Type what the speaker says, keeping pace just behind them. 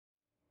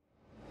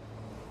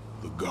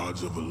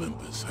gods of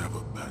Olympus have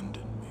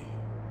abandoned me.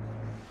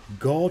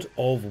 God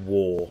of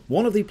War,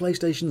 one of the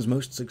PlayStation's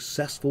most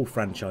successful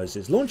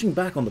franchises. Launching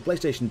back on the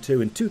PlayStation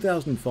 2 in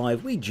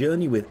 2005, we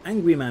journey with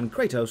angry man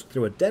Kratos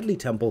through a deadly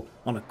temple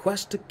on a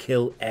quest to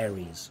kill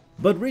Ares.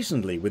 But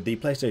recently, with the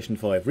PlayStation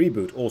 5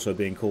 reboot also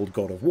being called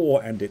God of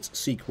War and its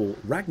sequel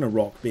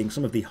Ragnarok being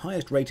some of the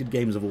highest rated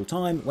games of all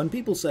time, when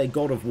people say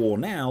God of War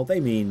now, they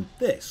mean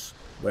this,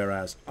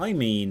 whereas I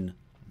mean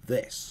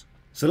this.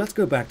 So let's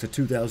go back to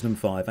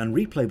 2005 and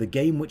replay the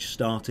game which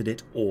started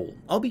it all.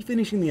 I'll be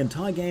finishing the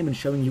entire game and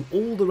showing you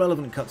all the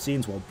relevant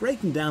cutscenes while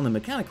breaking down the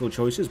mechanical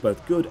choices,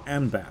 both good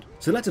and bad.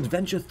 So let's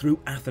adventure through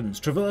Athens,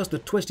 traverse the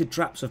twisted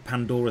traps of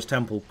Pandora's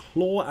temple,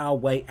 claw our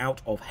way out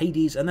of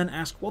Hades, and then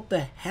ask what the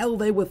hell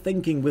they were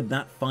thinking with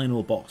that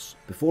final boss,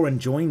 before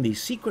enjoying the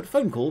secret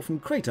phone call from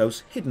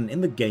Kratos hidden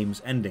in the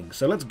game's ending.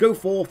 So let's go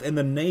forth in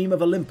the name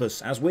of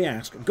Olympus as we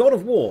ask, God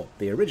of War,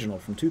 the original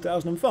from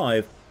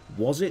 2005,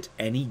 was it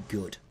any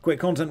good? Quick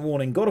content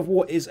warning, God of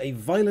War is a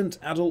violent,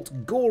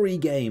 adult, gory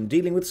game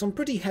dealing with some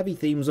pretty heavy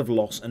themes of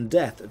loss and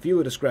death.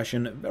 Viewer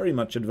discretion very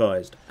much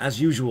advised.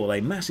 As usual, a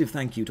massive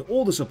thank you to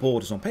all the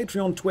supporters on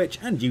Patreon, Twitch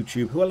and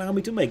YouTube who allow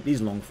me to make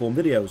these long-form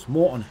videos.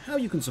 More on how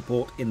you can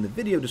support in the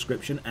video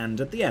description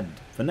and at the end.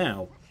 For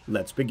now,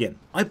 let's begin.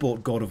 I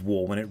bought God of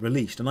War when it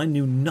released and I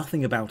knew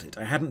nothing about it.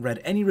 I hadn't read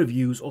any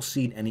reviews or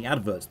seen any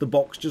adverts. The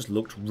box just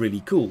looked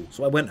really cool.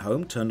 So I went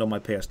home, turned on my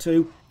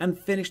PS2 and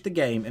finished the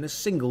game in a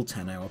single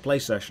 10-hour play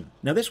session.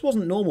 Now this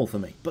wasn't normal for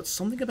me, but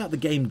something about the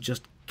game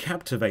just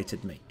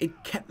captivated me.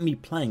 It kept me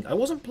playing. I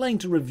wasn't playing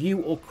to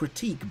review or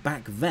critique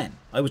back then.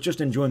 I was just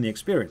enjoying the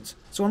experience.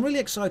 So I'm really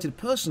excited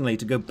personally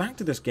to go back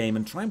to this game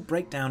and try and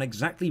break down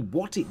exactly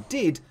what it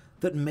did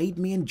that made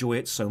me enjoy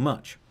it so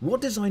much.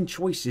 What design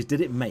choices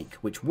did it make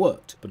which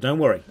worked? But don't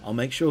worry, I'll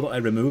make sure that I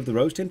remove the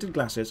rose-tinted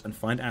glasses and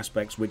find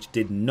aspects which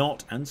did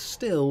not and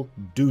still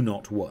do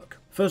not work.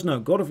 First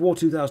note, God of War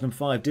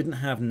 2005 didn't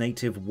have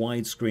native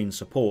widescreen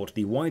support.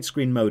 The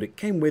widescreen mode it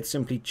came with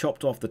simply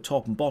chopped off the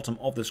top and bottom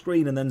of the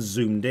screen and then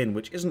zoomed in,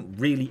 which isn't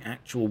really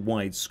actual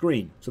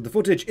widescreen. So the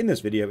footage in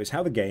this video is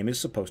how the game is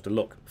supposed to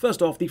look.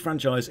 First off, the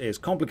franchise is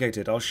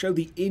complicated. I'll show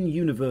the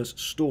in-universe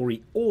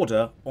story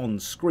order on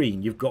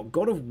screen. You've got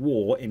God of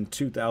War in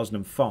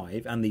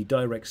 2005 and the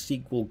direct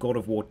sequel God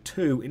of War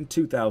 2 in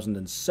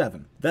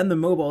 2007. Then the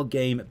mobile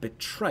game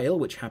Betrayal,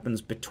 which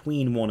happens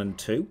between 1 and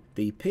 2.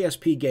 The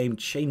PSP game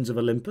Chains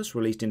of Olympus,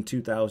 released in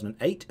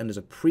 2008 and is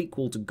a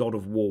prequel to God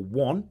of War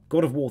 1.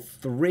 God of War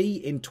 3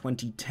 in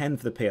 2010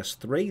 for the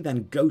PS3,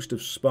 then Ghost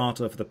of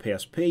Sparta for the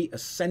PSP,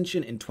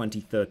 Ascension in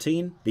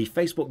 2013, the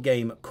Facebook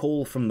game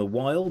Call from the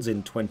Wilds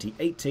in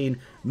 2018,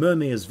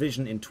 Mirmir's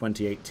Vision in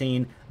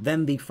 2018,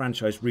 then the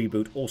franchise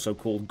reboot also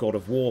called God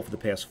of War for the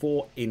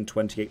PS4 in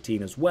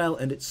 2018 as well,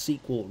 and its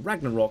sequel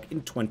Ragnarok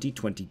in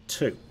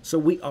 2022. So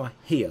we are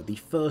here, the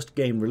first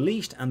game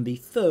released and the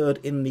third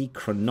in the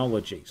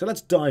chronology. So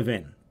let's dive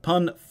in.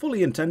 Pun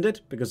fully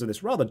intended because of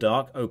this rather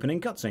dark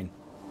opening cutscene.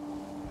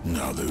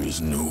 Now there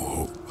is no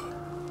hope.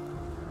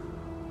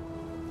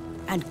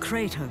 And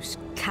Kratos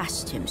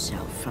cast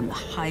himself from the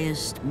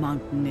highest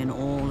mountain in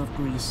all of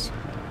Greece.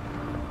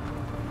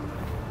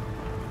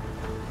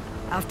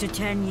 After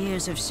 10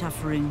 years of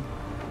suffering,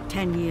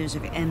 10 years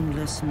of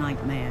endless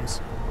nightmares,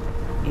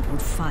 it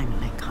would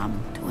finally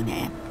come to an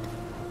end.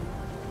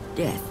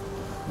 Death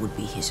would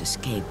be his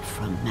escape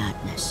from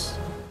madness.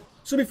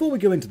 So before we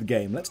go into the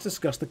game, let's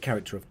discuss the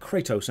character of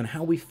Kratos and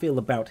how we feel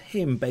about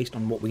him based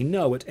on what we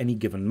know at any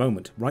given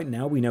moment. Right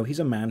now we know he's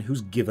a man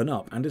who's given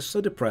up and is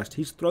so depressed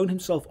he's thrown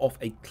himself off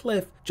a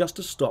cliff just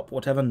to stop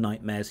whatever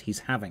nightmares he's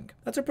having.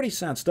 That's a pretty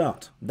sad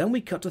start. Then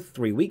we cut to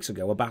 3 weeks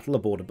ago, a battle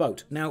aboard a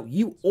boat. Now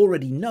you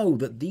already know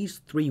that these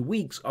 3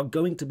 weeks are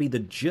going to be the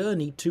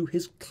journey to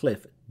his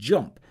cliff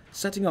jump,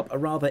 setting up a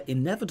rather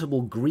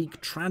inevitable Greek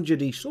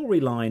tragedy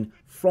storyline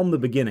from the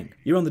beginning.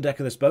 You're on the deck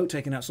of this boat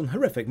taking out some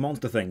horrific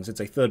monster things. It's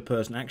a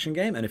third-person action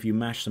game, and if you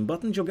mash some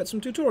buttons, you'll get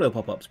some tutorial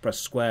pop-ups. Press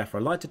square for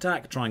a light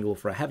attack, triangle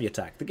for a heavy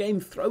attack. The game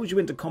throws you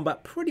into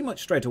combat pretty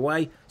much straight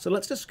away, so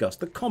let's discuss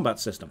the combat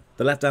system.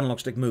 The left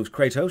analog stick moves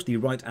Kratos, the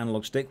right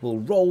analog stick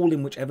will roll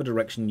in whichever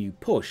direction you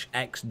push.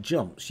 X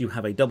jumps. You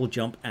have a double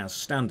jump as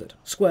standard.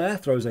 Square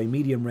throws a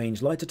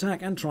medium-range light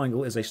attack, and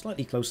triangle is a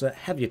slightly closer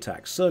heavy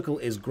attack. Circle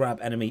is grab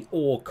enemy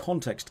or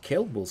context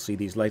kill, we'll see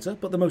these later,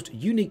 but the most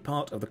unique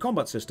part of the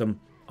combat system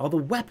are the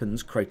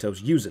weapons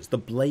Kratos uses, the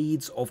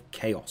Blades of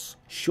Chaos.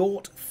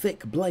 Short,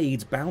 thick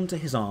blades bound to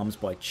his arms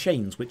by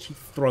chains which he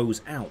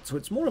throws out, so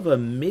it's more of a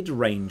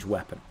mid-range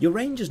weapon. Your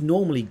range is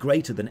normally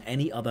greater than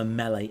any other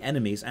melee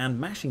enemies, and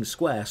mashing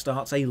square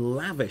starts a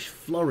lavish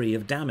flurry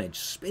of damage,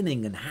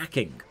 spinning and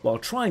hacking, while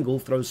triangle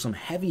throws some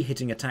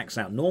heavy-hitting attacks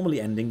out, normally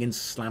ending in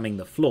slamming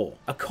the floor.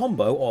 A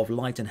combo of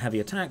light and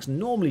heavy attacks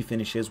normally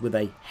finishes with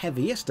a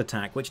heaviest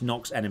attack which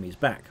knocks enemies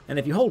back, and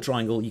if you hold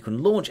triangle you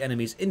can launch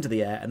enemies into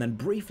the air and then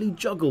briefly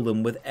juggle juggle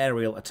them with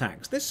aerial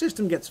attacks. This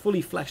system gets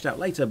fully fleshed out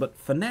later, but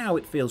for now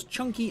it feels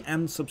chunky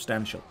and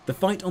substantial. The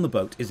fight on the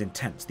boat is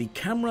intense. The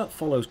camera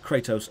follows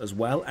Kratos as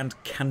well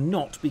and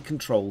cannot be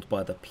controlled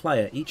by the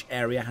player. Each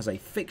area has a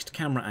fixed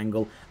camera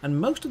angle, and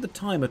most of the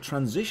time a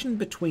transition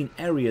between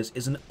areas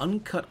is an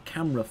uncut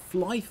camera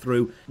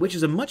fly-through, which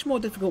is a much more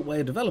difficult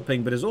way of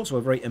developing, but is also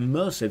a very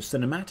immersive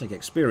cinematic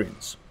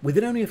experience.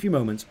 Within only a few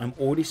moments, I'm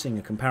already seeing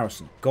a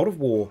comparison. God of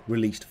War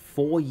released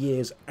 4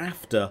 years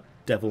after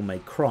Devil May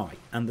Cry,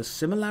 and the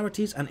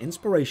similarities and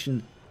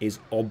inspiration is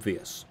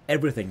obvious.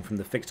 Everything from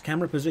the fixed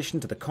camera position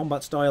to the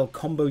combat style,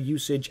 combo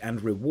usage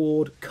and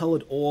reward,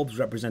 coloured orbs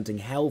representing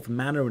health,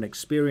 mana and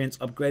experience,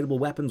 upgradable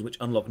weapons which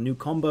unlock new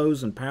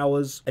combos and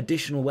powers,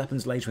 additional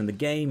weapons later in the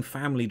game,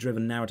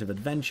 family-driven narrative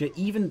adventure,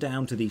 even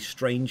down to the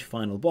strange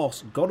final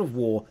boss, God of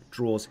War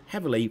draws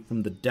heavily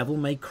from the Devil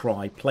May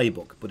Cry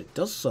playbook, but it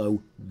does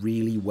so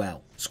really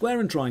well.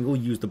 Square and triangle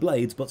use the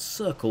blades, but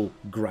circle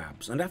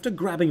grabs, and after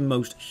grabbing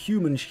most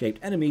human-shaped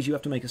enemies you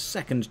have to make a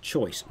second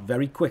choice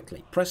very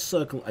quickly. Press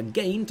circle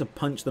again to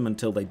punch them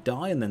until they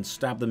die and then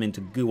stab them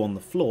into goo on the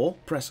floor.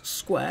 Press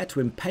square to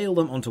impale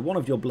them onto one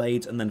of your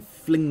blades and then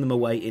fling them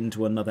away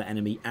into another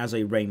enemy as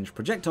a ranged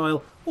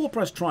projectile, or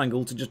press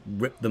triangle to just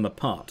rip them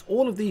apart.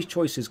 All of these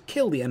choices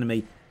kill the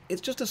enemy.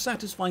 It's just a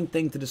satisfying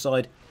thing to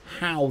decide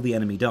how the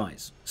enemy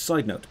dies.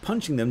 Side note,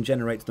 punching them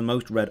generates the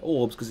most red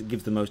orbs because it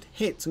gives the most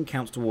hits and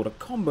counts toward a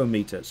combo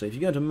meter, so if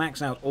you're going to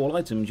max out all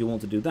items you want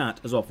to do that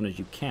as often as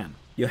you can.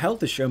 Your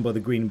health is shown by the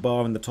green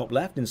bar in the top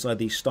left inside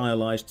the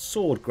stylized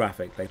sword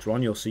graphic. Later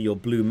on you'll see your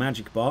blue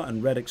magic bar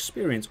and red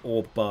experience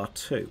orb bar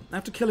too.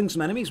 After killing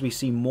some enemies we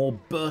see more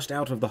burst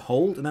out of the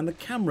hold, and then the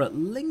camera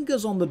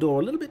lingers on the door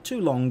a little bit too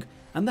long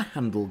and the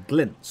handle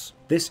glints.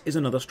 This is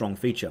another strong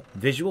feature,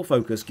 visual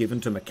focus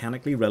given to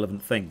mechanically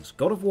relevant things.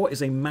 God of War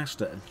is a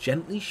master at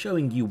gently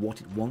showing you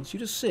what it wants you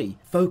to see,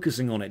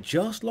 focusing on it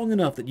just long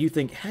enough that you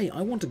think, hey,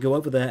 I want to go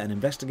over there and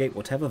investigate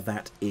whatever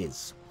that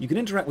is. You can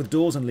interact with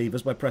doors and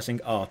levers by pressing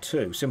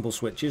R2. Simple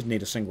switches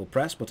need a single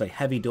press, but a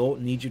heavy door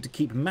needs you to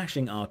keep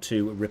mashing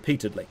R2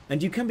 repeatedly.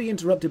 And you can be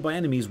interrupted by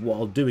enemies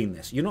while doing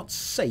this. You're not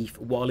safe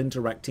while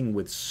interacting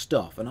with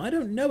stuff, and I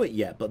don't know it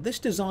yet, but this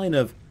design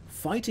of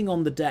fighting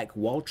on the deck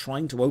while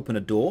trying to open a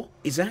door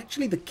is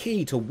actually the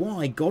key to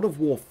why God of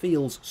War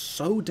feels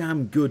so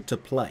damn good to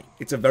play.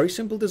 It's a very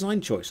simple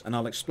design choice, and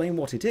I'll explain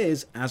what it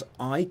is as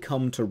I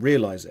come to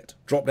realize it.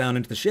 Drop down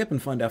into the ship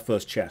and find our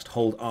first chest.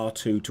 Hold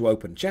R2 to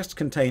open. Chests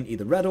contain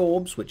either red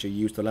orbs, which are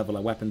used to level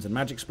our weapons and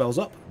magic spells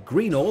up,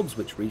 green orbs,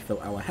 which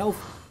refill our health,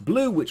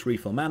 blue, which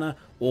refill mana,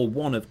 or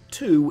one of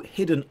 2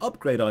 hidden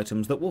upgrade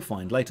items that we'll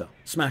find later.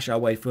 Smash our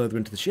way further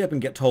into the ship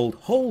and get told,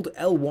 hold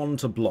L1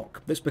 to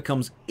block. This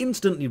becomes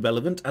instantly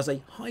relevant as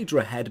a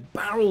Hydra head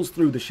barrels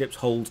through the ship's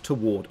hold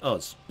toward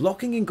us.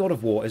 Blocking in God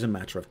of War is a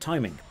matter of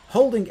timing.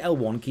 Holding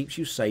L1 keeps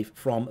you safe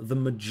from the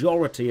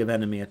majority of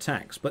enemy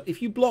attacks, but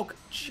if you block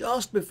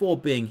just before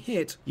being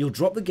hit, you'll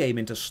drop the game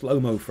into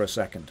slow-mo for a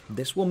second.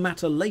 This will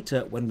matter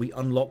later when we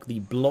unlock the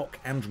block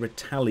and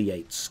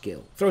retaliate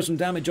skill. Throw some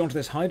damage onto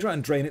this Hydra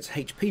and drain its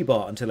HP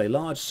bar until a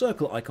large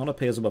circle icon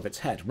appears above its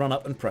head. Run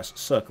up and press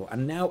circle,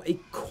 and now a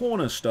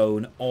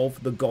cornerstone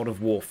of the God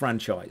of War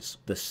franchise,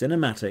 the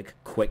cinematic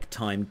quick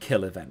time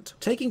kill event.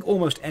 Taking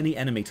almost any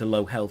enemy to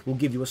low health will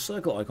give you a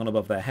circle icon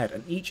above their head,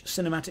 and each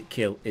cinematic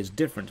kill is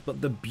different.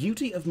 But the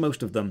beauty of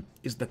most of them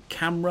is the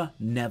camera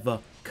never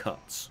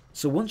cuts.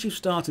 So once you've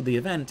started the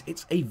event,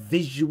 it's a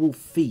visual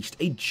feast,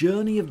 a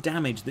journey of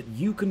damage that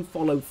you can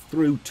follow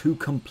through to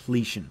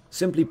completion.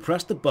 Simply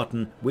press the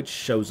button which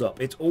shows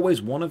up. It's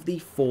always one of the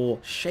 4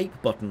 shape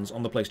buttons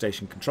on the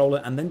PlayStation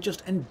controller, and then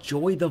just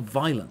enjoy the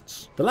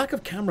violence. The lack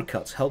of camera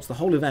cuts helps the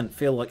whole event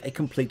feel like a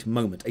complete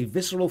moment, a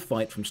visceral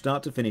fight from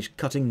start to finish,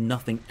 cutting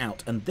nothing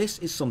out, and this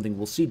is something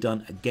we'll see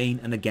done again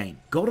and again.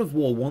 God of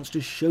War wants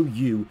to show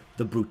you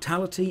the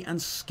brutality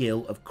and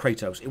skill of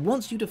Kratos. It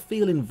wants you to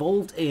feel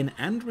involved in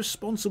and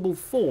responsible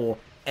for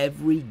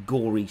every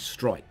gory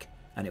strike,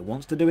 and it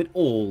wants to do it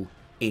all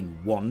in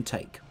one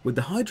take. With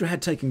the Hydra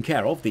head taken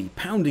care of, the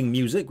pounding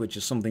music, which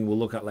is something we'll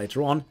look at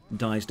later on,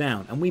 dies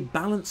down, and we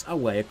balance our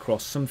way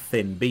across some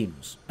thin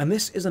beams. And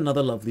this is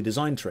another lovely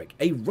design trick.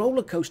 A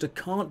roller coaster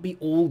can't be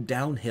all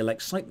downhill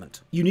excitement.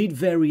 You need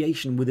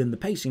variation within the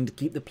pacing to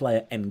keep the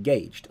player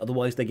engaged,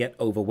 otherwise they get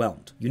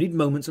overwhelmed. You need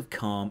moments of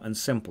calm and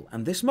simple,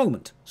 and this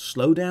moment,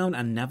 slow down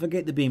and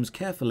navigate the beams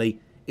carefully,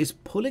 is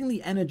pulling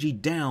the energy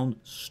down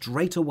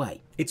straight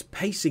away. It's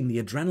pacing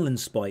the adrenaline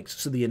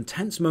spikes so the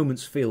intense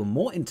moments feel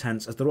more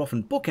intense, as they're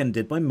often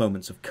bookended by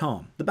moments of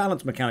calm. The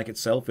balance mechanic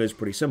itself is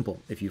pretty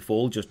simple. If you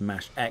fall, just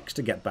mash X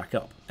to get back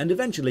up. And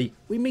eventually,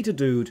 we meet a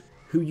dude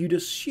who you'd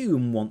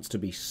assume wants to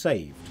be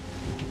saved.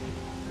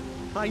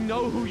 I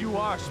know who you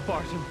are,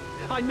 Spartan.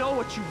 I know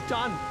what you've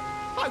done.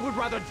 I would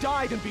rather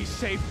die than be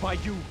saved by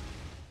you.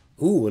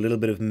 Ooh, a little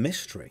bit of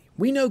mystery.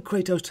 We know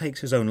Kratos takes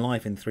his own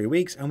life in 3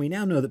 weeks, and we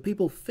now know that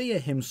people fear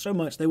him so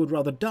much they would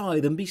rather die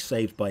than be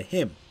saved by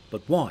him.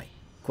 But why?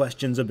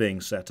 questions are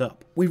being set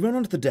up. We run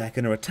onto the deck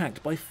and are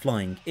attacked by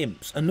flying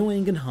imps,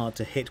 annoying and hard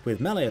to hit with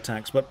melee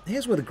attacks, but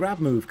here's where the grab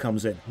move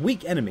comes in.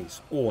 Weak enemies,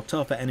 or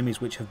tougher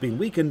enemies which have been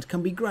weakened,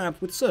 can be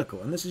grabbed with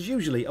circle, and this is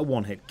usually a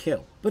one-hit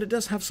kill. But it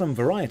does have some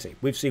variety.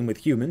 We've seen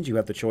with humans you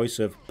have the choice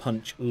of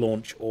punch,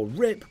 launch or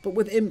rip, but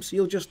with imps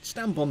you'll just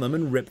stamp on them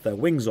and rip their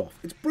wings off.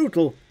 It's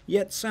brutal,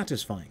 yet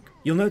satisfying.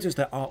 You'll notice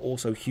there are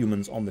also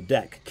humans on the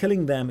deck.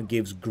 Killing them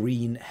gives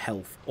green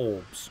health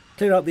orbs.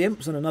 Clear out the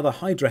imps and another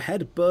Hydra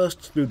head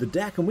bursts through the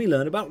deck and we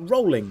learn about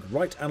rolling.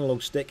 Right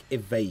analog stick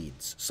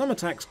evades. Some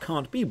attacks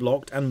can't be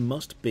blocked and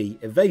must be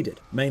evaded.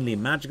 Mainly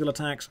magical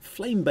attacks,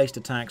 flame-based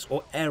attacks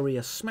or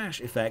area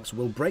smash effects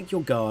will break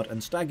your guard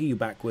and stagger you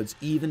backwards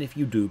even if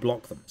you do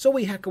block them. So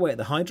we hack away at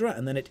the Hydra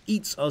and then it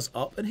eats us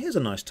up, and here's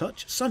a nice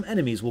touch. Some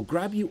enemies will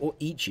grab you or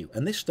eat you,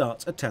 and this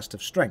starts a test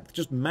of strength.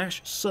 Just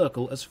mash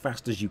circle as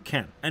fast as you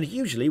can. And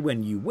usually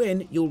when you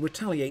win, you'll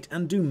retaliate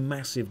and do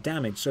massive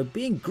damage, so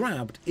being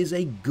grabbed is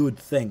a good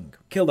thing.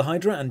 Kill the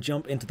Hydra and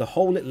jump into the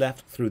hole it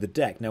left through the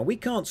deck. Now we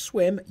can't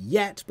swim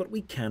yet, but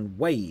we can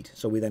wade,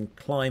 so we then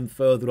climb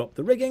further up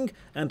the rigging,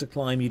 and to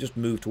climb you just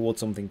move towards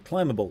something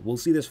climbable. We'll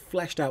see this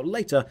fleshed out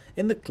later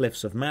in the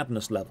Cliffs of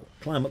Madness level.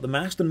 Climb up the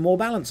mast and more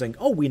balancing.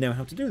 Oh, we know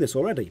how to do this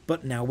already,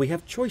 but now we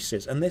have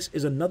choices, and this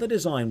is another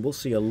design we'll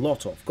see a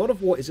lot of. God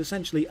of War is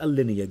essentially a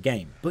linear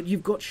game, but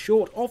you've got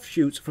short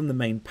offshoots from the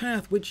main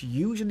path which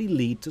usually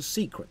lead to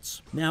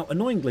secrets. Now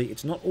annoyingly,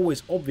 it's not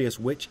always obvious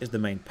which is the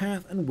main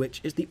path and which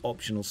is the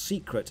optional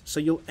secret, so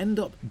you'll end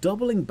up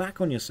doubling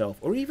back on yourself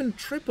or even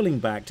tripling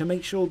back to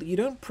make sure that you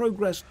don't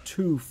progress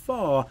too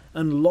far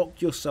and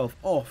lock yourself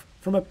off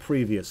from a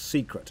previous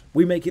secret.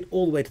 We make it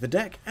all the way to the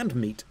deck and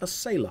meet a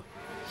sailor.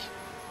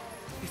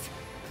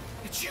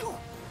 It's you!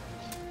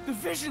 The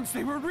visions,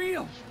 they were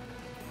real!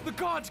 The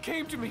gods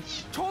came to me,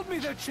 told me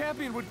their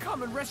champion would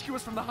come and rescue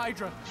us from the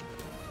Hydra.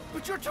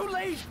 But you're too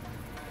late!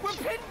 We're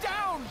pinned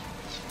down!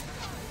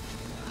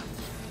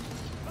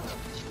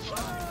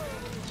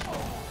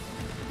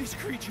 These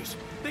creatures,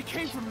 they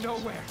came from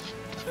nowhere.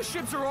 The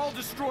ships are all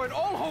destroyed.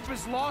 All hope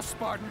is lost,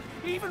 Spartan.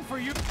 Even for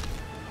you.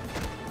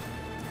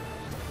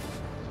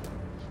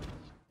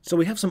 So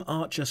we have some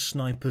archer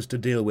snipers to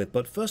deal with,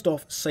 but first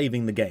off,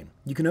 saving the game.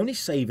 You can only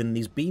save in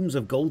these beams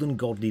of golden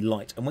godly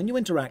light, and when you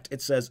interact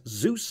it says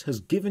Zeus has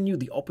given you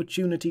the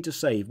opportunity to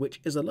save, which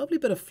is a lovely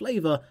bit of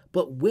flavour,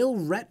 but will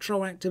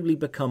retroactively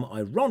become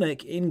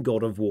ironic in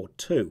God of War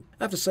 2.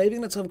 After saving,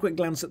 let's have a quick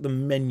glance at the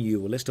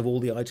menu, a list of all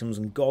the items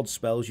and god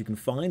spells you can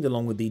find,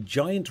 along with the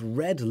giant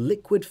red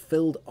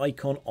liquid-filled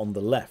icon on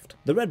the left.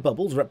 The red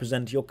bubbles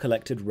represent your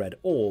collected red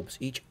orbs.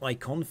 Each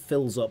icon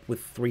fills up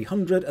with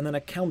 300, and then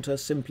a counter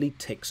simply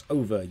ticks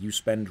over. You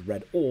spend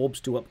red orbs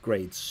to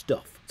upgrade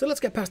stuff. So let's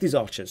get past these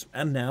archers,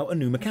 and now a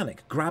new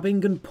mechanic,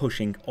 grabbing and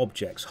pushing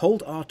objects.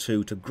 Hold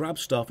R2 to grab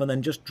stuff and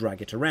then just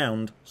drag it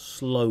around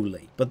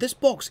slowly. But this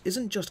box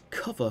isn't just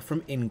cover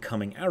from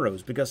incoming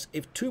arrows, because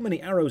if too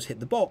many arrows hit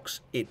the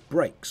box, it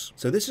breaks.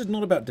 So this is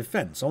not about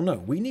defense, oh no,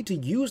 we need to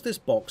use this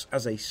box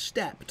as a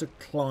step to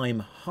climb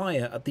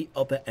higher at the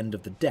other end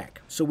of the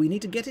deck. So we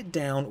need to get it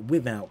down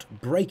without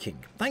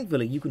breaking.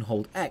 Thankfully you can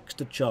hold X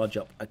to charge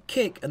up a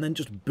kick and then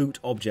just boot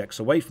objects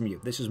away from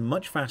you. This is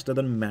much faster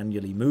than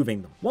manually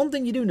moving them. One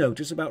thing you do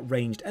notice about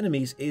ranged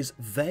enemies is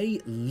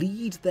they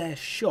lead their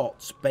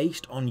shots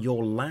based on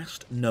your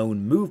last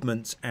known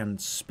movements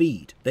and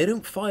speed. They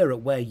don't fire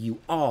at where you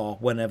are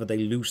whenever they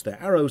loose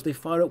their arrows, they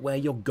fire at where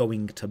you're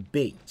going to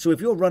be. So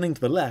if you're running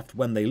to the left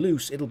when they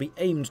loose, it'll be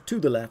aimed to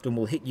the left and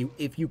will hit you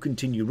if you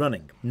continue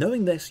running.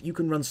 Knowing this, you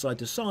can run side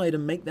to side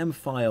and make them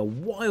fire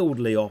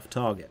wildly off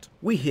target.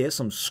 We hear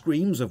some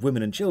screams of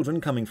women and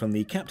children coming from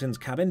the captain's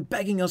cabin,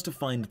 begging us to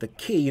find the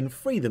key and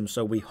free them,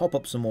 so we hop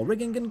up some more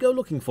rigging and go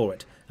looking for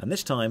it. And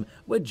this time,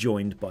 we're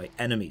joined by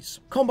enemies.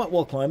 Combat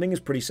while climbing is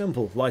pretty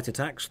simple. Light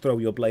attacks, throw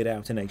your blade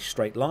out in a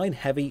straight line.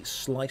 Heavy,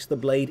 slice the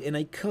blade in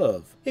a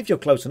curve. If you're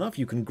close enough,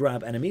 you can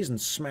grab enemies and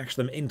smash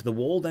them into the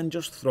wall, then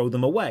just throw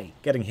them away.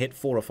 Getting hit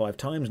 4 or 5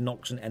 times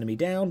knocks an enemy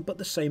down, but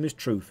the same is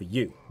true for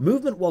you.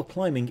 Movement while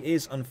climbing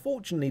is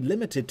unfortunately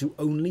limited to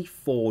only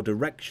 4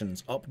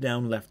 directions, up,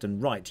 down, left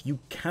and right. You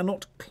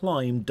cannot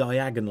climb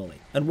diagonally.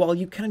 And while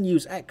you can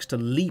use X to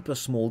leap a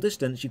small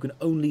distance, you can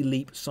only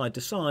leap side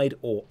to side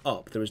or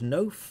up. There is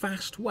no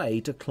fast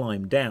way to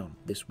climb down.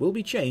 This will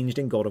be changed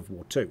in God of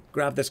War 2.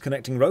 Grab this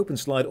connecting rope and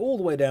slide all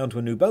the way down to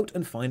a new boat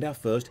and find our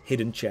first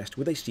hidden chest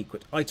with a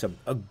secret item,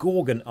 a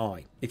Gorgon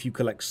Eye. If you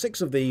collect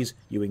 6 of these,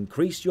 you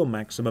increase your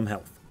maximum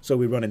health. So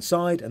we run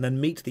inside and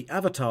then meet the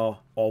avatar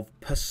of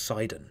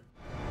Poseidon.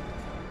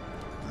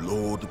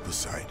 Lord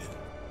Poseidon.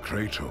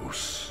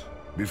 Kratos,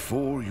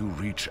 before you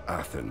reach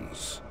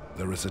Athens,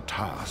 there is a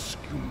task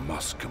you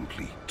must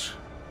complete.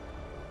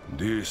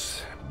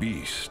 This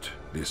beast,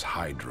 this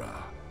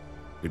Hydra,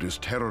 it has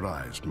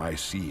terrorized my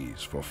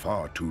seas for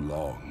far too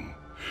long.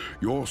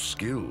 Your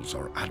skills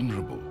are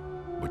admirable,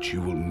 but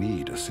you will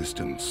need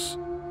assistance.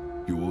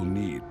 You will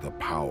need the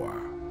power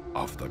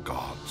of the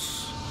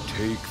gods.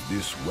 Take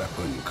this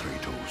weapon,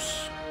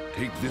 Kratos.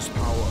 Take this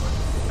power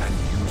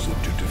and use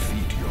it to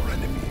defeat your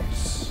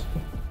enemies.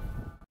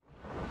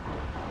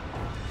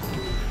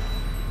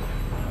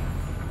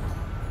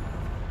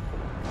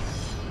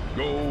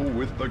 Go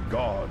with the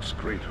gods,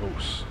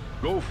 Kratos.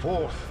 Go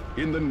forth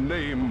in the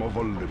name of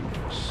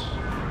Olympus.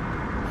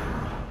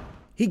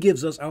 He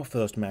gives us our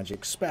first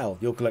magic spell.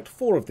 You'll collect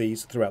 4 of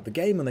these throughout the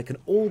game and they can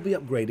all be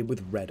upgraded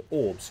with red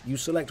orbs. You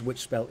select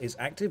which spell is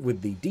active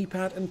with the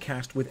D-pad and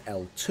cast with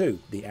L2.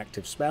 The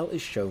active spell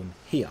is shown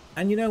here.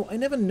 And you know, I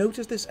never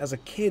noticed this as a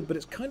kid, but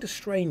it's kind of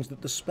strange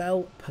that the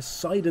spell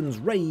Poseidon's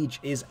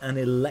Rage is an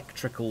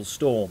electrical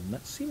storm.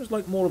 That seems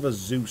like more of a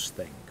Zeus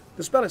thing.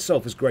 The spell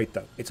itself is great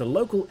though. It's a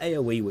local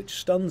AoE which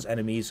stuns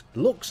enemies,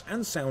 looks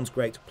and sounds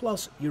great,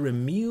 plus you're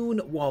immune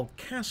while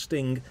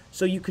casting,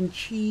 so you can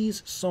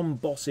cheese some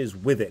bosses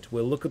with it.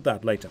 We'll look at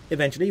that later.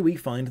 Eventually we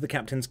find the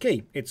captain's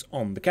key. It's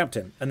on the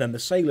captain, and then the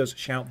sailors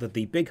shout that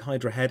the big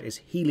Hydra head is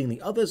healing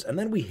the others, and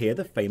then we hear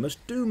the famous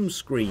doom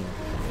scream.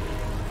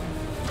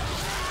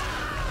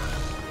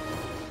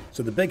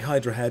 So the big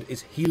Hydra head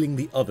is healing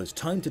the others.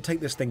 Time to take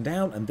this thing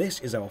down, and this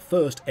is our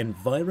first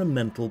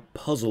environmental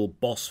puzzle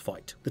boss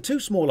fight. The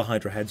 2 smaller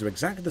Hydra heads are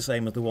exactly the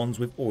same as the ones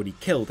we've already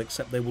killed,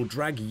 except they will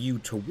drag you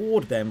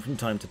toward them from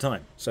time to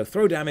time. So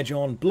throw damage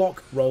on,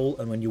 block, roll,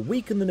 and when you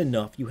weaken them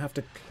enough, you have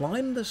to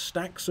climb the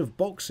stacks of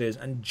boxes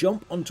and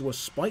jump onto a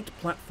spiked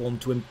platform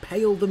to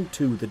impale them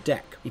to the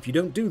deck. If you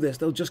don't do this,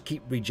 they'll just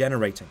keep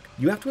regenerating.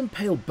 You have to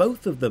impale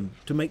both of them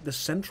to make the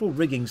central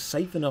rigging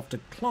safe enough to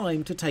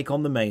climb to take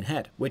on the main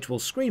head, which will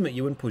scream at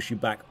you and push you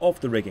back off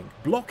the rigging.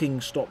 Blocking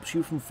stops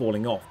you from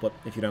falling off, but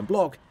if you don't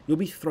block, you'll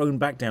be thrown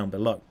back down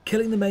below.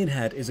 Killing the main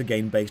head is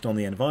again based on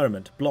the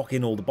environment. Block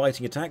in all the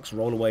biting attacks,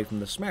 roll away from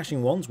the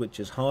smashing ones, which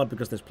is hard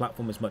because this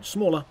platform is much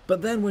smaller,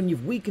 but then when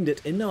you've weakened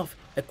it enough,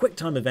 a quick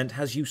time event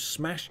has you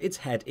smash its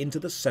head into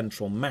the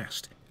central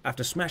mast.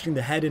 After smashing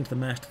the head into the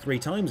mast 3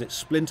 times, it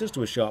splinters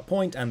to a sharp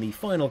point, and the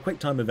final quick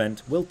time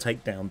event will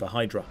take down the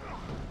Hydra.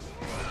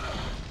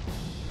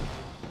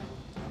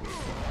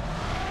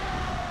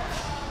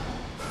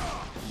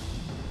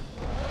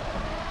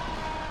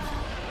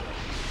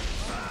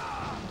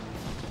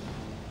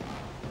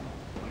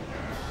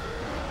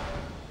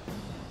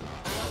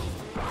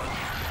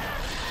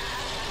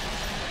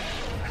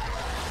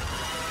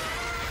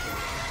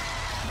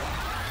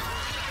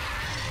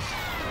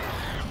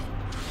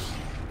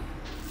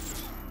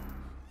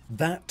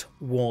 That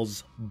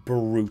was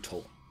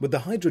brutal. With the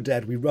Hydra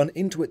dead, we run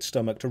into its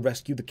stomach to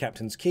rescue the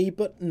captain's key,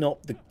 but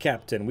not the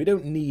captain. We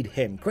don't need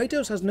him.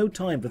 Kratos has no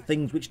time for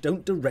things which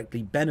don't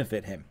directly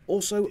benefit him.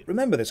 Also,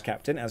 remember this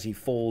captain as he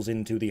falls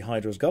into the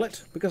Hydra's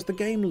gullet, because the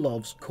game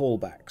loves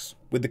callbacks.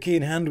 With the key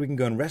in hand, we can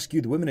go and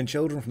rescue the women and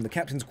children from the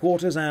captain's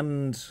quarters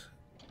and...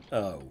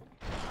 oh.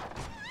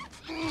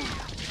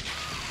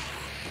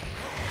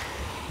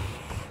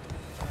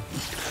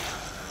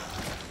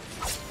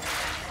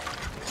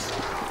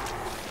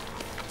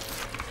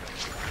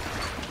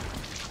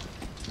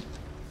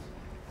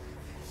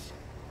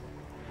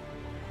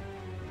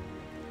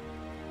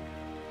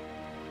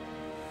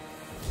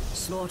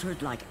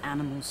 Slaughtered like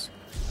animals,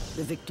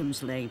 the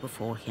victims lay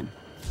before him,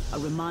 a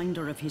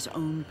reminder of his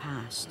own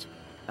past,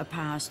 a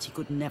past he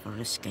could never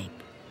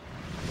escape.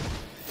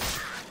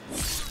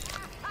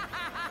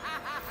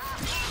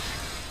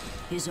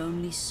 His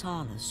only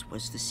solace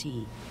was the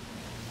sea,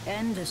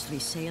 endlessly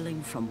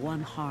sailing from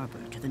one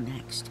harbor to the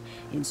next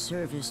in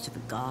service to the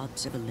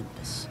gods of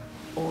Olympus.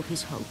 All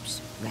his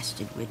hopes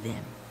rested with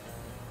them.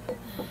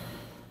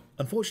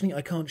 Unfortunately,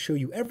 I can't show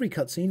you every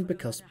cutscene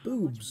because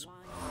boobs.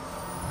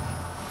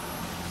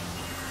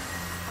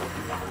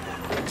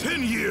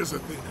 10 years,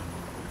 Athena.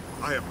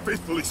 I have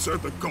faithfully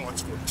served the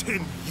gods for 10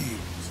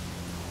 years.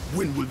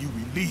 When will you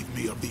relieve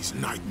me of these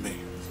nightmares?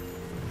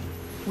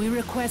 We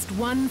request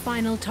one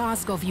final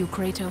task of you,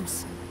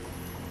 Kratos.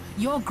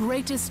 Your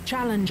greatest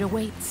challenge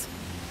awaits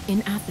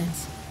in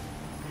Athens,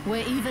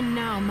 where even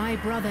now my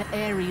brother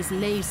Ares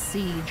lays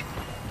siege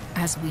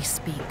as we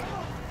speak.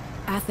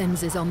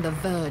 Athens is on the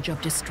verge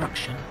of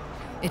destruction.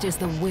 It is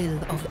the will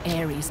of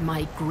Ares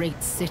my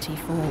great city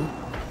fall.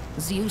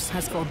 Zeus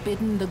has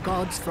forbidden the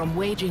gods from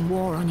waging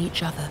war on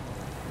each other.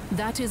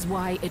 That is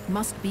why it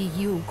must be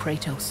you,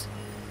 Kratos.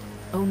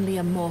 Only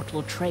a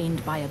mortal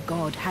trained by a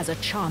god has a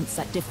chance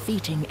at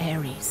defeating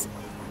Ares.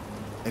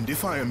 And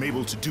if I am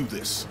able to do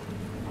this,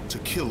 to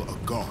kill a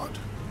god,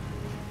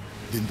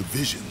 then the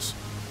visions,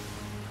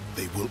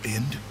 they will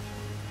end?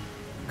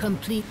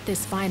 Complete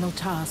this final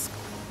task,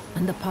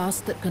 and the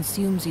past that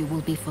consumes you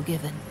will be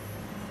forgiven.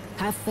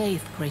 Have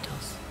faith,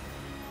 Kratos.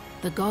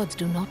 The gods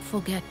do not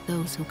forget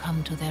those who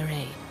come to their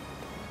aid.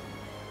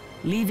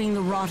 Leaving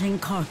the rotting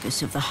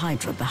carcass of the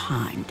Hydra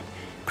behind,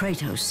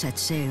 Kratos set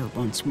sail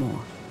once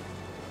more.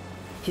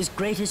 His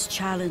greatest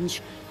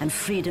challenge and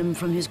freedom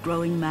from his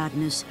growing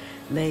madness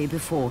lay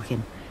before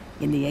him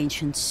in the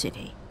ancient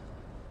city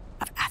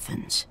of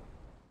Athens.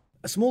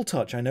 A small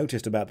touch I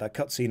noticed about that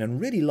cutscene and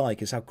really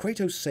like is how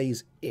Kratos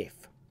says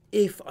if.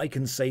 if I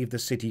can save the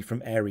city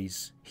from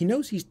Ares. He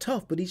knows he's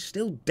tough, but he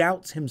still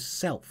doubts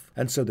himself.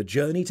 And so the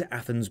journey to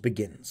Athens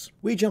begins.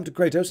 We jump to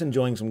Kratos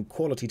enjoying some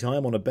quality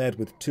time on a bed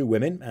with 2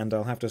 women, and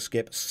I'll have to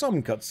skip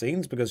some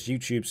cutscenes because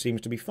YouTube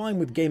seems to be fine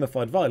with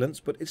gamified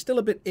violence, but it's still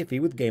a bit iffy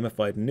with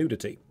gamified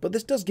nudity. But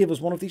this does give us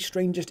one of the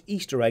strangest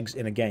Easter eggs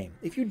in a game.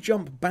 If you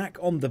jump back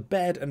on the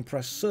bed and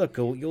press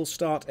circle, you'll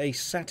start a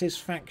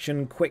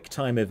satisfaction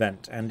QuickTime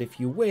event, and if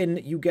you win,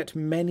 you get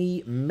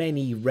many,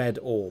 many red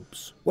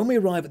orbs. When we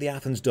arrive at the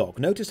Athens dock,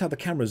 notice how the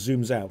camera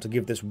zooms out to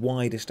give this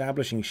wide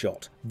establishing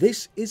shot.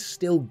 This is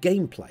still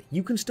gameplay.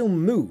 You can still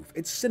move.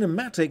 It's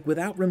cinematic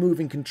without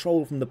removing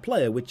control from the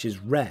player, which is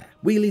rare.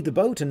 We leave the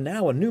boat and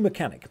now a new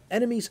mechanic.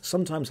 Enemies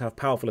sometimes have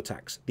powerful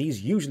attacks.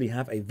 These usually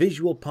have a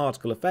visual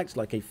particle effect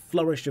like a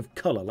flourish of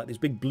colour, like these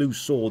big blue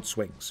sword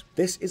swings.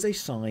 This is a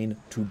sign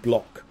to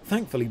block.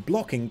 Thankfully,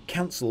 blocking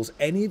cancels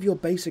any of your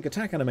basic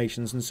attack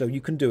animations, and so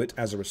you can do it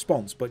as a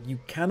response, but you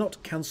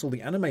cannot cancel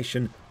the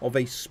animation of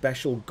a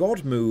special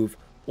god move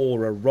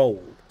or a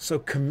roll. So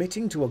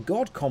committing to a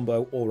god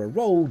combo or a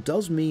roll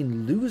does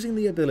mean losing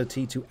the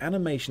ability to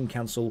animation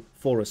cancel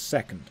for a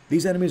second.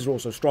 These enemies are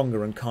also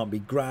stronger and can't be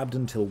grabbed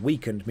until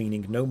weakened,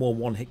 meaning no more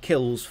one-hit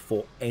kills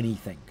for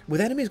anything. With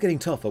enemies getting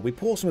tougher, we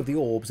pour some of the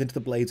orbs into the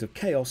Blades of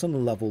Chaos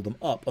and level them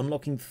up,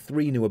 unlocking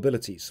 3 new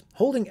abilities.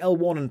 Holding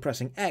L1 and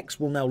pressing X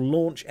will now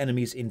launch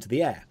enemies into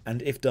the air,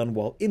 and if done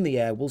while in the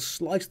air, will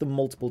slice them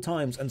multiple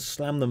times and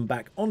slam them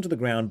back onto the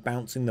ground,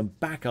 bouncing them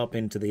back up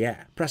into the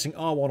air. Pressing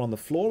R1 on the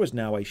floor is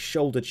now a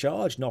shoulder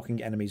charge,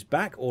 knocking enemies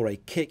back, or a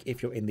kick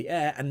if you're in the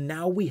air, and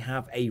now we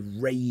have a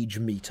rage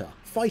meter.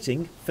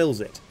 Fighting fills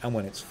it, and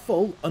when it's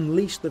full,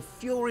 unleash the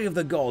fury of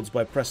the gods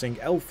by pressing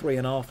L3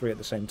 and R3 at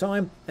the same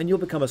time, and you'll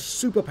become a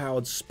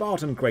superpowered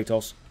Spartan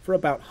Kratos for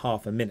about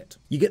half a minute.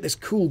 You get this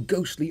cool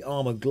ghostly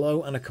armor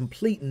glow and a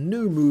complete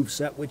new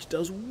moveset which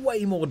does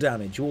way more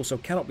damage. You also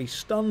cannot be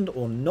stunned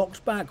or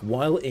knocked back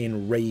while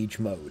in rage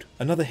mode.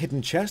 Another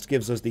hidden chest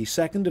gives us the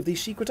second of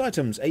these secret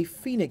items, a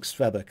phoenix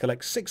feather.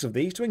 Collect 6 of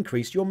these to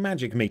increase your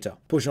magic meter.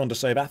 Push on to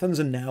save Athens,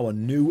 and now a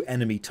new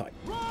enemy type.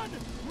 Run!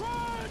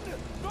 Run!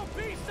 The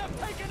beasts have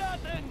taken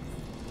Athens!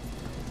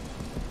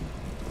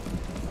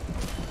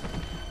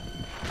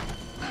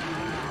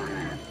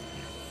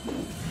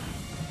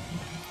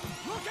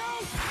 Look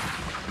out!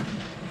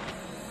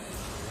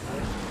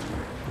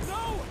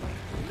 No!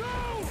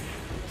 No!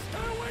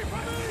 Stay away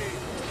from me!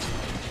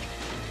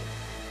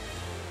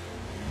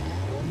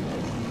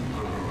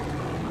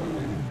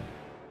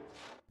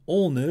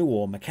 All new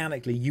or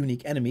mechanically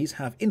unique enemies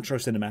have intro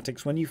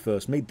cinematics when you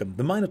first meet them.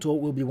 The Minotaur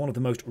will be one of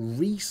the most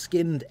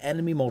reskinned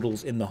enemy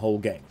models in the whole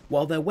game.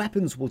 While their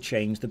weapons will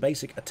change, the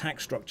basic attack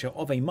structure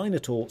of a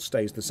Minotaur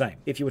stays the same.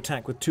 If you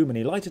attack with too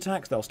many light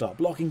attacks, they'll start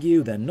blocking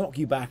you, then knock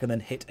you back, and then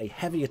hit a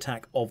heavy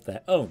attack of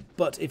their own.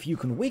 But if you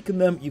can weaken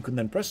them, you can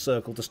then press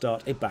circle to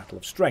start a battle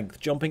of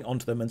strength, jumping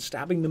onto them and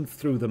stabbing them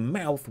through the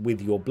mouth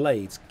with your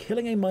blades.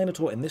 Killing a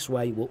Minotaur in this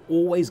way will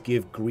always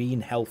give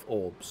green health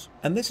orbs.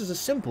 And this is a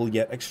simple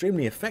yet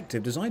extremely effective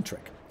design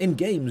trick. In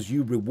games,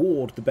 you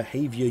reward the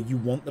behaviour you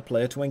want the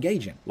player to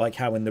engage in, like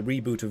how in the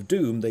reboot of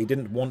Doom they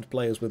didn't want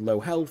players with low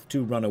health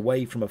to run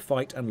away from a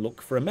fight and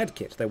look for a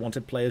medkit. They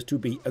wanted players to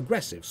be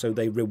aggressive, so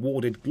they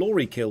rewarded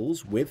glory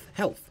kills with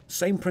health.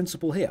 Same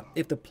principle here.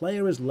 If the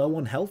player is low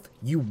on health,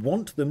 you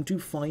want them to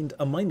find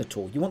a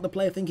Minotaur. You want the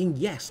player thinking,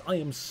 yes, I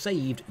am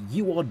saved,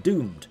 you are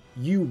doomed.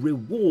 You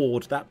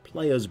reward that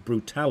player's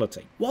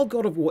brutality. While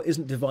God of War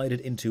isn't divided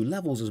into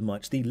levels as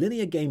much, the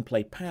linear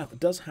gameplay path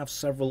does have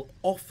several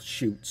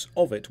offshoots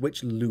of it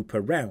which loop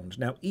around.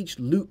 Now, each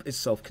loop is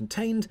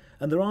self-contained,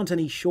 and there aren't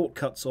any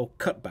shortcuts or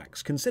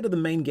cutbacks. Consider the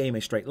main game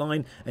a straight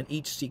line, and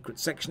each secret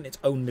section its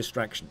own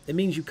distraction. It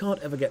means you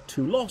can't ever get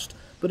too lost,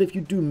 but if you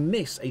do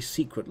miss a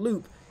secret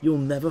loop, you'll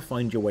never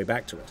find your way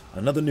back to it.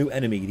 Another new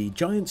enemy, the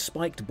giant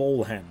spiked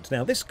ball hand.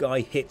 Now this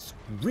guy hits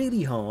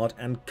really hard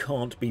and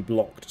can't be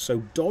blocked,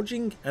 so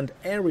dodging and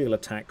aerial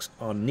attacks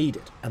are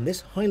needed. And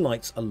this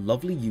highlights a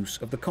lovely use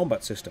of the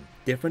combat system.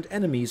 Different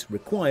enemies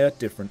require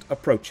different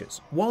approaches.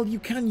 While you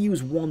can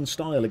use one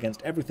style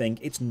against everything,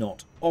 it's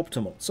not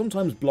optimal.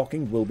 Sometimes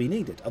blocking will be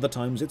needed, other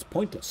times it's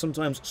pointless.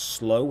 Sometimes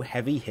slow,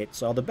 heavy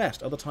hits are the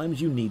best, other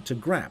times you need to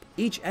grab.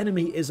 Each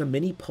enemy is a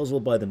mini puzzle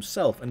by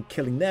themselves, and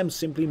killing them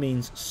simply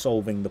means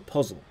solving the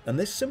puzzle, and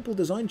this simple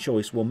design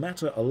choice will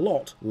matter a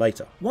lot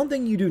later. One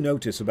thing you do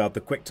notice about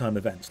the QuickTime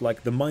events,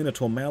 like the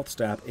Minotaur mouth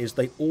stab, is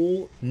they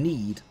all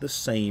need the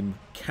same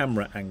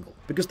camera angle.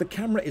 Because the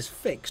camera is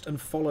fixed and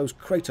follows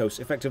Kratos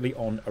effectively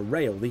on a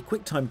rail, the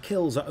QuickTime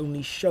kills are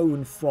only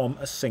shown from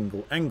a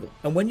single angle.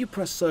 And when you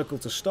press circle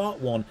to start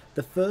one,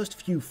 the first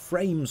few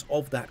frames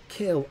of that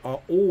kill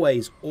are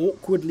always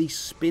awkwardly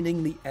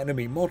spinning the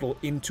enemy model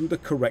into the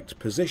correct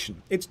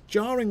position. It's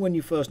jarring when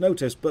you first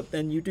notice, but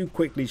then you do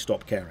quickly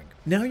stop caring.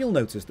 Now you'll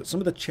notice that some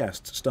of the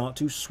chests start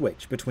to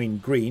switch between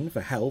green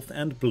for health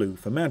and blue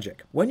for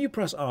magic. When you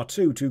press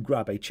R2 to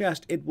grab a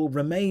chest, it will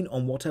remain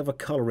on whatever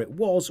colour it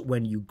was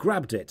when you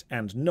grabbed it,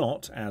 and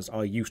not, as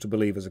I used to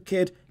believe as a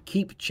kid,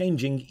 keep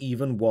changing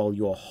even while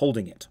you're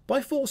holding it.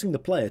 By forcing the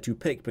player to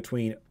pick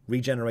between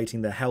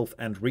regenerating their health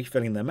and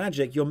refilling their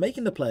magic, you're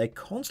making the player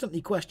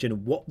constantly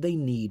question what they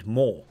need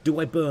more. Do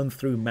I burn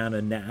through mana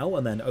now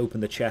and then open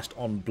the chest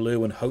on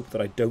blue and hope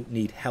that I don't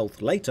need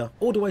health later?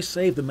 Or do I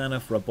save the mana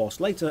for a boss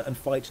later and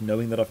fight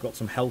knowing that I've got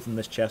some health in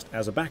this chest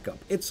as a backup?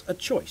 It's a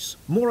choice.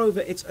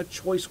 Moreover, it's a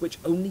choice which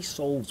only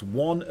solves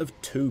one of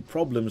two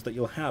problems that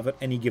you'll have at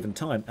any given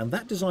time, and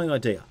that design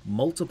idea,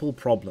 multiple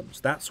problems,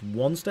 that's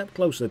one step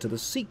closer to the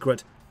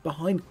secret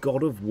behind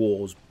God of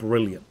War's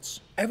brilliance.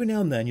 Every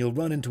now and then you'll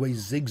run into a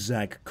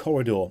zigzag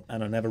corridor,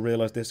 and I never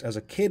realised this as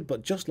a kid,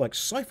 but just like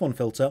Siphon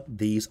Filter,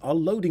 these are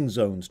loading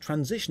zones,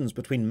 transitions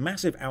between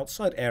massive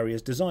outside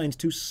areas designed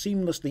to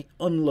seamlessly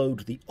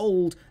unload the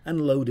old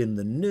and load in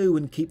the new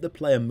and keep the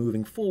player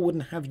moving forward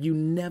and have you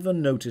never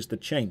notice the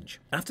change.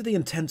 After the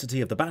intensity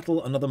of the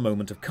battle, another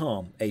moment of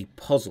calm, a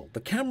puzzle.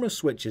 The camera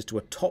switches to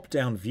a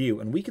top-down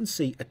view and we can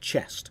see a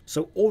chest.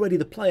 So already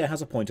the player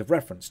has a point of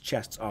reference.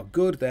 Chests are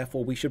good,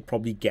 therefore we should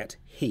probably get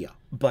here.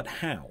 But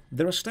how?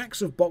 There are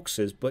stacks of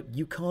boxes, but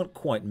you can't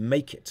quite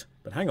make it.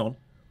 But hang on,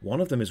 one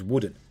of them is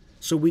wooden.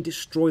 So we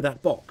destroy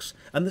that box,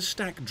 and the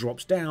stack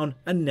drops down,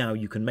 and now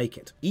you can make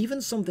it.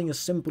 Even something as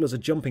simple as a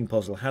jumping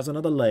puzzle has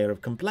another layer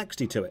of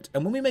complexity to it,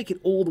 and when we make it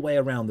all the way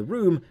around the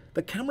room,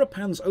 the camera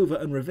pans over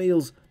and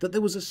reveals that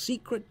there was a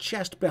secret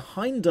chest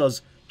behind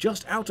us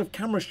just out of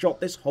camera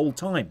shot this whole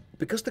time.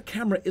 Because the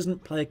camera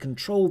isn't player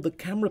controlled, the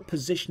camera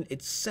position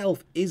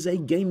itself is a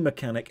game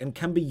mechanic and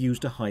can be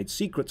used to hide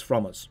secrets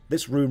from us.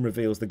 This room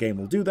reveals the game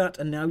will do that,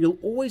 and now you'll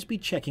always be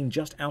checking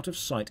just out of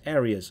sight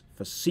areas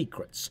for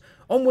secrets.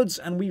 Onwards,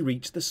 and we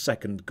reach the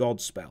second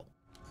god spell.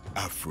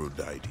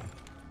 Aphrodite.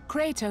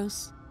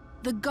 Kratos,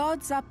 the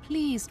gods are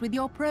pleased with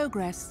your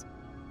progress,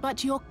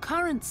 but your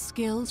current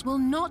skills will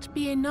not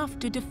be enough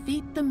to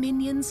defeat the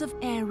minions of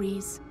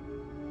Ares.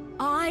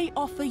 I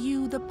offer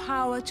you the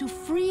power to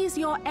freeze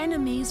your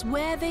enemies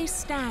where they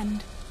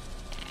stand,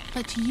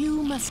 but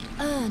you must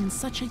earn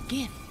such a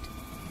gift.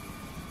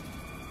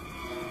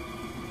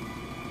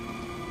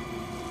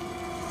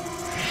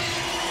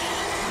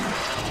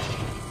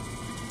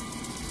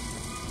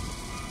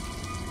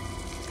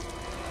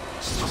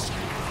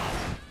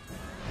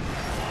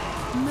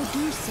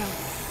 Medusa,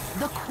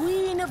 the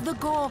queen of the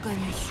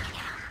Gorgons.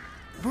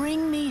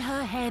 Bring me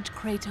her head,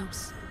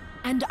 Kratos,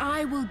 and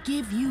I will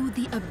give you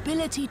the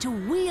ability to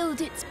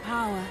wield its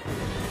power.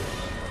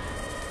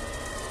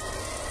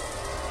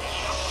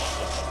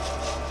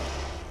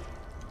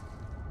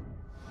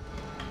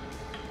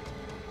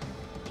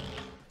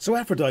 So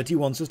Aphrodite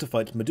wants us to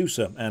fight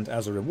Medusa, and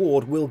as a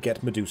reward we'll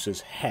get Medusa's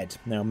head.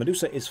 Now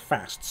Medusa is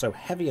fast, so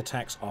heavy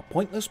attacks are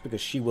pointless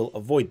because she will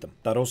avoid them.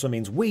 That also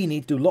means we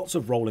need to do lots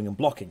of rolling and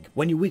blocking.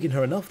 When you weaken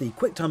her enough, the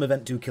quick time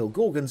event to kill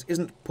Gorgons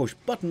isn't push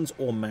buttons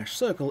or mash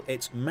circle,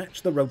 it's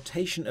match the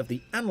rotation of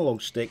the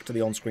analog stick to the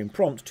on-screen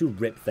prompt to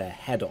rip their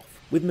head off.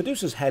 With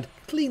Medusa's head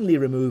cleanly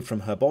removed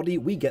from her body,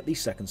 we get the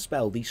second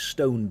spell, the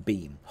Stone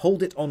Beam.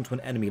 Hold it onto an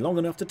enemy long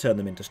enough to turn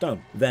them into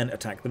stone, then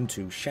attack them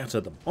to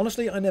shatter them.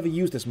 Honestly, I never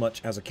used this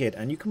much as a kid,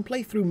 and you can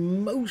play through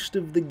most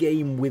of the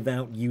game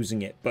without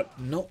using it, but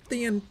not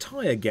the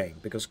entire game,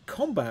 because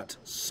combat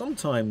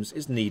sometimes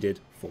is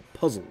needed for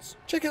puzzles.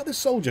 Check out this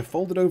soldier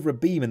folded over a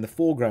beam in the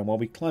foreground while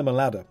we climb a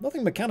ladder.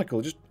 Nothing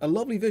mechanical, just a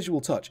lovely visual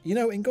touch. You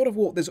know, in God of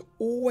War, there's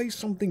always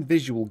something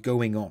visual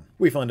going on.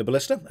 We find a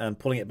ballista, and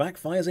pulling it back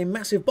fires a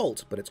massive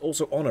bolt, but it's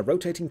also on a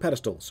rotating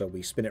pedestal, so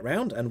we spin it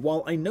round, and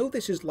while I know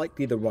this is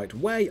likely the right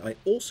way, I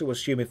also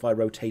assume if I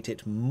rotate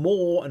it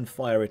more and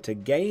fire it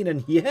again,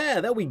 and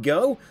yeah, there we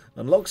go!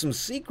 Unlock some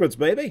secrets,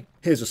 baby!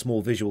 Here's a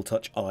small visual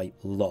touch I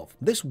love.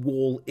 This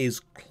wall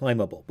is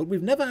climbable, but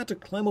we've never had to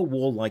climb a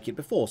wall like it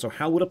before, so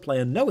how would a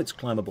player know it's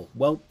climbable?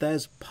 Well,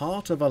 there's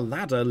part of a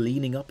ladder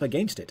leaning up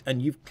against it,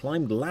 and you've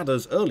climbed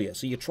ladders earlier,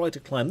 so you try to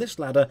climb this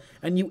ladder,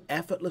 and you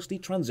effortlessly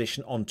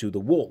transition onto the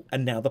wall.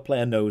 And now the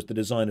player knows the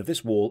design of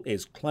this wall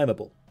is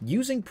climbable.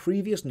 Using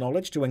previous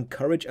knowledge to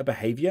encourage a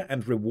behavior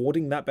and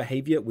rewarding that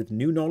behavior with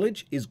new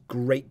knowledge is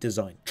great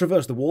design.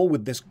 Traverse the wall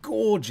with this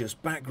gorgeous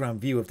background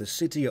view of the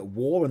city at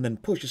war, and then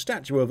push a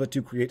statue over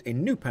to create a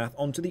new path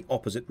onto the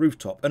opposite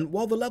rooftop. And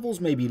while the levels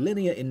may be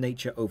linear in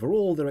nature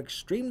overall, they're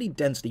extremely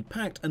densely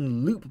packed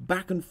and loop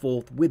back and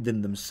forth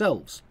within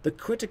themselves. The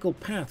critical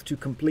path to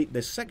complete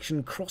this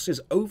section crosses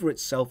over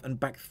itself and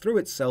back through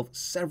itself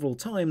several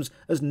times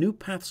as new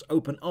paths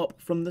open up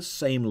from the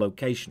same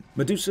location.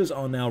 Medusas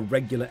are now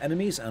regular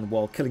enemies, and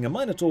while killing a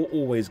Minotaur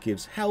always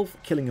gives health,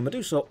 killing a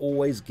Medusa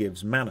always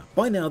gives mana.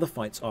 By now the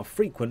fights are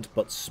frequent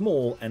but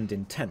small and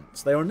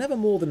intense. There are never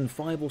more than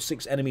 5 or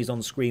 6 enemies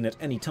on screen at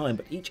any time,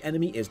 but each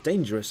enemy is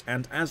dangerous,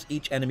 and as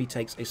each enemy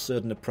takes a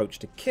certain approach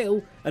to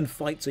kill, and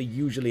fights are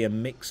usually a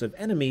mix of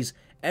enemies,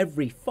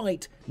 every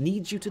fight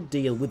needs you to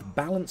deal with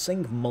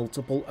balancing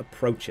multiple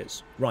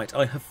approaches. Right,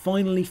 I have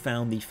finally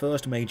found the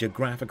first major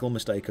graphical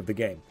mistake of the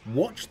game.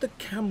 Watch the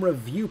camera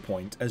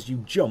viewpoint as you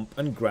jump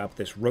and grab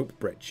this rope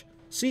bridge.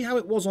 See how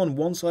it was on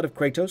one side of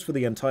Kratos for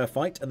the entire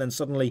fight and then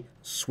suddenly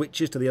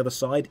switches to the other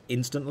side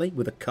instantly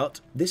with a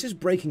cut? This is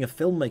breaking a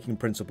filmmaking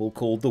principle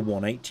called the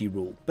 180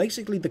 rule.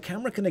 Basically, the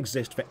camera can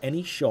exist for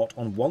any shot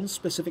on one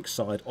specific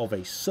side of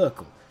a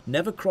circle,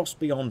 never cross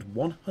beyond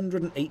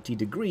 180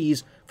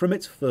 degrees from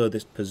its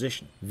furthest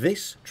position.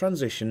 This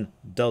transition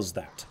does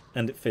that,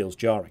 and it feels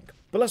jarring.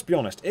 But let's be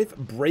honest, if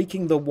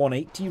breaking the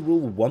 180 rule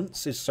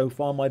once is so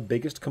far my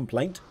biggest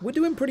complaint, we're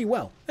doing pretty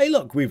well. Hey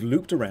look, we've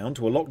looped around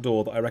to a locked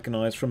door that I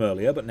recognised from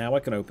earlier, but now I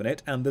can open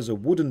it, and there's a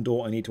wooden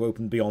door I need to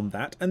open beyond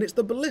that, and it's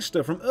the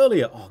ballista from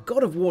earlier. Oh,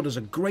 God of War does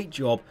a great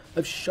job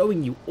of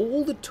showing you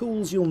all the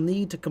tools you'll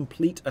need to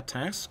complete a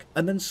task,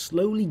 and then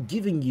slowly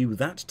giving you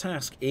that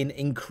task in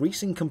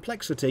increasing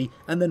complexity,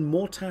 and then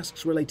more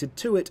tasks related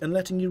to it, and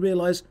letting you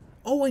realise,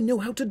 oh, I know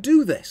how to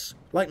do this.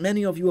 Like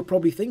many of you are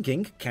probably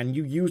thinking, can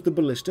you use the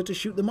ballista to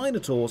shoot the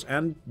Minotaurs?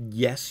 And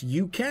yes,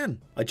 you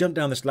can. I jump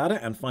down this ladder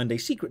and find a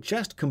secret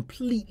chest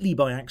completely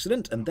by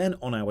accident, and then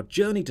on our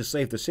journey to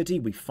save the city,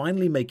 we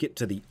finally make it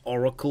to the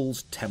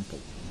Oracle's temple.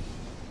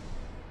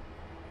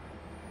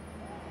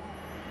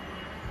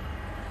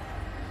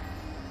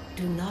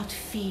 Do not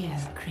fear,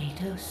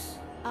 Kratos.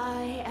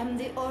 I am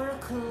the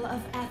Oracle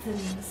of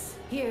Athens,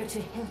 here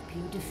to help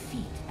you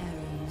defeat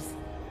Ares.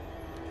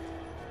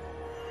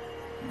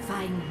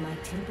 Find my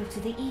temple to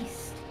the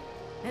east,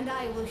 and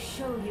I will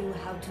show you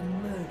how to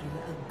murder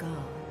a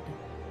god.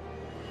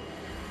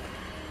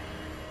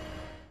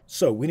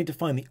 So we need to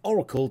find the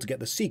Oracle to get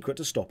the secret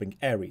to stopping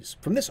Ares.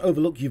 From this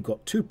overlook you've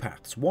got two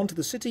paths, one to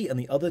the city and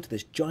the other to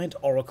this giant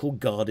Oracle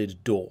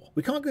guarded door.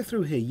 We can't go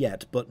through here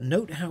yet, but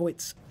note how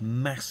it's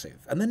massive.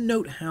 And then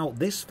note how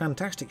this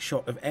fantastic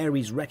shot of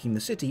Ares wrecking the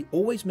city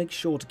always makes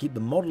sure to keep the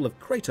model of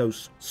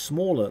Kratos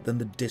smaller than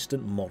the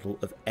distant model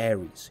of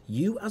Ares.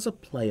 You as a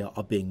player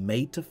are being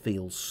made to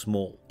feel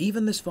small.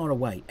 Even this far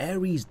away,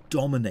 Ares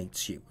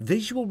dominates you.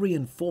 Visual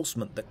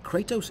reinforcement that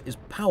Kratos is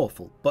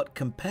powerful, but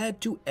compared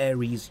to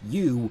Ares,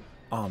 you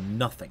are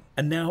nothing.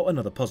 And now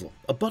another puzzle.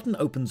 A button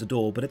opens a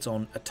door, but it's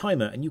on a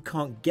timer and you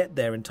can't get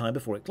there in time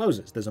before it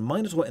closes. There's a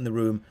Minotaur in the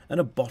room and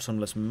a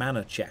bottomless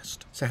mana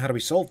chest. So how do we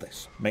solve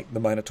this? Make the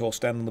Minotaur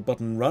stand on the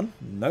button and run?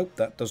 Nope,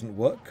 that doesn't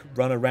work.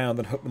 Run around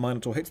and hope the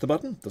Minotaur hits the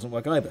button? Doesn't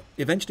work either.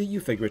 Eventually you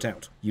figure it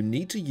out. You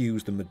need to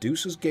use the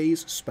Medusa's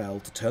Gaze spell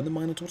to turn the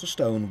Minotaur to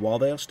stone while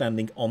they are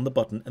standing on the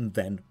button and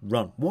then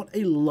run. What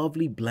a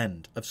lovely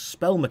blend of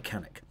spell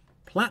mechanic,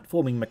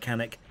 platforming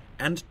mechanic,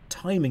 and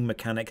timing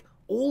mechanic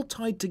all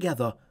tied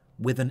together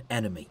with an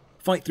enemy.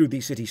 Fight through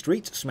these city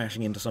streets,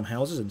 smashing into some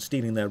houses and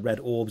stealing their red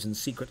orbs and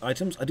secret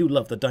items. I do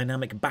love the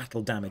dynamic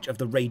battle damage of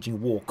the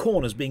raging war,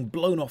 corners being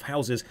blown off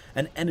houses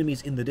and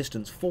enemies in the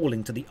distance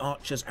falling to the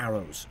archer's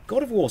arrows.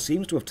 God of War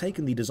seems to have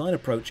taken the design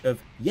approach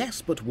of,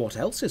 yes, but what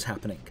else is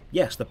happening?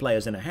 Yes, the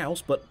player's in a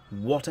house, but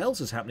what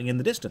else is happening in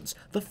the distance?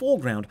 The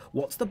foreground,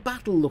 what's the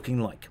battle looking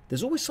like?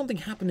 There's always something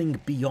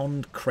happening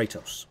beyond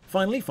Kratos.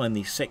 Finally, find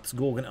the 6th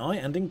Gorgon Eye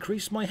and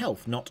increase my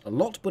health. Not a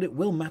lot, but it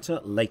will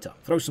matter later.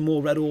 Throw some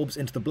more red orbs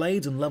into the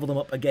blades and level them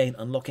up again,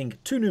 unlocking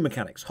 2 new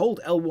mechanics. Hold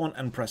L1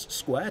 and press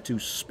square to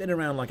spin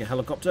around like a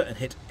helicopter and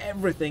hit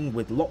everything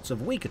with lots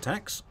of weak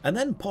attacks, and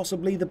then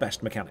possibly the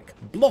best mechanic.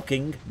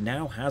 Blocking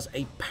now has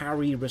a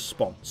parry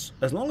response.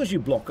 As long as you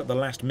block at the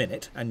last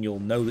minute, and you'll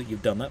know that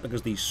you've done that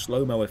because the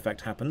slow-mo effect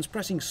happens,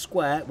 pressing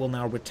square will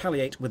now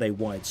retaliate with a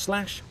wide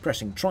slash,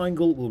 pressing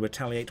triangle will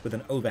retaliate with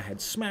an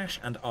overhead smash,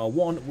 and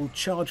R1 will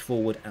charge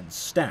forward and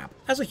stab.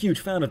 As a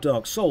huge fan of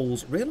Dark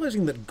Souls,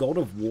 realizing that God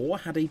of War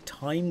had a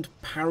timed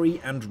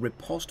parry and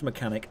riposte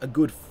mechanic a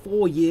good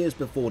 4 years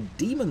before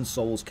Demon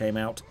Souls came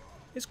out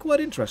is quite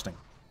interesting.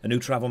 A new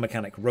travel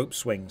mechanic, rope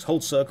swings.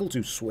 Hold circle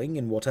to swing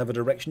in whatever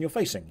direction you're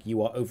facing.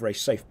 You are over a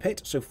safe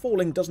pit, so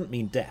falling doesn't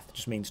mean death, it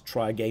just means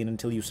try again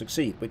until you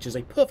succeed, which is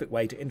a perfect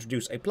way to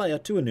introduce a player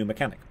to a new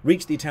mechanic.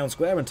 Reach the town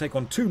square and take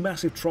on 2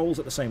 massive trolls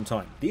at the same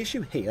time. The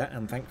issue here,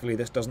 and thankfully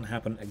this doesn't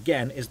happen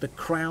again, is the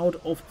crowd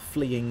of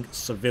fleeing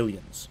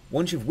civilians.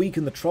 Once you've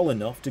weakened the troll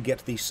enough to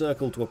get the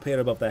circle to appear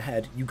above their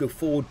head, you go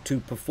forward to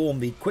perform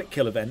the quick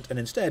kill event and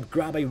instead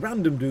grab a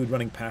random dude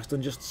running past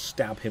and just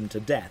stab him to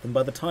death, and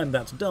by the time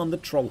that's done, the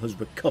troll has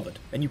recovered,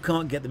 and you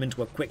can't get them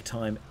into a quick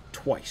time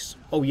twice.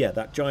 Oh yeah,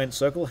 that giant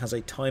circle has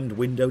a timed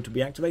window to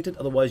be activated,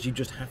 otherwise you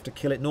just have to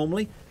kill it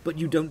normally, but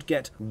you don't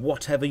get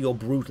whatever your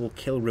brutal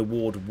kill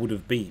reward would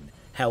have been.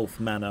 Health,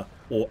 mana,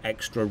 or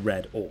extra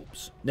red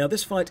orbs. Now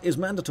this fight is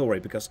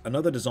mandatory because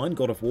another design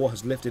God of War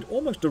has lifted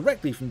almost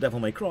directly from Devil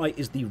May Cry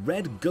is the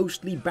red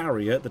ghostly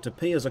barrier that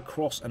appears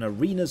across an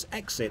arena's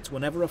exits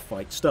whenever a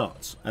fight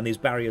starts. And these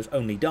barriers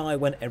only die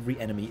when every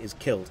enemy is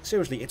killed.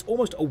 Seriously, it's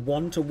almost a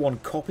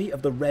 1-to-1 copy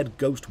of the red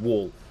ghost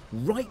wall,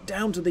 right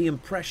down to the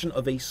impression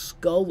of a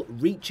skull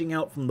reaching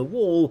out from the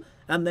wall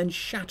and then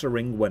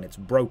shattering when it's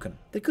broken.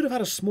 They could have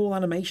had a small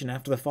animation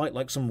after the fight,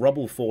 like some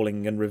rubble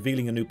falling and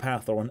revealing a new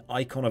path, or an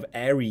icon of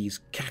Ares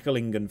cackling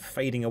glowing and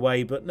fading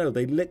away, but no,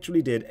 they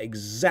literally did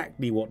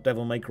exactly what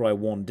Devil May Cry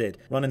 1 did.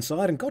 Run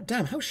inside and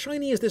goddamn, how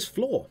shiny is this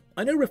floor?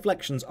 I know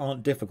reflections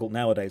aren't difficult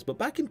nowadays, but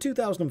back in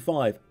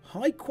 2005,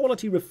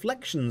 high-quality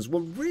reflections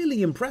were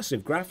really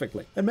impressive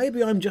graphically. And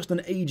maybe I'm just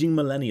an aging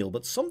millennial,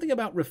 but something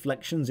about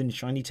reflections in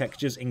shiny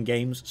textures in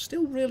games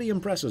still really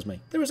impresses me.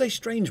 There is a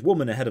strange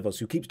woman ahead of us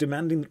who keeps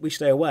demanding that we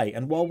stay away,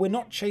 and while we're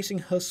not chasing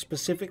her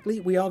specifically,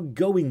 we are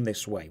going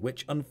this way,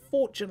 which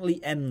unfortunately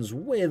ends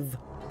with...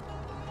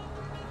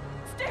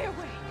 Stay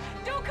away!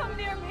 Don't come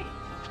near me!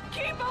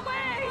 Keep away!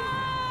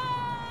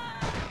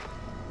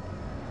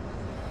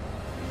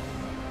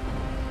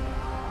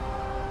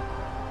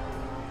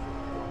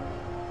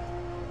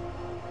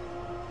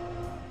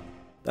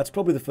 That's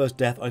probably the first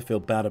death I feel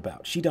bad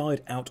about. She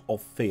died out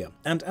of fear.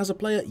 And as a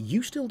player,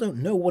 you still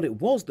don't know what it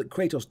was that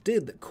Kratos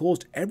did that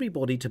caused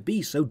everybody to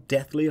be so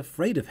deathly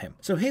afraid of him.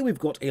 So here we've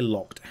got a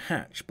locked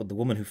hatch, but the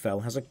woman who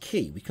fell has a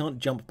key. We can't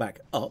jump back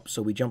up,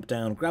 so we jump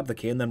down, grab the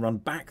key, and then run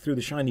back through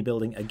the shiny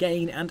building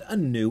again, and a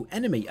new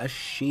enemy, a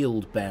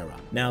shield bearer.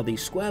 Now, the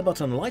square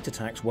button light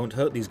attacks won't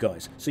hurt these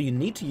guys, so you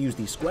need to use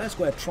the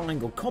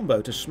square-square-triangle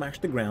combo to smash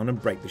the ground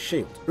and break the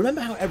shield.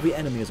 Remember how every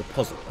enemy is a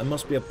puzzle and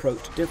must be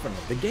approached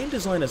differently. The game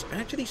designers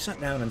actually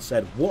sat down and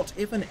said, what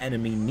if an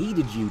enemy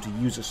needed you to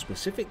use a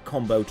specific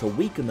combo to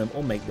weaken them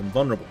or make them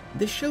vulnerable?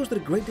 This shows that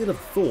a great deal of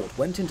thought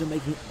went into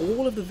making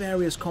all of the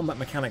various combat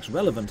mechanics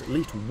relevant at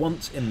least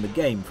once in the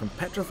game, from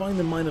petrifying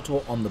the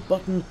Minotaur on the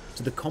button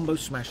to the combo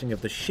smashing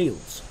of the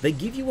shields. They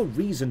give you a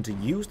reason to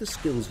use the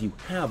skills you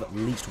have at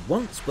least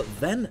once, but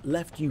then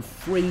left you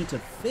free to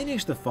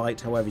finish the fight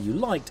however you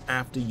liked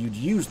after you'd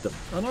used them,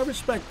 and I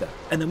respect that.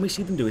 And then we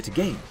see them do it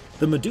again.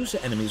 The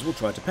Medusa enemies will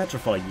try to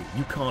petrify you.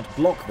 You can't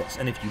block this,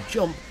 and if you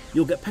jump,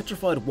 you'll get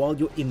petrified while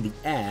you're in the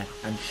air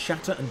and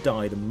shatter and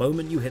die the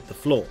moment you hit the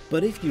floor.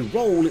 But if you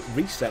roll, it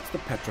resets the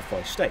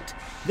petrify state.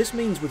 This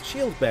means with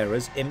shield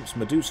bearers, imps,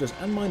 Medusas,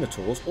 and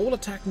Minotaurs all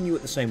attacking you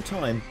at the same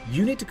time,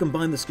 you need to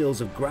combine the skills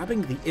of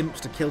grabbing the imps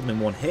to kill them in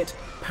one hit,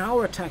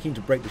 power attacking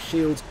to break the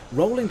shields,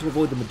 rolling to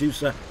avoid the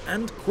Medusa,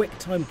 and quick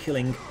time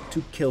killing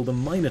to kill the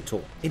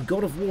Minotaur. In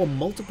God of War,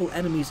 multiple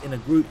enemies in a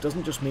group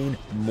doesn't just mean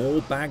more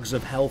bags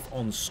of health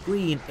on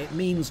screen, it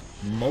means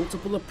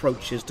multiple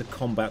approaches to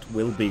combat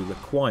will be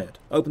required.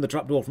 Open the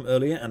trapdoor from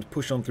earlier and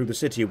push on through the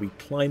city. We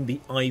climb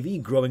the ivy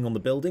growing on the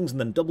buildings and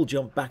then double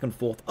jump back and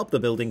forth up the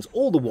buildings,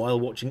 all the while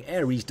watching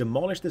Ares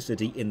demolish the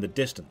city in the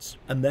distance.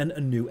 And then a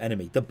new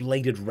enemy, the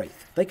Bladed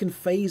Wraith. They can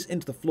phase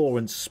into the floor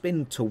and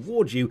spin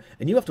towards you,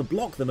 and you have to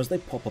block them as they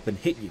pop up and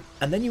hit you.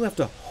 And then you have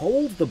to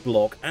hold the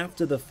block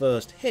after the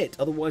first hit,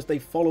 otherwise they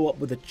follow up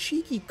with a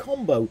cheeky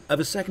combo of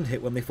a second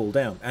hit when they fall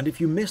down, and if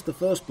you miss the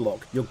first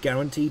block, you're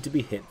guaranteed to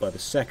be hit by the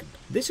second.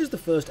 This is the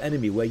first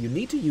enemy where you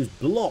need to use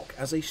block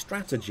as a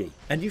strategy,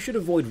 and you should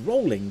avoid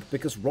rolling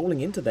because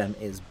rolling into them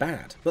is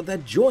bad. But they're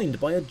joined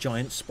by a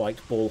giant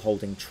spiked ball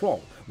holding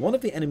troll, one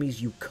of the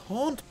enemies you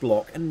can't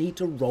block and need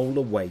to roll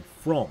away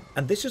from.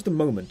 And this is the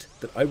moment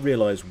that I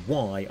realise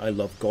why I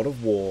love God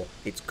of War,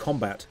 its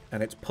combat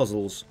and its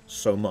puzzles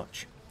so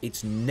much.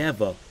 It's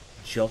never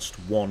just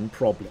one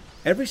problem.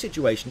 Every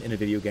situation in a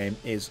video game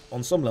is,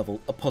 on some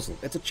level, a puzzle.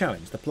 It's a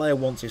challenge. The player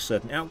wants a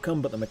certain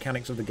outcome, but the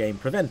mechanics of the game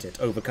prevent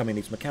it. Overcoming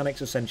these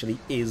mechanics essentially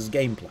is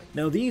gameplay.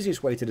 Now, the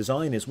easiest way to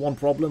design is one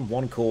problem,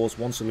 one cause,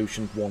 one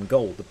solution, one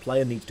goal. The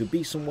player needs to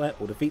be somewhere,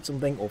 or defeat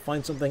something, or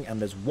find something, and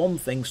there's one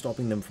thing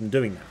stopping them from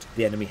doing that.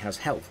 The enemy has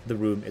health, the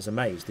room is a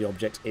maze, the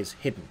object is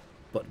hidden.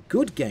 But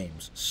good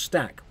games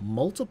stack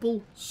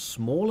multiple,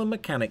 smaller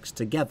mechanics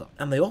together,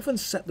 and they often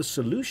set the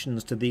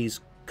solutions to these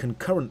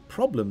concurrent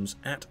problems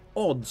at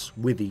odds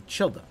with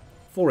each other.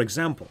 For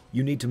example,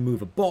 you need to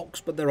move a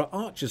box, but there are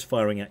archers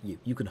firing at you.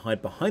 You can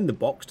hide behind the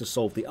box to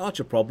solve the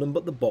archer problem,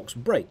 but the box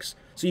breaks.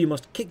 So you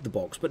must kick the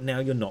box, but now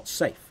you're not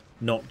safe.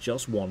 Not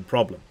just one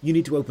problem. You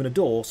need to open a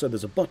door, so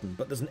there's a button,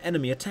 but there's an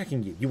enemy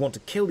attacking you. You want to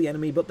kill the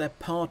enemy, but they're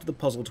part of the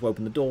puzzle to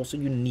open the door, so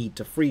you need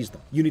to freeze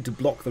them. You need to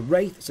block the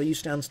wraith, so you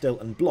stand still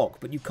and block,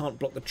 but you can't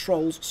block the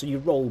trolls, so you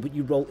roll, but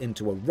you roll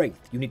into a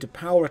wraith. You need to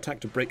power attack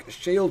to break a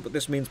shield, but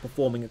this means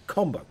performing a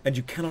combo. And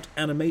you cannot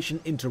animation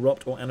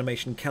interrupt or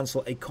animation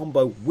cancel a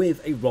combo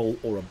with a roll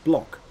or a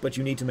block, but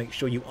you need to make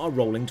sure you are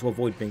rolling to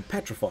avoid being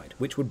petrified,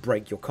 which would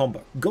break your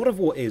combo. God of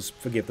War is,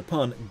 forgive the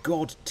pun,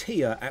 god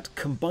tier at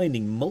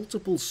combining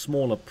multiple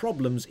smaller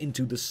problems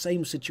into the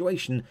same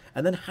situation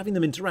and then having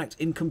them interact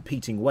in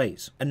competing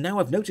ways. And now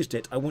I've noticed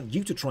it, I want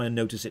you to try and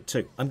notice it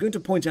too. I'm going to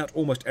point out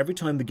almost every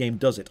time the game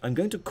does it. I'm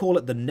going to call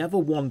it the never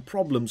one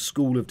problem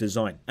school of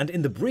design. And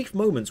in the brief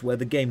moments where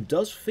the game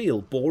does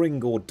feel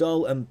boring or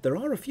dull, and there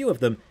are a few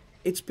of them,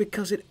 it's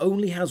because it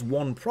only has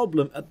one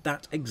problem at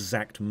that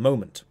exact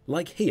moment.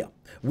 Like here.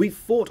 We've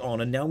fought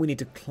on and now we need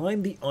to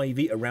climb the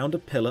ivy around a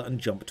pillar and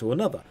jump to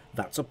another.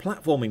 That's a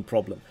platforming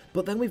problem.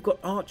 But then we've got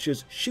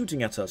archers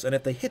shooting at us, and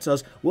if they hit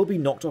us, we'll be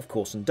knocked off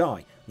course and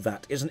die.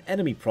 That is an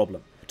enemy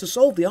problem. To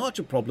solve the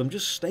archer problem,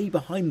 just stay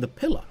behind the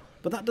pillar.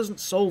 But that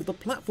doesn't solve the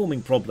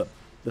platforming problem.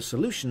 the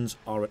solutions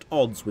are at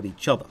odds with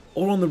each other.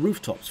 Or on the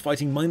rooftops,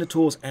 fighting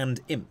minotaurs and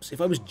imps.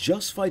 If I was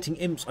just fighting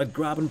imps, I'd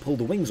grab and pull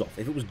the wings off.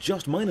 If it was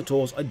just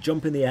minotaurs, I'd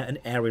jump in the air and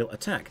aerial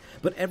attack.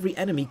 But every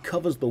enemy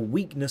covers the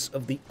weakness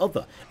of the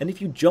other, and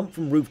if you jump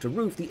from roof to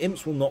roof, the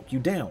imps will knock you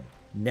down.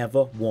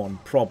 Never one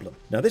problem.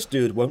 Now this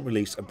dude won't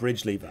release a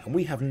bridge lever, and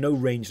we have no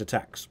ranged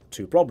attacks.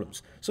 2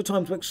 problems. So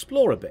time to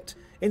explore a bit.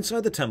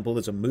 Inside the temple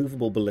there's a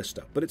movable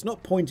ballista, but it's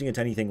not pointing at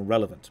anything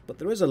relevant. But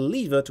there is a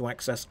lever to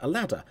access a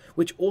ladder,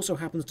 which also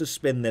happens to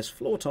spin this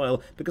floor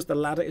tile because the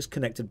ladder is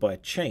connected by a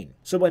chain.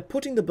 So by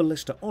putting the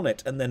ballista on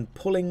it and then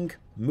pulling,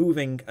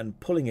 moving and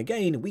pulling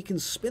again, we can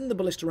spin the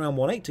ballista around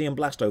 180 and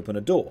blast open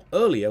a door.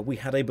 Earlier we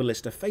had a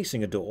ballista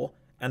facing a door,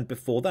 and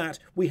before that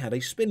we had a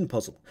spin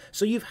puzzle.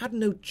 So you've had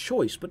no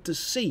choice but to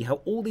see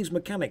how all these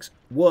mechanics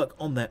work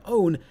on their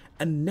own,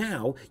 and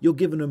now you're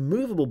given a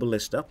movable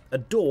ballista, a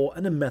door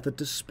and a method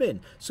to spin.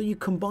 So you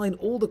combine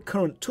all the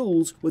current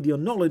tools with your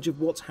knowledge of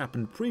what's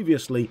happened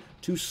previously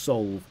to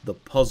solve the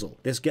puzzle.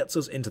 This gets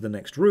us into the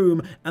next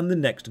room and the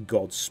next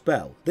god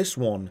spell, this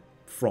one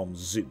from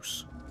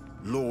Zeus.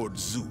 Lord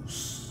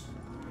Zeus.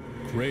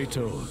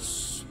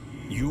 Kratos,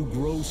 you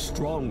grow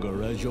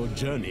stronger as your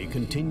journey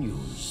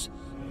continues.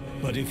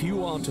 But if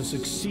you are to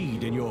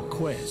succeed in your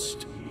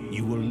quest,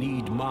 you will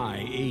need my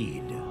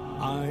aid.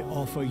 I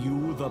offer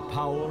you the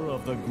power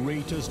of the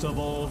greatest of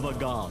all the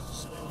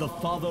gods, the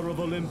father of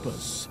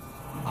Olympus.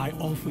 I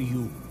offer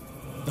you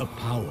the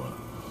power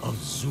of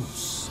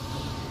Zeus.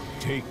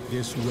 Take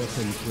this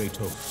weapon,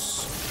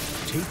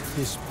 Kratos. Take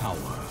this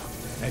power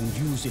and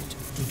use it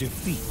to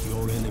defeat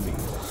your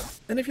enemies.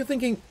 And if you're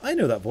thinking, I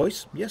know that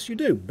voice, yes you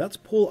do, that's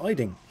Paul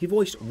Eiding. He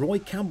voiced Roy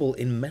Campbell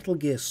in Metal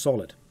Gear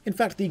Solid. In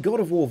fact, the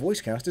God of War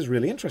voice cast is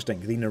really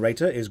interesting. The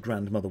narrator is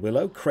Grandmother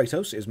Willow,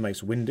 Kratos is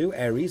Mace Windu,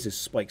 Ares is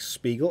Spike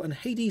Spiegel, and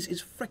Hades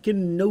is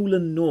frickin'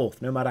 Nolan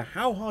North. No matter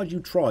how hard you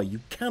try,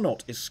 you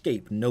cannot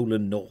escape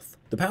Nolan North.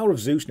 The power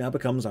of Zeus now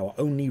becomes our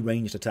only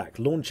ranged attack,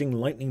 launching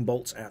lightning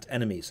bolts at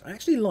enemies. I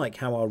actually like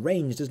how our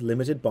ranged is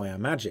limited by our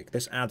magic.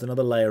 This adds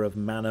another layer of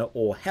mana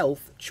or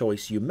health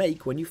choice you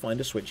make when you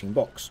find a switching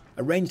box.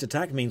 A ranged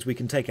attack means we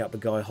can take out the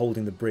guy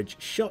holding the bridge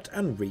shut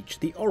and reach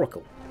the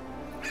Oracle.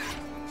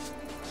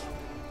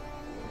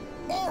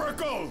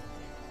 Oracle!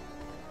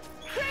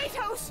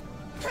 Kratos!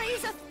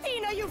 Praise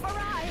Athena, you've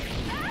arrived!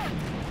 Ah!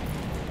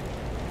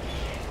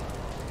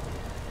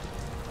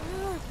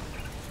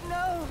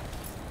 No!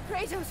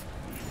 Kratos!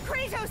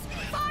 Kratos,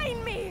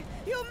 find me!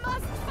 You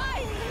must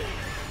find me!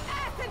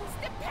 Athens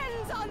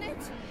depends on it!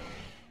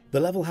 The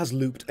level has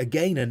looped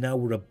again, and now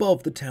we're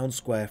above the town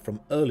square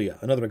from earlier,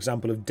 another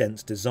example of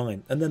dense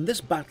design. And then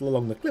this battle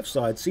along the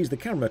cliffside sees the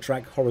camera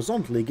track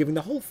horizontally, giving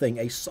the whole thing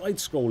a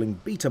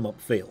side-scrolling beat-em-up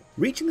feel.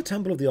 Reaching the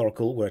Temple of the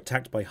Oracle, we're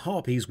attacked by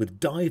harpies with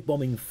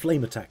dive-bombing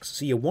flame attacks,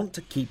 so you want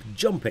to keep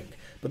jumping.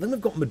 But then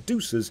we've got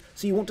Medusas,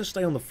 so you want to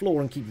stay on the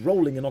floor and keep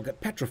rolling and not get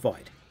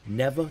petrified.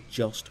 Never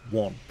just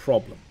one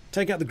problem.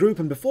 Take out the group,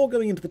 and before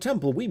going into the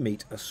temple, we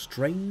meet a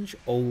strange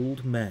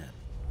old man.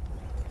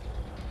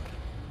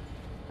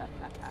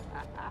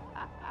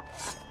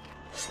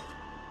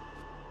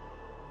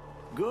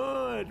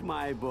 Good,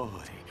 my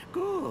boy,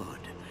 good.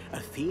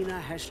 Athena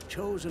has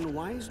chosen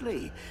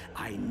wisely.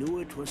 I knew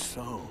it was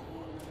so.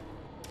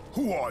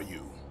 Who are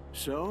you?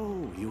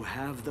 So, you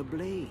have the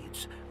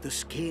blades, the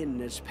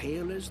skin as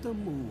pale as the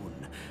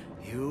moon.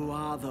 You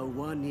are the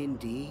one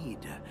indeed.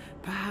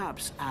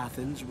 Perhaps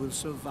Athens will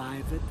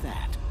survive at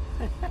that.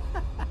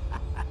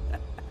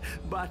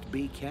 But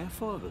be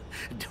careful.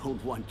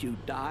 Don't want you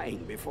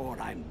dying before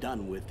I'm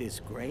done with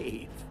this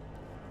grave.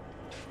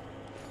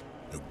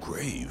 A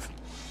grave?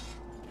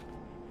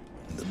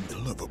 In the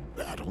middle of a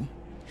battle?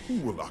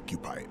 Who will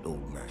occupy it,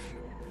 old man?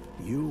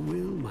 You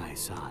will, my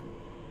son.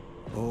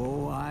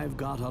 Oh, I've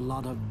got a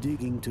lot of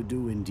digging to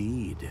do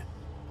indeed.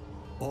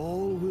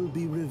 All will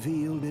be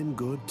revealed in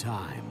good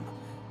time.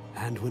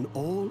 And when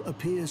all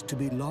appears to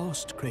be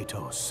lost,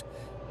 Kratos,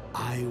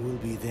 I will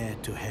be there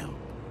to help.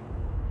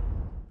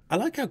 I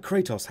like how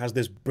Kratos has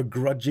this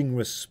begrudging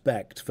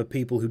respect for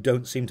people who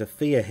don't seem to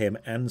fear him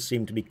and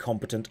seem to be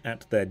competent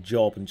at their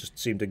job and just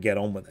seem to get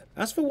on with it.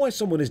 As for why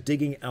someone is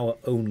digging our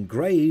own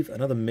grave,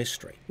 another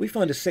mystery. We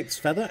find a 6th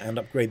feather and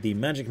upgrade the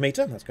magic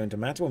meter. That's going to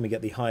matter when we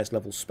get the highest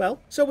level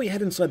spell. So we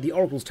head inside the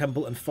Oracle's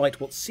temple and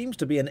fight what seems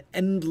to be an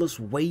endless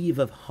wave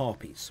of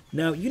harpies.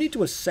 Now, you need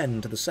to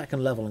ascend to the 2nd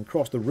level and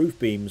cross the roof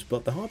beams,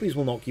 but the harpies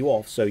will knock you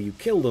off, so you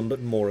kill them,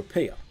 but more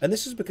appear. And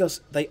this is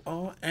because they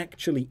are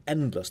actually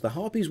endless. The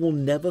harpies will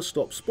never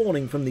stop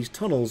spawning from these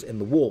tunnels in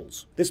the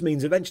walls. This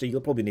means eventually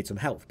you'll probably need some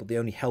health, but the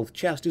only health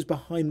chest is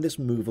behind this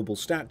movable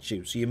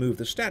statue, so you move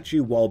the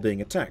statue while being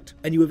attacked.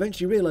 And you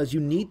eventually realise you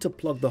need to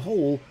plug the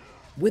hole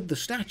with the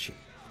statue.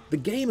 The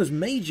game has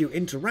made you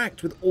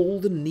interact with all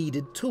the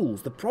needed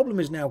tools. The problem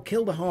is now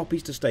kill the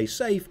harpies to stay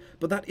safe,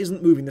 but that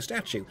isn't moving the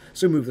statue.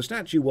 So move the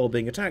statue while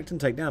being attacked and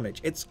take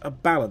damage. It's a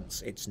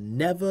balance. It's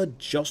never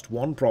just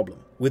one problem.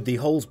 With the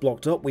holes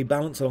blocked up, we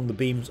balance along the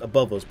beams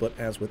above us, but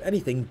as with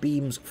anything,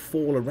 beams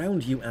fall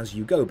around you as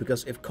you go,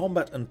 because if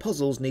combat and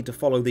puzzles need to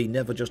follow the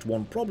never just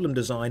one problem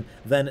design,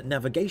 then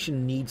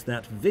navigation needs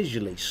that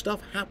visually.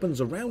 Stuff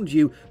happens around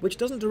you which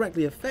doesn't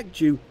directly affect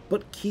you,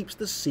 but keeps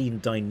the scene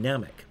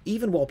dynamic.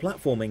 Even while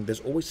platforming, there's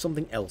always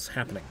something else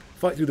happening.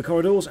 Fight through the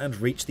corridors and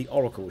reach the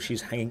Oracle.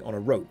 She's hanging on a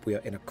rope. We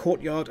are in a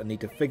courtyard and need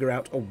to figure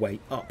out a way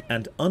up.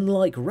 And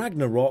unlike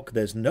Ragnarok,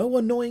 there's no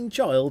annoying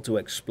child to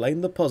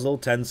explain the puzzle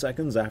 10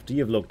 seconds after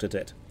you've looked at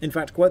it. In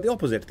fact, quite the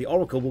opposite. The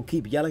Oracle will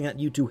keep yelling at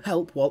you to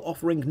help while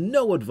offering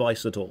no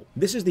advice at all.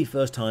 This is the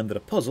first time that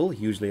a puzzle,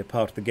 usually a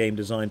part of the game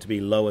designed to be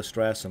lower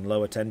stress and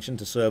lower tension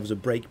to serve as a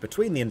break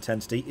between the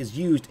intensity, is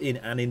used in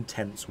an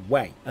intense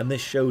way. And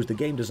this shows the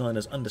game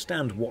designers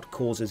understand what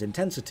causes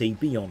intensity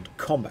beyond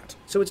combat.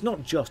 So it's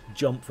not just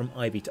jump from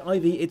ivy to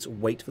ivy, it's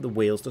wait for the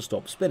wheels to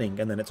stop spinning,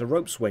 and then it's a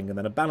rope swing, and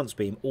then a balance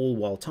beam, all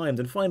while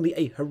timed, and finally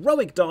a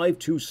heroic dive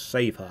to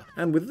save her.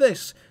 And with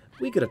this,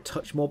 we get a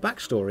touch more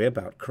backstory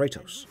about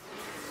Kratos.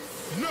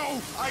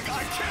 No, I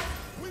can't!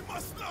 We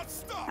must not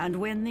stop! And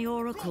when the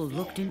Oracle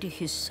looked into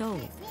his soul,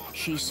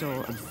 she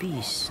saw a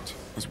beast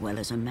as well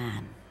as a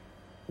man.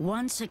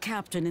 Once a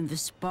captain in the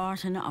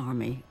Spartan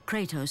army,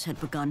 Kratos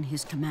had begun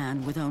his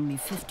command with only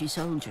 50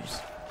 soldiers.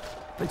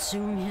 But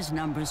soon his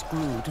numbers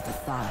grew to the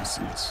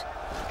thousands.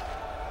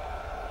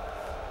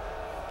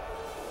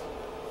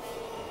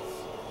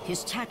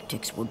 His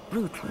tactics were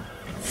brutal,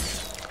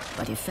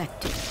 but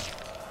effective.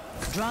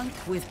 Drunk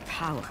with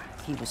power,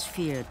 he was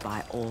feared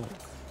by all,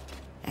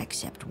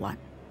 except one.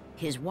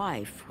 His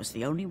wife was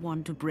the only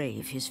one to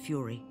brave his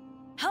fury.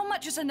 How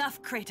much is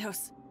enough,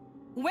 Kratos?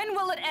 When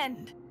will it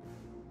end?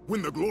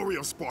 When the glory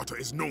of Sparta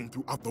is known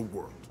throughout the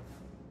world.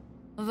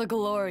 The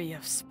glory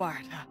of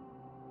Sparta.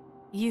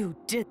 You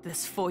did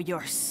this for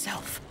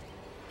yourself.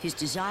 His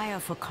desire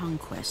for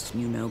conquest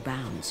knew no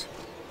bounds,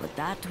 but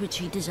that which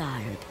he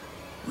desired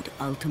would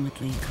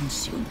ultimately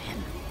consume him.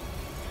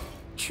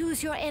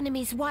 Choose your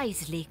enemies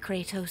wisely,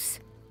 Kratos.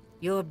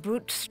 Your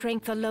brute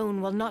strength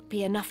alone will not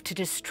be enough to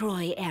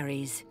destroy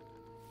Ares.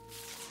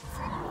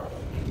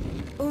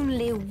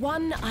 Only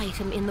one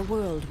item in the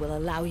world will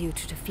allow you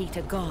to defeat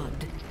a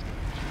god.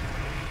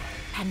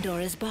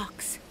 Pandora's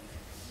box,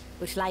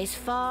 which lies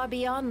far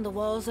beyond the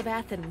walls of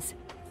Athens,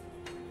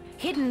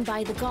 hidden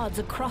by the gods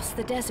across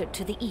the desert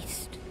to the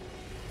east.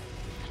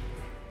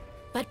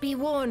 But be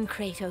warned,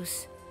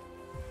 Kratos.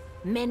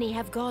 Many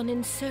have gone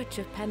in search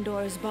of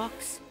Pandora's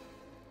box.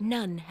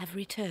 None have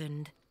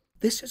returned.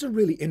 This is a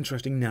really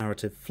interesting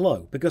narrative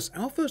flow, because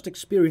our first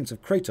experience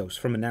of Kratos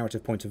from a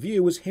narrative point of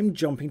view was him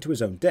jumping to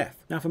his own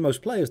death. Now for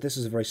most players this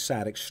is a very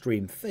sad,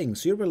 extreme thing,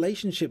 so your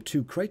relationship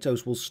to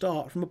Kratos will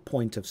start from a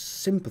point of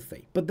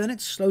sympathy. But then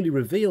it's slowly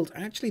revealed,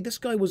 actually this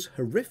guy was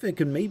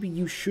horrific and maybe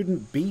you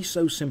shouldn't be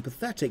so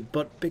sympathetic,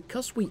 but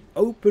because we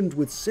opened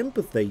with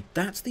sympathy,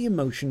 that's the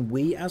emotion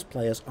we as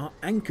players are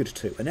anchored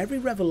to, and every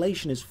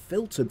revelation is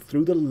filtered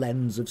through the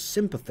lens of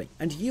sympathy.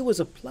 And you as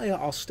a player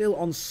are still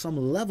on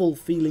some level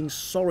feeling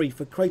sorry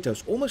for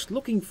Kratos, almost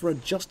looking for a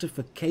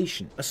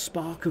justification, a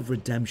spark of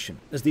redemption,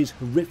 as these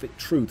horrific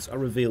truths are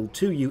revealed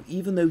to you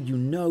even though you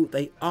know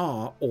they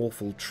are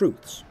awful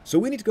truths. So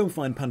we need to go and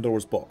find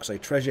Pandora's box, a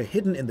treasure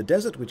hidden in the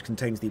desert which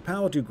contains the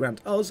power to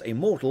grant us, a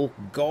mortal,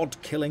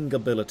 god-killing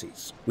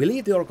abilities. We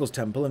leave the Oracle's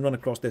temple and run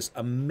across this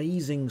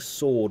amazing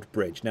sword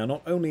bridge. Now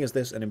not only is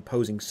this an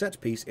imposing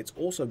set piece, it's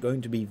also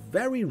going to be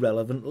very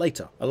relevant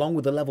later. Along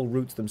with the level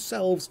routes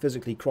themselves,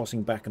 physically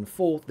crossing back and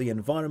forth, the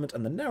environment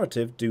and the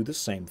narrative do the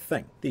same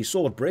thing. The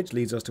sword bridge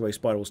leads us to a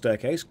spiral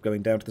staircase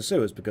going down to the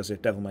sewers, because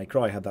if Devil May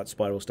Cry had that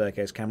spiral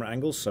staircase camera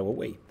angle, so are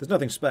we. There's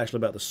nothing special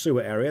about the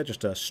sewer area,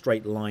 just a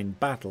straight line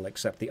battle,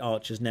 except the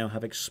archers now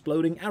have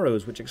exploding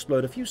arrows which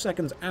explode a few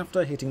seconds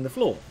after hitting the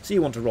floor. So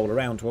you want to roll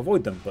around to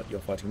avoid them, but you're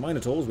fighting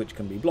minotaurs which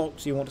can be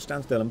blocked, so you want to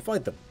stand still and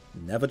fight them.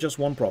 Never just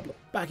one problem.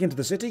 Back into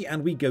the city,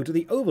 and we go to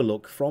the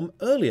overlook from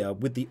earlier.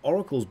 With the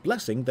Oracle's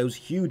blessing, those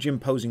huge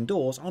imposing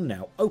doors are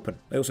now open.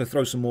 They also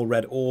throw some more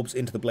red orbs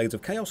into the Blades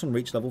of Chaos and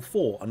reach level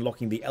 4,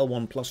 unlocking the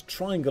L1 plus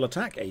triangle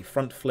attack, a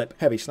front flip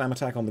heavy slam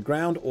attack on the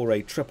ground, or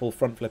a triple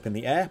front flip in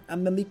the air,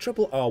 and then the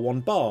triple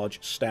R1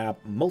 barge, stab,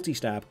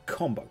 multi-stab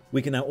combo.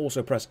 We can now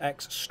also press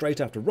X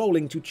straight after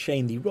rolling to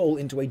chain the roll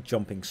into a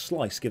jumping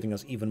slice, giving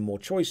us even more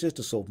choices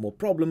to solve more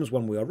problems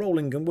when we are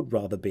rolling and would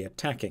rather be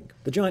attacking.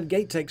 The giant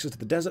gate takes us to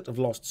the desert of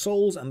lost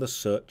souls, and the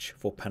search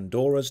for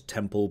Pandora's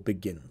temple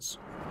begins.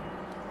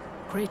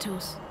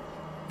 Kratos,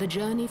 the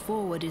journey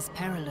forward is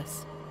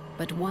perilous,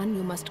 but one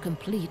you must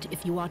complete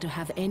if you are to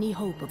have any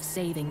hope of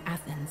saving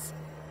Athens.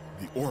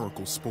 The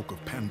Oracle spoke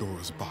of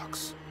Pandora's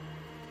box.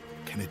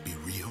 Can it be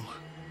real?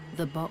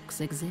 The box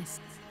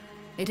exists.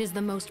 It is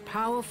the most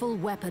powerful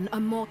weapon a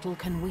mortal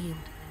can wield.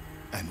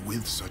 And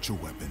with such a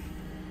weapon,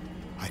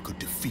 I could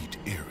defeat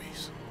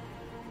Ares.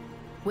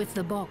 With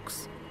the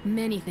box,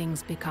 many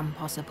things become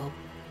possible.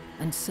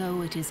 And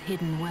so it is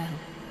hidden well.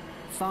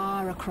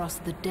 far across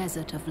the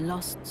desert of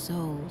lost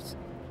souls.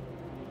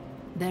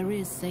 There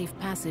is safe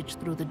passage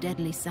through the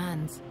deadly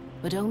sands,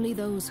 but only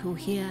those who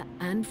hear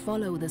and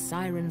follow the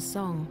siren's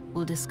song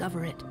will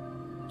discover it.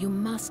 You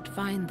must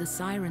find the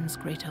sirens,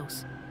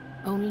 Kratos.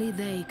 Only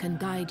they can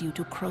guide you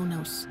to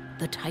Kronos,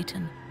 the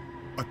Titan.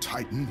 A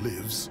Titan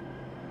lives?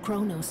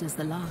 Kronos is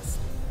the last.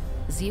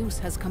 Zeus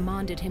has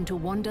commanded him to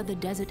wander the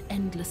desert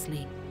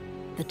endlessly,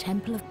 the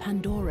temple of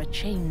Pandora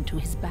chained to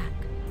his back,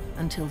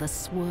 until the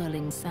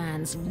swirling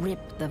sands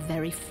rip the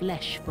very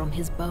flesh from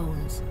his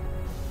bones.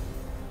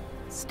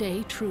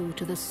 Stay true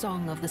to the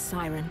song of the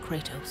siren,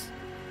 Kratos.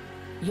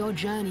 Your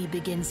journey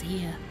begins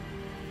here.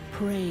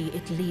 Pray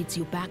it leads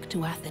you back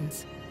to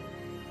Athens,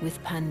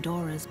 with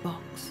Pandora's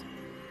box.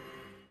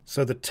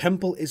 So the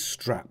temple is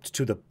strapped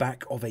to the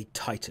back of a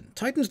Titan.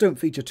 Titans don't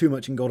feature too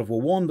much in God of War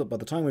 1, but by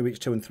the time we reach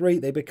 2 and 3,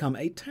 they become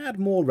a tad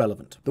more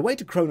relevant. The way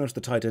to Kronos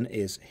the Titan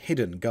is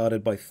hidden,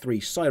 guarded by 3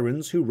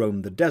 sirens who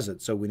roam the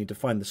desert, so we need to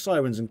find the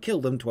sirens and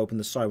kill them to open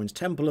the sirens'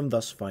 temple and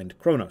thus find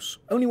Kronos.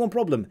 Only one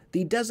problem: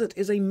 the desert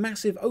is a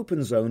massive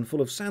open zone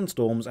full of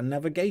sandstorms and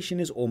navigation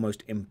is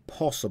almost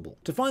impossible.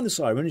 To find the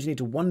sirens, you need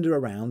to wander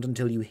around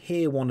until you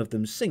hear one of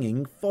them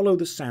singing, follow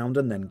the sound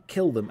and then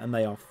kill them, and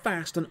they are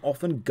fast and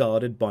often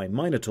guarded by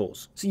minotaurs.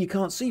 So you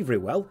can't see very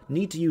well,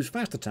 need to use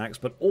fast attacks,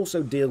 but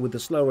also deal with the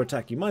slower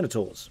attacking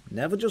minotaurs.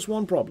 Never just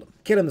one problem.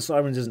 Killing the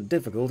sirens isn't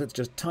difficult, it's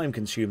just time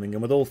consuming,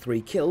 and with all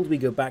 3 killed, we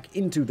go back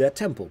into their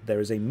temple. There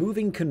is a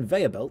moving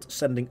conveyor belt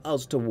sending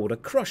us toward a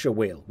crusher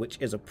wheel, which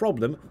is a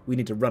problem. We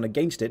need to run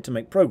against it to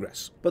make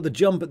progress. But the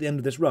jump at the end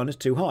of this run is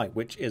too high,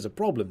 which is a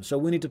problem, so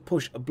we need to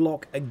push a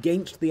block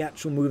against the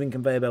actual moving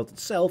conveyor belt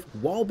itself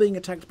while being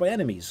attacked by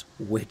enemies,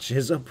 which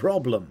is a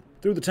problem.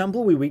 Through the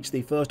temple, we reach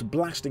the first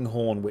blasting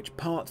horn, which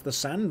parts the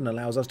sand and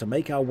allows us to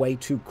make our way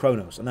to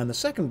Kronos. And then the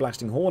second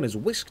blasting horn is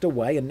whisked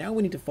away, and now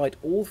we need to fight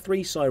all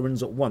 3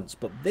 sirens at once.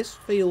 But this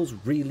feels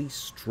really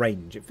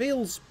strange. It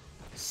feels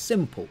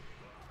simple.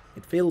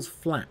 It feels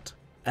flat.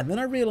 And then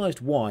I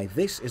realised why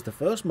this is the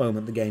first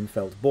moment the game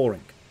felt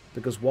boring.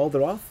 Because while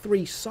there are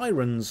 3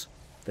 sirens,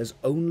 there's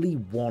only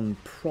one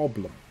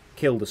problem: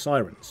 kill the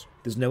sirens.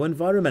 There's no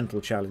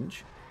environmental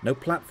challenge, no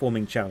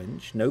platforming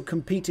challenge, no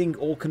competing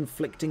or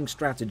conflicting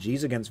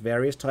strategies against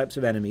various types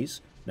of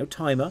enemies, no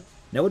timer,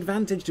 no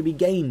advantage to be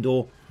gained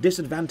or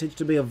disadvantage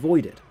to be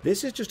avoided.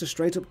 This is just a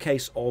straight up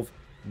case of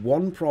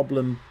one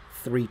problem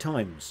 3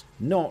 times,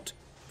 not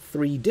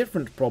 3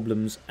 different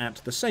problems at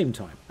the same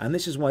time. And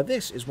this is why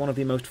this is one of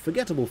the most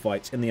forgettable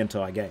fights in the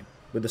entire game.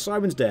 With the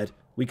sirens dead,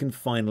 we can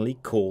finally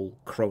call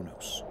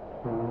Kronos.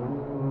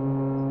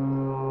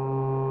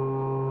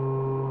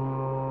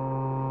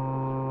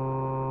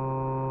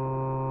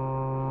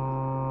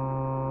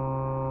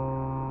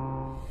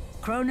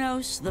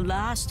 Kronos, the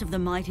last of the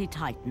mighty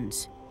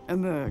Titans,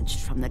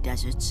 emerged from the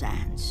desert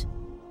sands.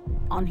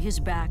 On his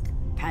back,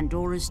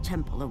 Pandora's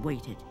temple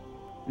awaited,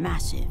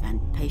 massive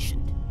and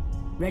patient,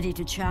 ready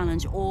to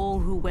challenge all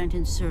who went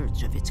in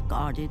search of its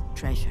guarded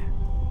treasure.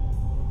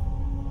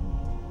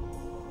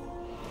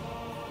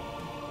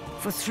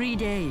 For 3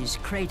 days,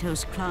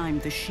 Kratos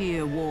climbed the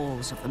sheer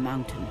walls of the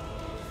mountain.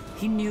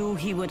 He knew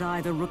he would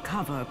either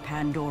recover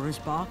Pandora's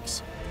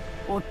box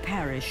or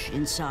perish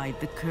inside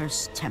the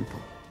cursed temple.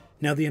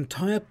 Now, the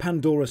entire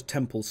Pandora's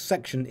Temple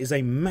section is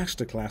a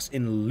masterclass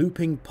in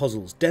looping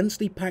puzzles,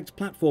 densely packed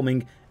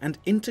platforming, and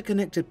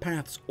interconnected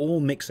paths all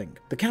mixing.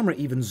 The camera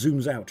even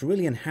zooms out to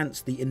really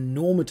enhance the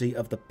enormity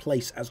of the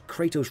place as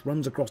Kratos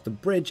runs across the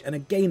bridge, and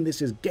again,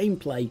 this is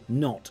gameplay,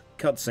 not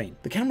cutscene.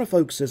 The camera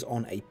focuses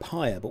on a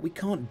pyre, but we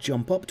can't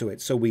jump up to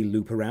it, so we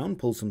loop around,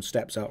 pull some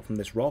steps out from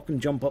this rock,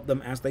 and jump up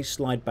them as they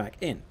slide back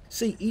in.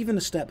 See, even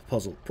a step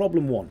puzzle.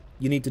 Problem 1,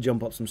 you need to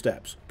jump up some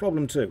steps.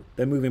 Problem 2,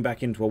 they're moving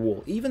back into a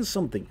wall. Even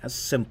something as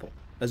simple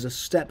as a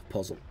step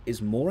puzzle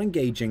is more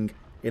engaging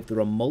if there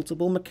are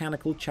multiple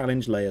mechanical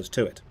challenge layers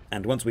to it.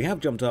 And once we have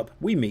jumped up,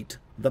 we meet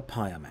the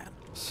Pyre Man.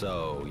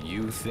 So,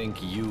 you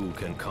think you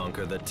can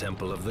conquer the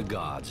Temple of the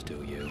Gods,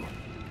 do you?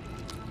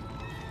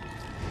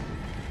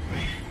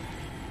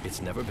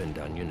 It's never been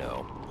done, you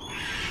know.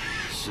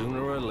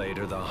 Sooner or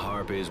later, the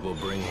Harpies will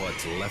bring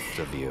what's left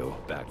of you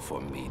back for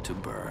me to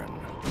burn.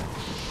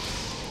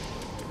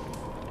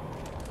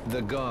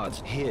 The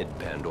gods hid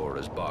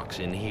Pandora's box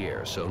in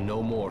here, so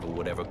no mortal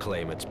would ever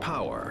claim its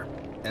power.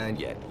 And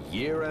yet,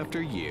 year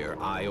after year,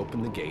 I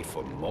open the gate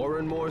for more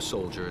and more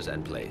soldiers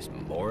and place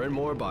more and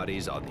more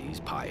bodies on these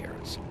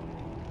pyres.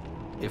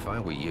 If I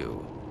were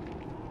you,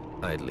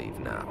 I'd leave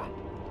now.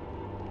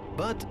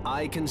 But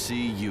I can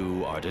see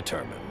you are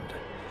determined.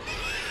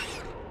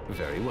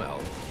 Very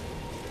well.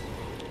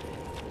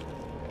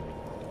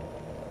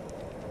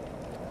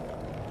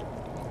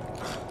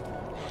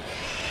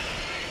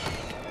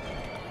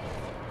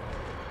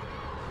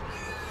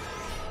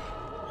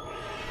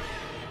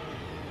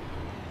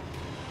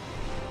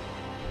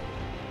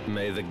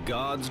 May the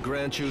gods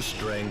grant you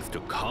strength to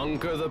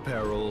conquer the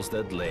perils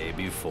that lay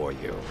before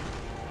you.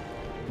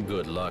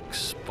 Good luck,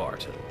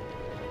 Spartan.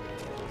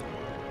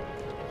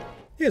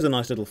 Here's a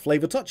nice little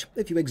flavour touch.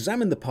 If you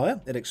examine the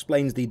pyre, it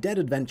explains the dead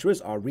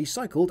adventurers are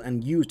recycled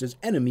and used as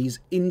enemies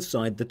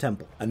inside the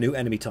temple. A new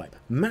enemy type,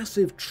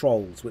 massive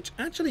trolls, which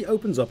actually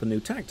opens up a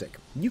new tactic.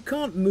 You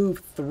can't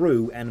move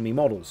through enemy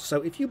models,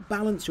 so if you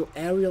balance your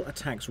aerial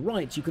attacks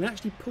right, you can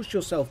actually push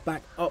yourself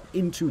back up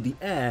into the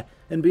air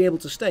and be able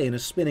to stay in a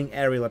spinning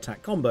aerial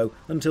attack combo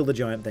until the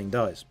giant thing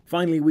dies.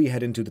 Finally, we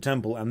head into the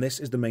temple, and this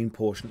is the main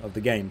portion of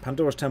the game.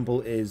 Pandora's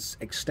temple is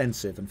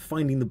extensive, and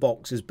finding the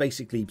box is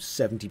basically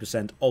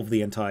 70% of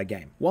the entire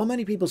game. While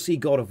many people see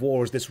God of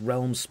War as this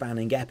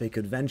realm-spanning epic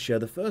adventure,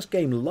 the first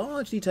game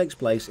largely takes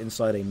place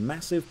inside a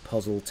massive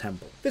puzzle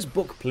temple. This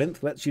book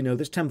plinth lets you know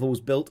this temple was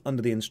built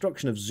under the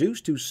instruction of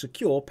Zeus to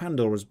secure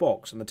Pandora's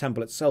box, and the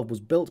temple itself was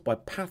built by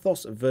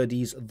Pathos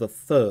Verdes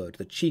III,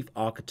 the chief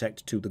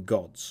architect to the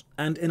gods.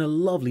 And in a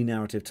lovely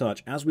narrative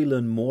touch, as we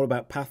learn more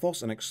about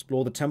Pathos and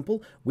explore the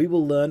temple, we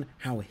will learn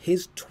how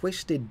his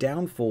twisted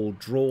downfall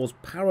draws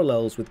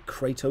parallels with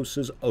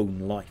Kratos' own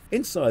life.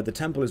 Inside, the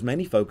temple is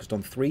mainly focused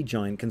on 3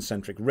 giant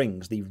concentric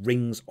rings, the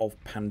Rings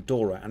of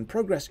Pandora, and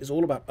progress is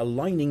all about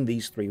aligning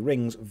these 3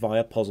 rings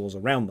via puzzles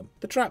around them.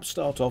 The traps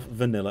start off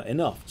vanilla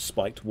enough,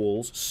 spiked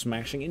walls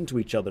smashing into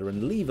each other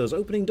and levers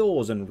opening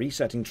doors and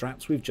resetting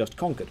traps we've just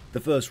conquered. The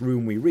first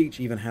room we reach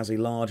even has a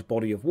large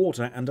body of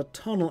water and a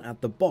tunnel at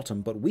the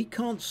bottom, but we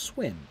can't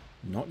swim.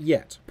 Not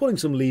yet. Pulling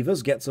some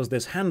levers gets us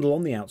this handle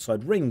on the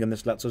outside ring, and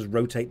this lets us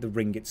rotate the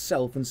ring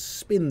itself and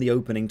spin the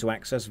opening to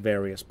access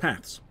various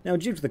paths. Now,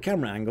 due to the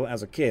camera angle,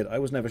 as a kid, I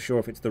was never sure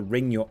if it's the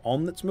ring you're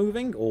on that's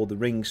moving, or the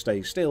ring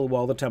stays still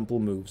while the temple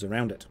moves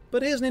around it.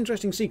 But here's an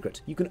interesting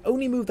secret. You can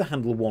only move the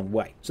handle one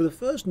way. So the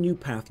first new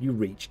path you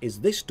reach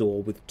is this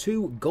door with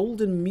 2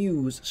 Golden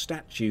Muse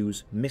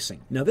statues missing.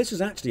 Now, this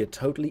is actually a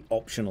totally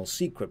optional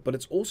secret, but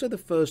it's also the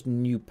first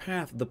new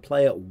path the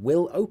player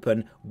will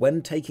open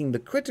when taking the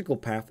critical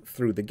path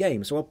through the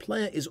game, so a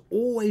player is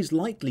always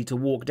likely to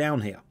walk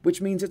down here,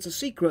 which means it's a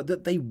secret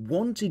that they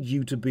wanted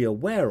you to be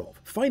aware of.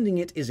 Finding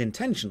it is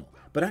intentional,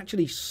 but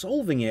actually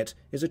solving it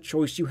is a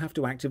choice you have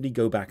to actively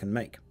go back and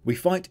make. We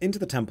fight into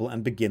the temple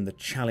and begin the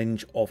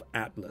challenge of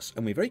Atlas,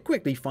 and we very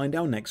quickly find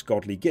our next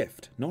godly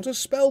gift. Not a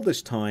spell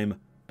this time,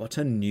 but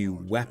a new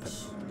weapon.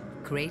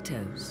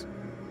 Kratos,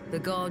 the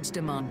gods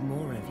demand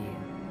more of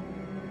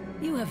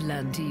you. You have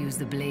learned to use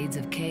the blades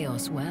of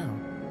chaos well,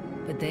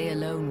 but they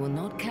alone will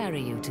not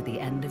carry you to the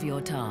end of your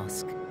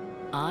task.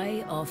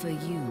 I offer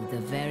you the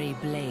very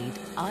blade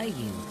I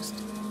used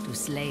to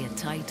slay a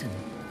titan.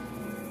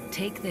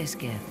 Take this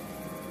gift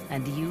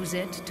and use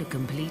it to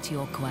complete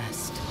your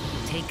quest.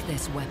 Take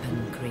this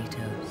weapon,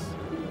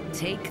 Kratos.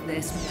 Take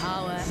this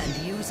power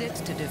and use it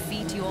to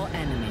defeat your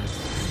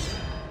enemies.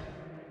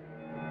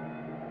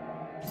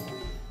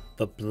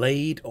 The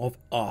Blade of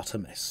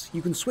Artemis.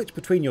 You can switch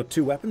between your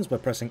 2 weapons by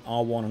pressing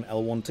R1 and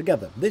L1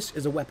 together. This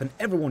is a weapon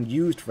everyone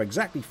used for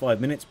exactly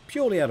 5 minutes,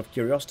 purely out of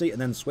curiosity, and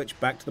then switch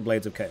back to the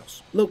Blades of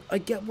Chaos. Look, I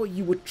get what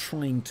you were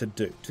trying to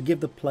do, to give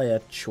the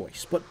player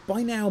choice, but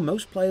by now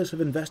most players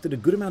have invested a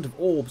good amount of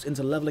orbs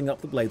into leveling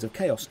up the Blades of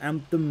Chaos,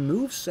 and the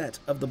moveset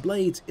of the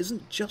blades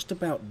isn't just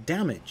about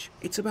damage.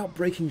 It's about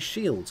breaking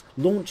shields,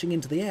 launching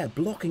into the air,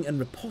 blocking and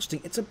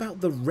riposting. It's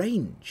about the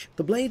range.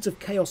 The Blades of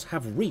Chaos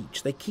have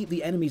reach. They keep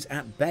the enemies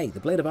at bay. The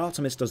Blade of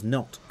Artemis does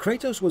not.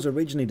 Kratos was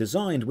originally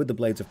designed with the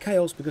Blades of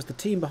Chaos because the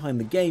team behind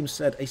the game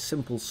said a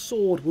simple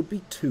sword would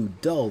be too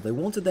dull. They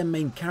wanted their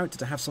main character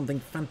to have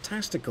something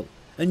fantastical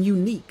and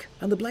unique.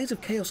 And the Blades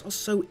of Chaos are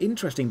so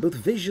interesting, both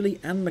visually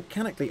and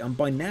mechanically, and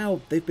by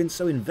now they've been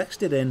so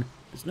invested in,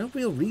 there's no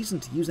real reason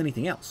to use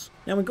anything else.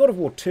 Now in God of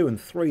War 2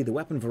 and 3, the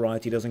weapon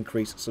variety does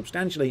increase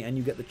substantially and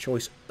you get the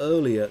choice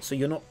earlier, so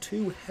you're not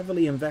too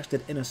heavily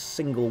invested in a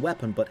single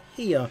weapon, but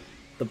here,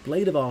 the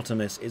Blade of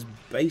Artemis is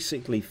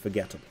basically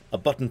forgettable. A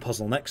button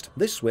puzzle next.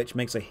 This switch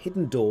makes a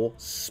hidden door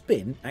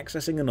spin,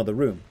 accessing another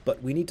room,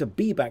 but we need to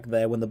be back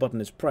there when the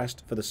button is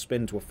pressed for the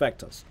spin to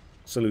affect us.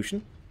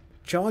 Solution?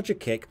 Charge a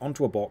kick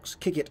onto a box,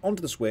 kick it onto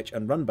the switch,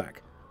 and run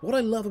back. What I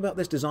love about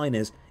this design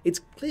is,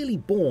 it's clearly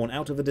born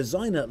out of the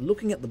designer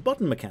looking at the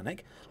button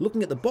mechanic,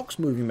 looking at the box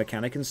moving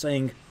mechanic, and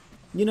saying,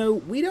 you know,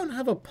 we don't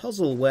have a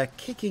puzzle where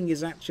kicking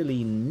is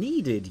actually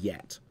needed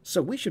yet,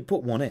 so we should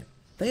put one in.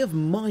 They have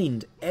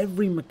mined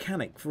every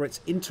mechanic for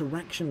its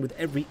interaction with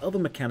every other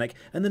mechanic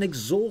and then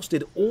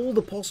exhausted all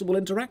the possible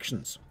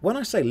interactions. When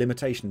I say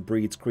limitation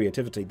breeds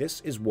creativity, this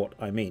is what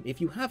I mean.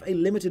 If you have a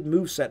limited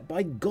moveset,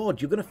 by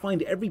God, you're going to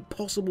find every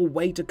possible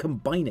way to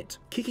combine it.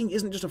 Kicking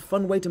isn't just a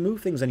fun way to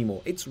move things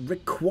anymore. It's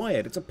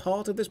required. It's a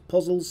part of this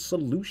puzzle's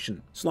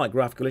solution. Slight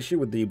graphical issue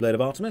with the Blade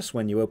of Artemis.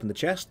 When you open the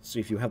chest, so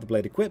if you have the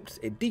blade equipped,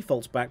 it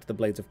defaults back to the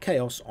Blades of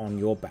Chaos on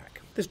your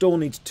back. This door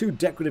needs 2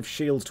 decorative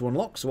shields to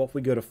unlock, so off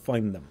we go to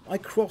find them. I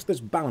cross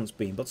this balance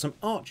beam, but some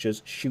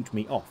archers shoot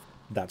me off.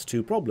 That's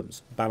 2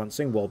 problems,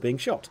 balancing while being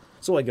shot.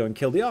 So I go and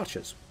kill the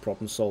archers,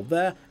 problem solved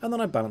there, and then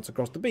I balance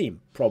across the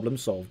beam, problem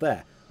solved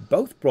there.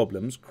 Both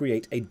problems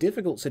create a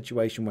difficult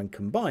situation when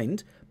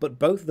combined, but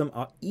both of them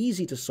are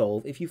easy to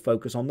solve if you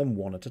focus on them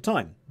one at a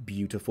time.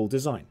 Beautiful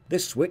design.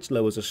 This switch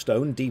lowers a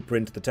stone deeper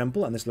into the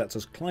temple, and this lets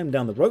us climb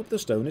down the rope the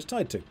stone is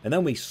tied to. And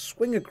then we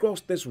swing across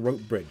this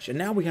rope bridge, and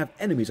now we have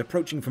enemies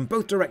approaching from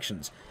both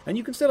directions. And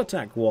you can still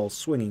attack while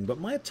swinging,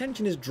 but my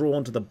attention is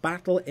drawn to the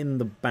battle in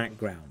the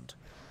background.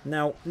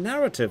 Now,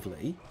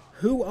 narratively,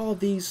 who are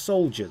these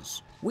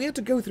soldiers? We had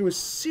to go through a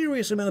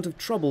serious amount of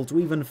trouble to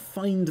even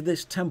find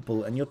this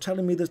temple, and you're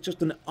telling me there's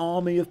just an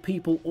army of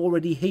people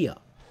already here?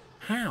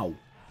 How?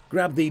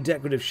 Grab the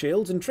decorative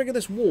shields and trigger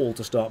this wall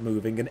to start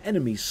moving, and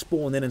enemies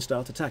spawn in and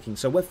start attacking.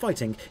 So we're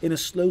fighting in a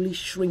slowly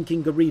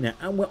shrinking arena,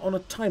 and we're on a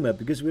timer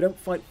because if we don't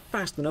fight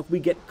fast enough, we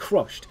get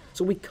crushed.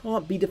 So we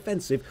can't be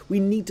defensive, we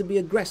need to be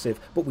aggressive,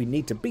 but we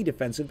need to be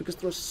defensive because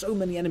there are so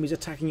many enemies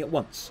attacking at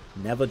once.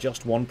 Never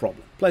just one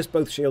problem. Place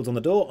both shields on the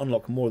door,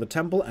 unlock more of the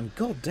temple, and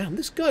goddamn,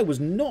 this guy was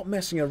not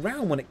messing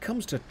around when it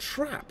comes to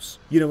traps.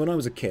 You know, when I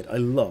was a kid, I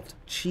loved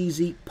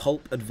cheesy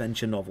pulp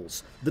adventure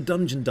novels, the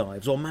dungeon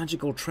dives or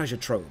magical treasure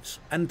troves,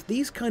 and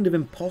these kind of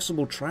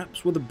impossible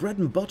traps were the bread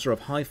and butter of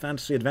high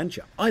fantasy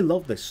adventure. I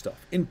love this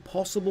stuff.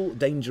 Impossible,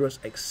 dangerous,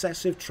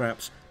 excessive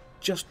traps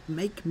just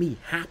make me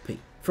happy.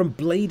 From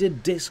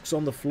bladed discs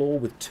on the floor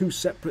with 2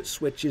 separate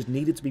switches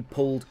needed to be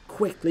pulled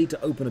quickly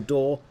to open a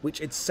door, which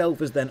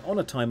itself is then on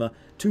a timer,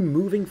 to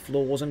moving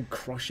floors and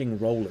crushing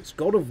rollers.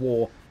 God of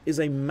War is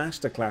a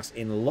masterclass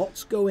in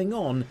lots going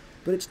on,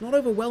 but it's not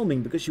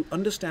overwhelming because you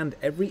understand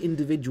every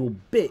individual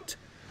bit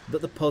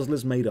that the puzzle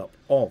is made up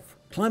of.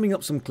 Climbing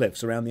up some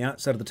cliffs around the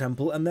outside of the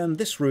temple, and then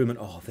this room, and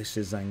oh, this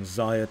is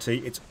anxiety.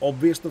 It's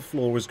obvious the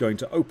floor is going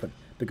to open,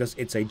 because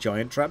it's a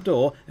giant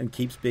trapdoor and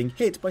keeps being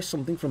hit by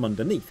something from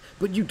underneath.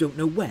 But you don't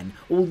know when.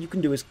 All you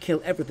can do is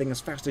kill everything as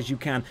fast as you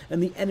can,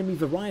 and the enemy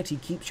variety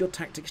keeps your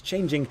tactics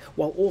changing,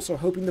 while also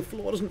hoping the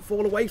floor doesn't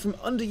fall away from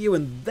under you,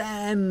 and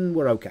then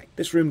we're okay.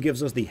 This room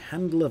gives us the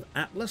Handle of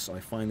Atlas. I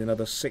find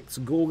another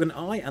 6th Gorgon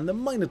Eye, and the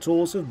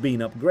Minotaurs have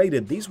been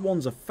upgraded. These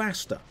ones are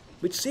faster,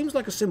 which seems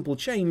like a simple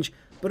change,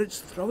 but it's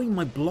throwing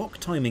my block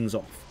timings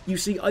off. You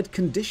see, I'd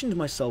conditioned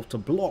myself to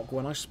block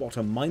when I spot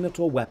a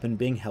Minotaur weapon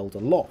being held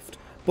aloft,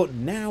 but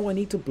now I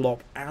need to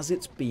block as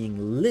it's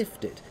being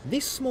lifted.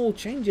 These small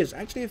changes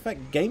actually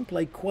affect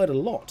gameplay quite a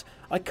lot.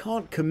 I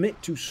can't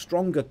commit to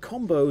stronger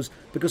combos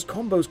because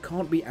combos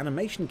can't be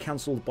animation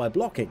cancelled by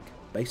blocking.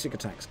 Basic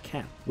attacks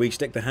can. We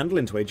stick the handle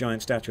into a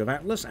giant statue of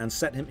Atlas and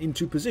set him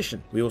into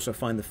position. We also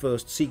find the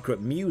first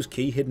secret Muse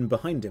key hidden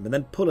behind him and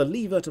then pull a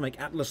lever to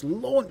make Atlas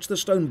launch the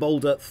stone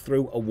boulder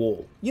through a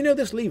wall. You know,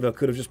 this lever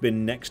could have just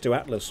been next to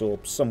Atlas or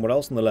somewhere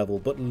else on the level,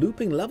 but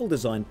looping level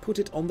design put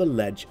it on the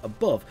ledge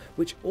above,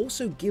 which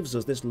also gives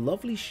us this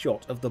lovely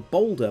shot of the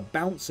boulder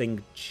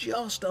bouncing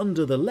just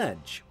under the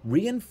ledge,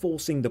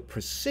 reinforcing the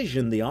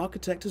precision the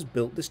architect has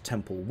built this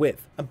temple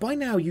with. And by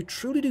now you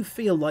truly do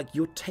feel like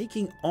you're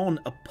taking on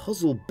a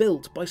puzzle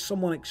built by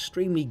someone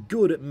extremely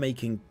good at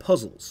making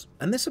puzzles.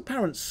 And this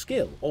apparent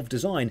skill of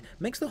design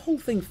makes the whole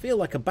thing feel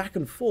like a back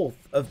and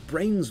forth of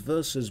brains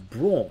versus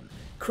brawn,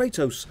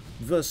 Kratos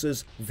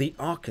versus the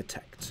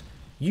architect.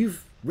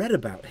 You've read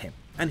about him,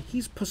 and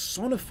he's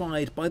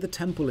personified by the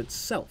temple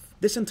itself.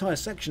 This entire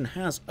section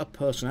has a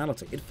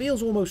personality. It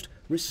feels almost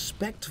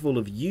respectful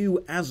of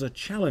you as a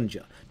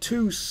challenger,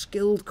 2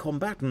 skilled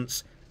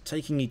combatants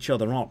taking each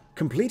other on.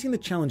 Completing the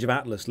challenge of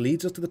Atlas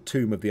leads us to the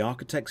tomb of the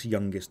architect's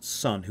youngest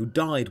son, who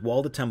died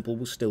while the temple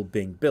was still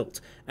being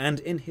built, and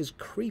in his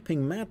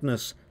creeping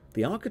madness,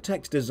 the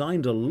architect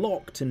designed a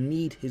lock to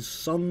need his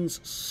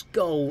son's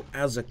skull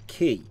as a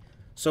key.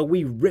 So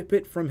we rip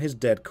it from his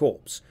dead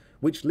corpse,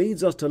 which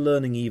leads us to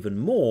learning even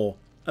more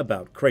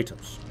about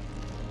Kratos.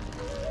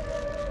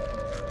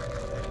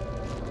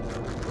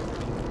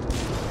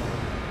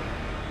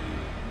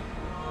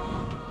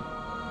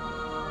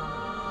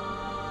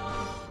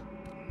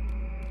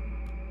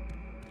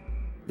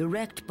 The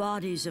wrecked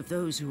bodies of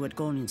those who had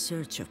gone in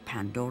search of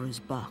Pandora's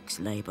box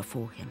lay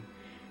before him,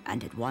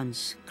 and at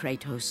once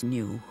Kratos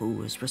knew who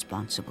was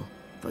responsible.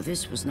 For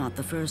this was not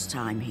the first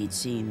time he'd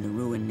seen the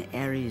ruin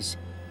Ares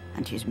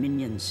and his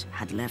minions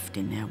had left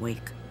in their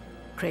wake.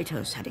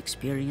 Kratos had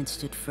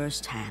experienced it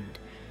firsthand,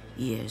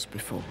 years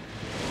before.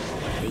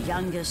 The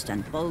youngest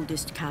and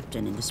boldest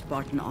captain in the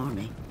Spartan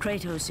army,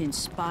 Kratos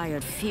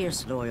inspired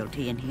fierce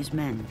loyalty in his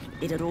men.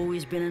 It had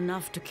always been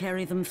enough to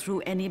carry them through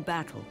any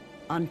battle.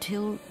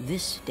 Until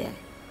this day.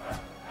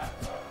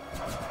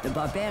 The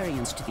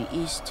barbarians to the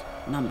east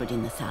numbered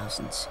in the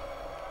thousands,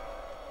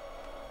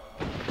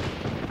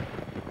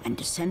 and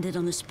descended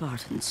on the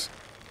Spartans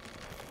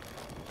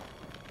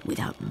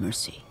without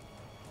mercy.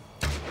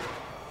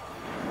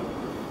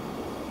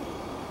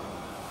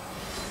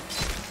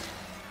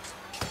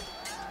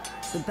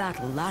 The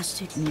battle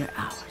lasted near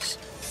hours.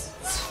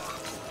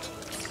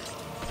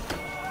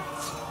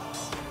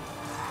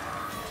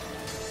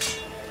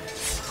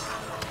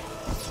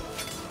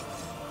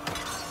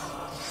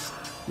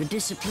 The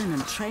discipline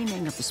and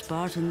training of the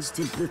Spartans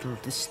did little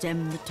to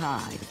stem the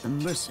tide of the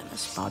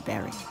merciless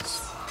barbarians.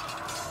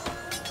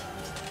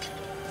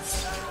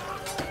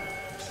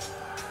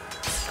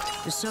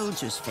 The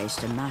soldiers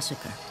faced a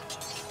massacre,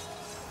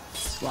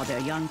 while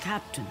their young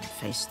captain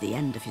faced the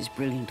end of his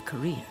brilliant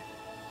career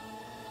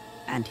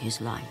and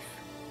his life.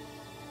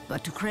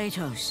 But to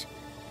Kratos,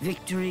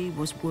 victory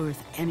was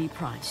worth any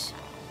price,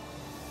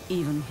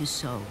 even his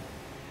soul.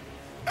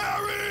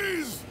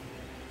 Ares!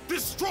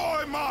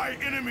 Destroy my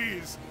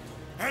enemies,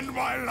 and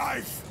my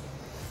life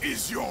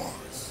is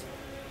yours.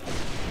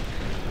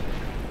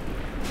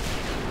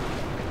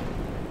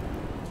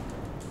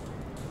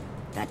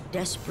 That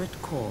desperate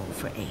call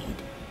for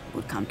aid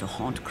would come to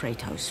haunt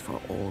Kratos for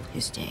all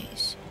his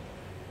days.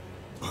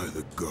 By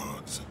the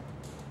gods,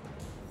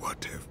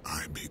 what have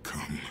I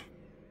become?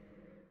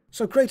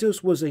 So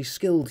Kratos was a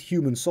skilled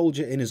human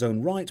soldier in his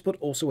own right, but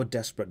also a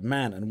desperate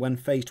man, and when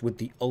faced with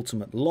the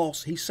ultimate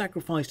loss, he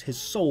sacrificed his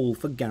soul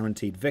for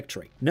guaranteed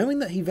victory. Knowing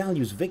that he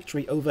values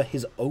victory over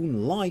his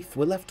own life,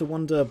 we're left to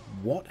wonder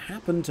what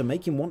happened to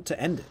make him want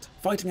to end it.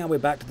 Fighting our way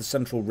back to the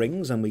central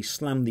rings, and we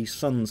slam the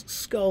sun's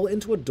skull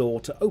into a door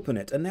to open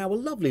it, and now a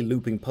lovely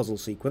looping puzzle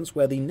sequence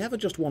where the never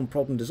just one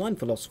problem design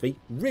philosophy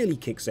really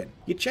kicks in.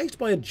 You're chased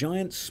by a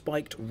giant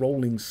spiked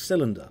rolling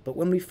cylinder, but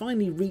when we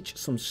finally reach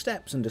some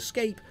steps and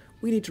escape,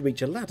 we need to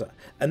reach a ladder,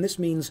 and this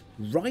means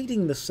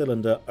riding the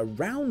cylinder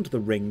around the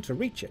ring to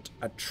reach it.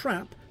 A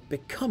trap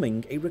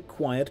becoming a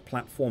required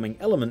platforming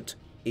element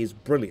is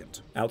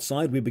brilliant.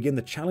 Outside, we begin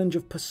the challenge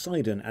of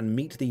Poseidon and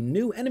meet the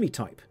new enemy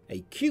type,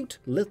 a cute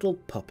little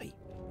puppy.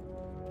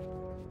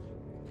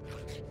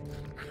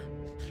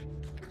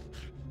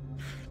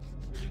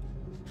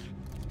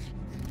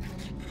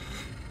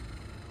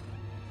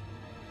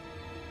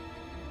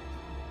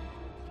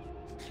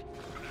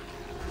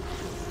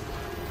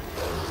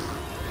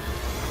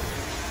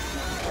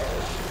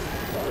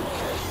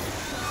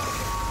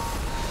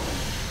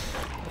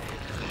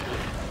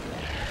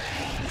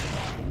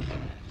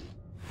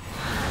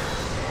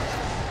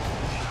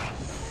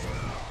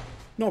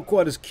 Not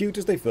quite as cute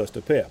as they first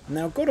appear.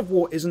 Now, God of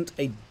War isn't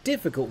a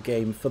difficult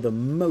game for the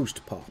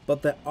most part,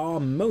 but there are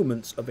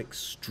moments of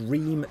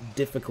extreme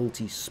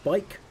difficulty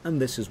spike, and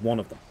this is one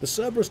of them. The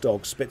Cerberus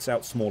dog spits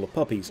out smaller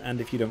puppies,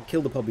 and if you don't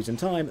kill the puppies in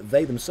time,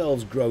 they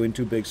themselves grow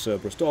into big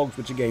Cerberus dogs,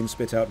 which again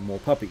spit out more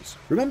puppies.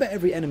 Remember,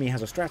 every enemy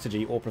has a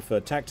strategy or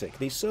preferred tactic.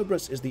 The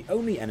Cerberus is the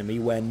only enemy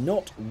where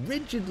not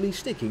rigidly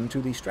sticking to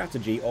the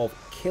strategy of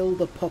kill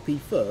the puppy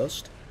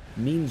first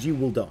means you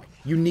will die.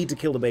 You need to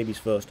kill the babies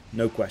first,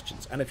 no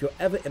questions. And if you're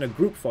ever in a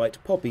group fight,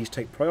 puppies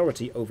take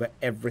priority over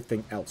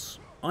everything else.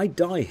 I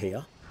die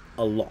here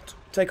a lot.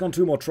 Take on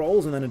 2 more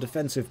trolls and then a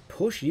defensive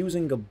push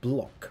using a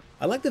block.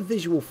 I like the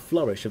visual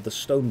flourish of the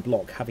stone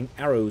block having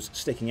arrows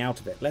sticking out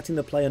of it, letting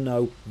the player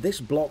know this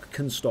block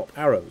can stop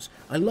arrows.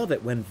 I love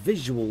it when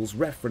visuals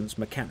reference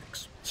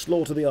mechanics.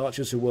 Slaughter the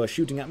archers who were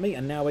shooting at me,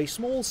 and now a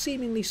small,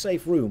 seemingly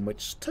safe room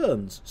which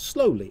turns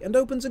slowly and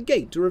opens a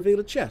gate to reveal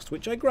a chest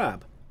which I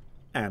grab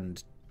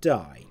and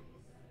die.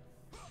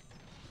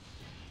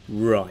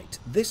 Right,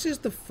 this is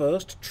the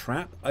first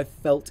trap I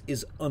felt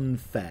is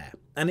unfair,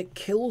 and it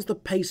kills the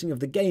pacing of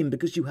the game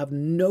because you have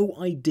no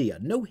idea,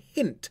 no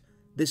hint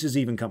this is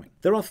even coming.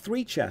 There are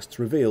 3 chests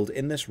revealed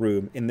in this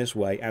room in this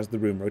way as the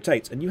room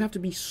rotates, and you have to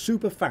be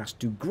super fast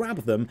to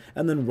grab them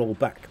and then roll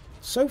back.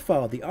 So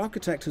far, the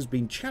architect has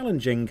been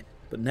challenging,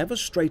 but never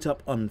straight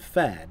up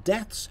unfair.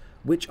 Deaths,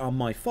 which are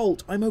my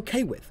fault, I'm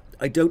okay with.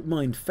 I don't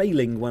mind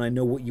failing when I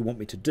know what you want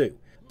me to do.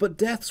 But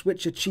deaths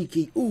which are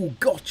cheeky, ooh,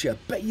 gotcha,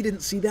 bet you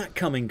didn't see that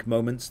coming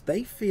moments,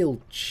 they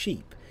feel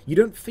cheap. You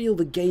don't feel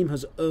the game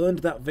has earned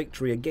that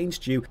victory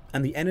against you,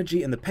 and the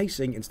energy and the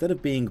pacing, instead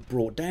of being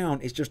brought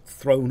down, is just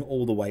thrown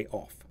all the way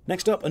off.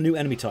 Next up, a new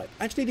enemy type.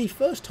 Actually, the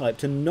first type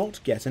to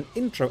not get an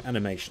intro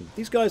animation.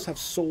 These guys have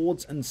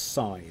swords and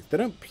scythes. They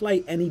don't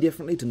play any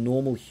differently to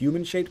normal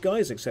human-shaped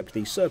guys, except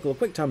the Circle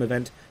Quick-Time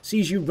event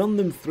sees you run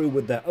them through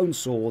with their own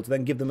swords,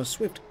 then give them a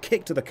swift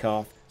kick to the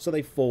calf so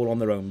they fall on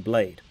their own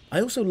blade. I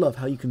also love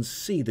how you can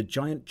see the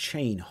giant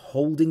chain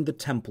holding the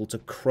temple to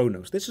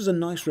Kronos. This is a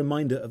nice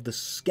reminder of the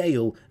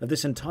scale of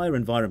this entire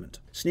environment.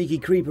 Sneaky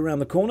creep around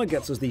the corner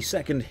gets us the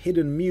second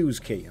hidden muse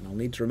key, and I'll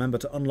need to remember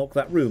to unlock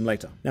that room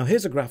later. Now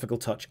here's a graphical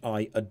touch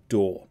I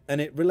adore,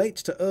 and it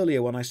relates to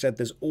earlier when I said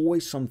there's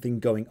always something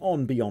going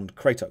on beyond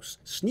Kratos.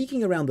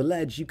 Sneaking around the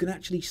ledge, you can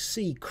actually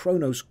see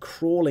Kronos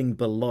crawling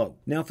below.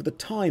 Now for the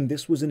time,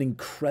 this was an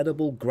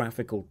incredible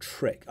graphical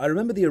trick. I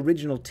remember the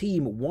original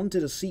team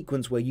wanted a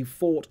sequence where you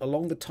fought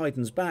along the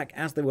Titan's back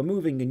as they were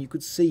moving and you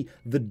could see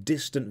the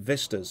distant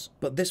vistas.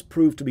 But this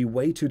proved to be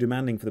way too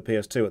demanding for the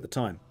PS2 at the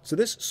time. So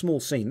this small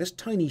scene, this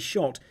tiny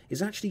shot,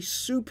 is actually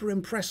super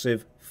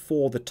impressive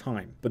for the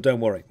time. But don't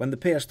worry, when the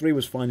PS3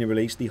 was finally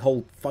released, the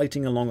whole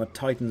fighting along a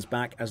Titan's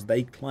back as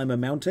they climb a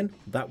mountain,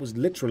 that was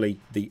literally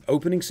the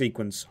opening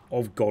sequence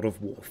of God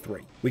of War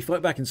 3. We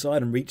fight back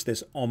inside and reach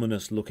this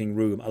ominous looking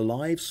room,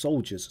 alive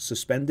soldiers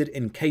suspended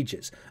in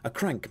cages, a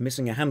crank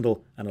missing a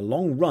handle, and a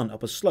long run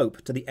up a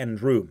slope to the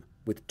end room,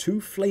 with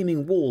 2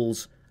 flaming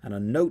walls and a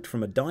note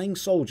from a dying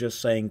soldier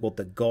saying what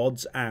the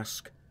gods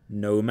ask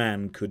no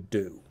man could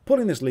do.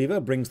 Pulling this lever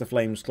brings the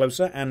flames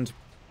closer and...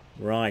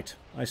 right,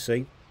 I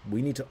see.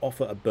 We need to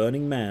offer a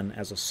burning man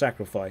as a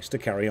sacrifice to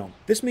carry on.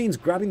 This means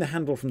grabbing the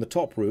handle from the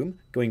top room,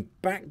 going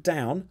back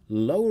down,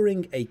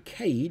 lowering a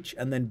cage,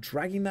 and then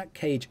dragging that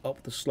cage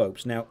up the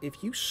slopes. Now,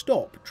 if you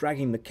stop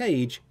dragging the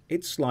cage,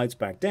 it slides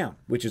back down,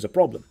 which is a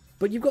problem.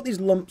 But you've got these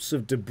lumps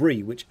of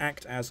debris which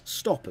act as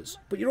stoppers,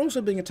 but you're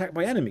also being attacked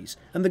by enemies,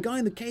 and the guy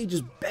in the cage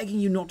is begging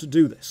you not to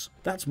do this.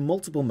 That's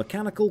multiple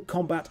mechanical,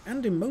 combat,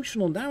 and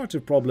emotional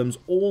narrative problems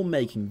all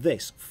making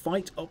this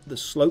fight up the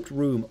sloped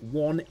room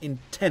one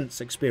intense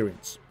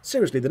experience.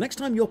 Seriously, the next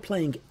time you're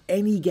playing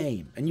any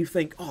game and you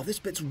think, oh, this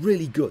bit's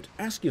really good,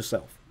 ask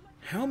yourself,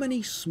 how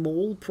many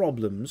small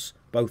problems,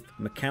 both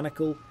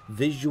mechanical,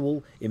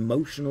 visual,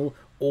 emotional,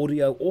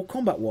 audio, or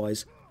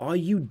combat-wise, are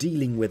you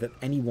dealing with at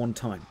any one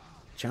time?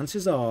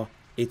 Chances are,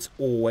 it's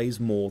always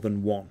more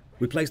than one.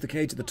 We place the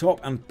cage at the top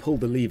and pull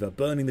the lever,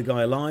 burning the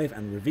guy alive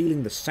and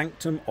revealing the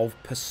Sanctum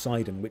of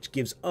Poseidon, which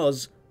gives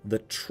us the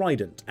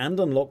Trident and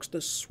unlocks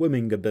the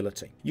swimming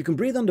ability. You can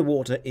breathe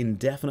underwater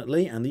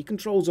indefinitely, and the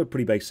controls are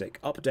pretty basic,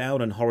 up,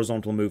 down, and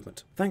horizontal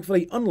movement.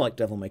 Thankfully, unlike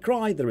Devil May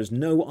Cry, there is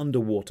no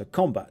underwater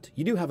combat.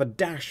 You do have a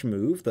dash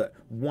move that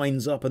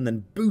winds up and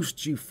then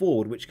boosts you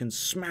forward, which can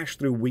smash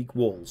through weak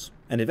walls.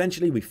 And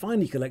eventually we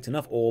finally collect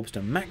enough orbs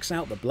to max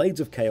out the Blades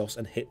of Chaos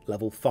and hit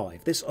level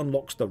 5. This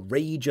unlocks the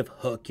Rage of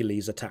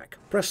Hercules attack.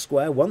 Press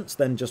square once,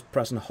 then just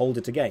press and hold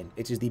it again.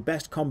 It is the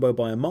best combo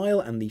by a mile,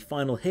 and the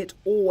final hit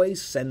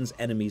always sends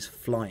enemies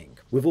flying.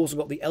 We've also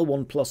got the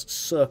L1 Plus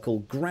Circle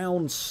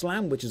Ground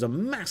Slam, which is a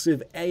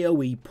massive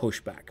AoE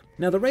pushback.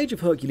 Now, the Rage of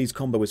Hercules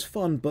combo is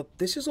fun, but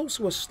this is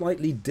also a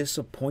slightly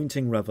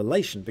disappointing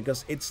revelation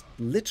because it's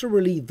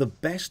literally the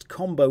best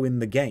combo in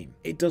the game.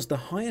 It does the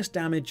highest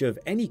damage of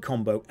any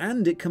combo,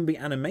 and it can be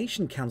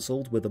animation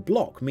cancelled with a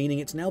block, meaning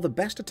it's now the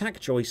best attack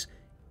choice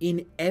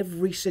in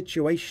every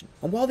situation.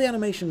 And while the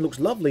animation looks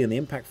lovely and the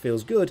impact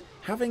feels good,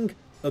 having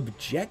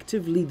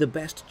objectively the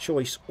best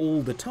choice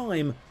all the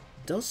time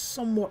does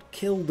somewhat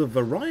kill the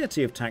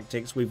variety of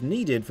tactics we've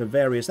needed for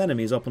various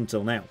enemies up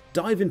until now.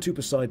 Dive into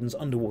Poseidon's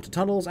underwater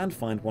tunnels and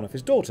find one of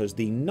his daughters,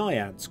 the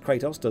Naiads.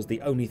 Kratos does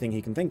the only thing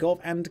he can think of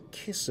and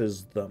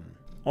kisses them.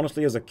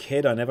 Honestly, as a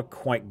kid, I never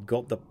quite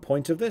got the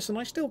point of this, and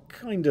I still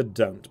kinda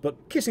don't, but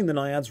kissing the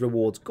Naiads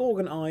rewards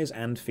Gorgon eyes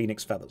and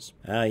Phoenix feathers.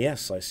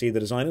 Yes, I see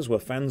the designers were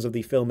fans of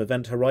the film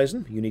Event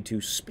Horizon. You need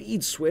to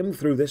speed swim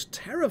through this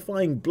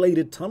terrifying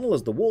bladed tunnel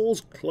as the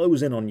walls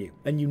close in on you,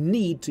 and you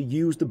need to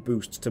use the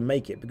boosts to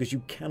make it, because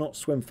you cannot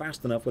swim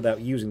fast enough without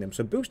using them.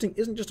 So boosting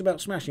isn't just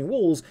about smashing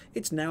walls,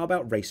 it's now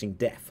about racing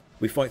death.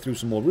 We fight through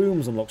some more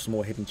rooms, unlock some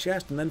more hidden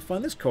chests, and then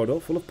find this corridor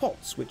full of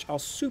pots, which are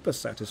super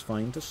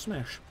satisfying to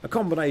smash. A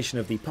combination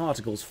of the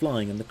particles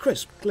flying and the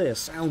crisp, clear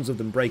sounds of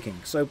them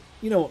breaking. So,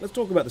 you know what, let's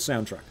talk about the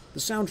soundtrack.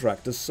 The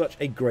soundtrack does such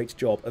a great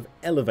job of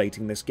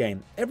elevating this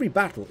game. Every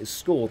battle is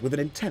scored with an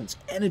intense,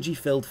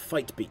 energy-filled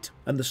fight beat,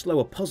 and the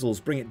slower puzzles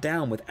bring it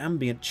down with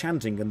ambient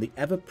chanting and the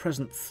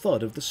ever-present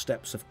thud of the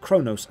steps of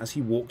Kratos as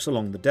he walks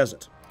along the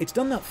desert. It's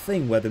done that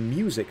thing where the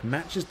music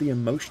matches the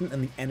emotion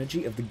and the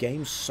energy of the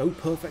game so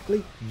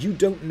perfectly, you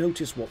don't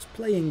notice what's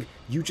playing,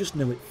 you just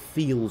know it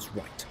feels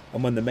right.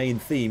 And when the main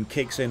theme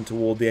kicks in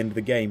toward the end of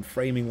the game,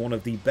 framing one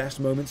of the best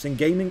moments in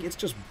gaming, it's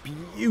just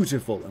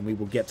beautiful, and we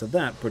will get to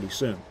that pretty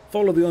soon.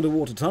 Follow the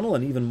underwater tunnel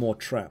and even more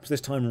traps,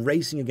 this time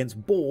racing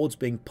against boards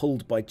being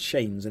pulled by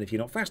chains, and if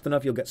you're not fast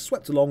enough you'll get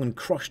swept along and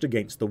crushed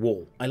against the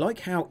wall. I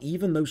like how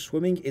even though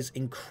swimming is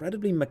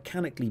incredibly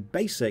mechanically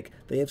basic,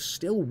 they have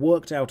still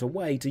worked out a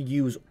way to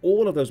use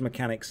all of those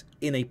mechanics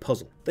in a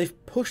puzzle.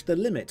 They've pushed the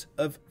limit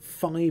of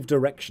 5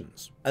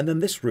 directions. And then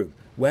this room,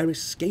 where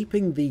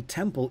escaping the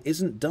temple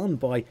isn't done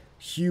by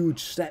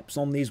huge steps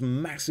on these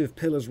massive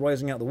pillars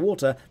rising out the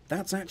water,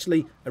 that's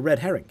actually a red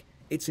herring.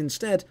 It's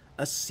instead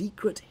a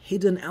secret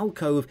hidden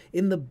alcove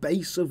in the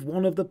base of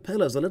one of the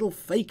pillars, a little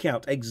fake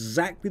out,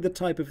 exactly the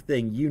type of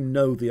thing you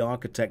know the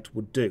architect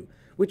would do,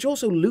 which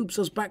also loops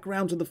us back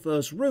round to the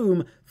first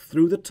room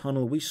through the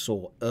tunnel we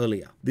saw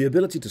earlier. The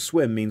ability to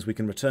swim means we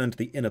can return to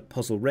the inner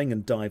puzzle ring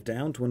and dive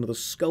down to another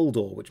skull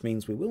door, which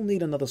means we will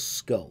need another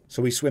skull.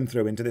 So we swim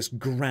through into this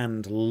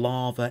grand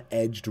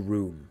lava-edged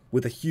room,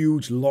 with a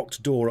huge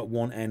locked door at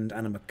one end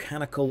and a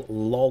mechanical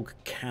log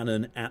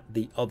cannon at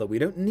the other. We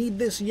don't need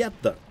this yet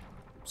though.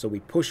 So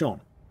we push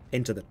on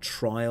into the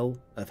Trial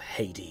of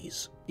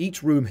Hades.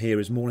 Each room here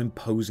is more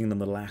imposing than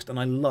the last, and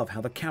I love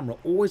how the camera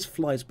always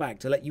flies back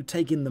to let you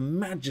take in the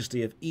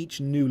majesty of each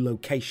new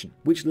location,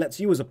 which lets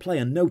you as a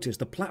player notice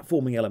the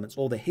platforming elements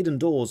or the hidden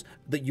doors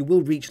that you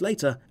will reach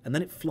later, and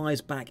then it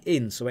flies back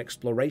in so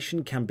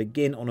exploration can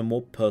begin on a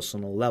more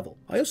personal level.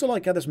 I also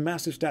like how this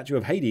massive statue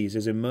of Hades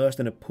is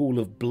immersed in a pool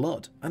of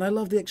blood, and I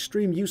love the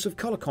extreme use of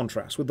colour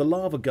contrast, with the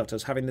lava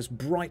gutters having this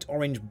bright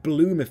orange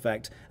bloom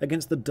effect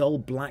against the dull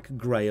black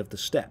grey of the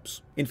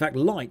steps. In fact,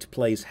 light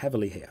plays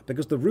heavily here,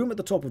 because the room at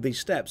the top of these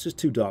steps is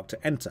too dark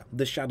to enter,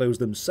 the shadows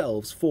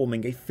themselves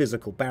forming a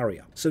physical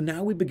barrier. So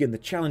now we begin the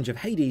challenge of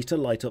Hades to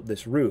light up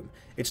this room.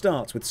 It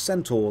starts with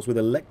centaurs with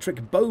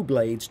electric bow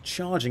blades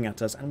charging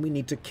at us, and we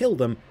need to kill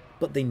them,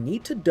 but they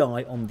need to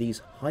die on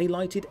these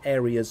highlighted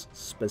areas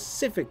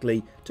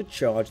specifically to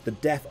charge the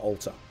death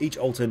altar. Each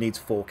altar needs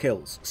 4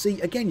 kills.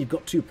 See, again, you've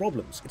got 2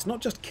 problems. It's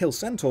not just kill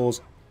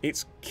centaurs,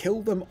 it's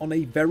kill them on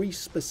a very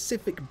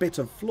specific bit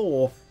of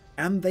floor,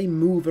 and they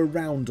move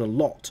around a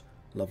lot.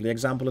 Lovely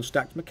example of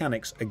stacked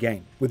mechanics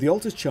again. With the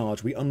altar's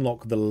charge, we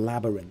unlock the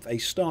Labyrinth. A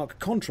stark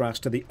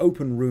contrast to the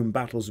open room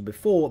battles of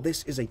before,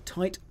 this is a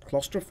tight,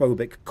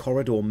 claustrophobic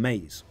corridor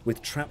maze,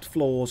 with trapped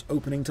floors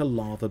opening to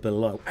lava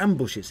below,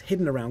 ambushes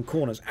hidden around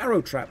corners,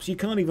 arrow traps you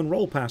can't even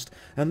roll past,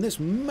 and this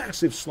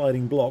massive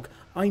sliding block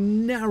I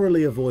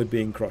narrowly avoid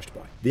being crushed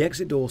by. The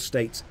exit door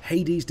states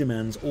Hades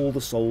demands all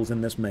the souls in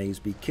this maze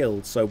be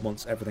killed, so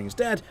once everything is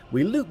dead,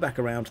 we loop back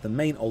around to the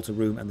main altar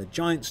room and the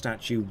giant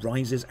statue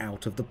rises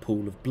out of the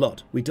pool of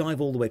blood. We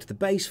dive all the way to the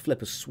base,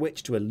 flip a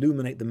switch to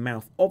illuminate the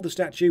mouth of the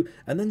statue,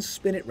 and then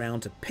spin it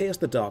round to pierce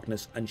the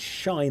darkness and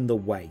shine the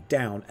way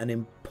down an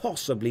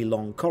impossibly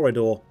long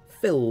corridor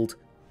filled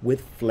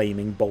with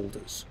flaming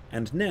boulders.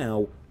 And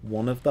now,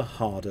 one of the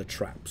harder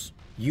traps.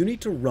 You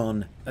need to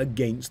run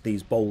against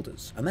these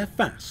boulders, and they're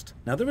fast.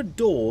 Now there are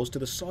doors to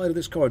the side of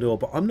this corridor,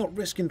 but I'm not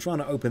risking trying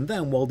to open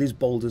them while these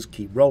boulders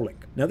keep rolling.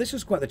 Now this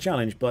is quite the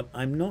challenge, but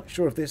I'm not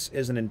sure if this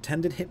is an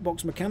intended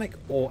hitbox mechanic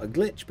or a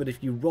glitch, but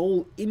if you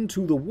roll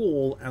into the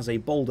wall as a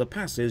boulder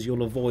passes,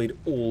 you'll avoid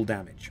all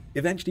damage.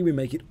 Eventually we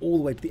make it all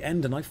the way to the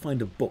end, and I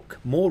find a book.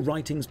 More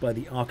writings by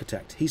the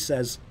architect. He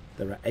says,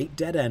 there are 8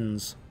 dead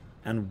ends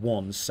and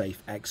 1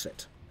 safe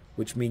exit,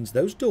 which means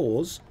those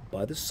doors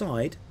by the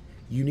side,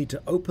 you need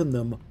to open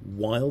them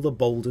while the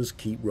boulders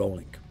keep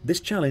rolling. This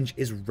challenge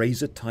is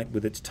razor tight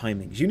with its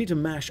timings. You need to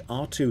mash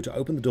R2 to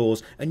open the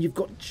doors, and you've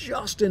got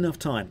just enough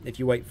time, if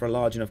you wait for a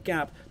large enough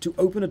gap, to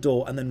open a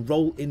door and then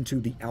roll into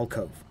the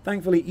alcove.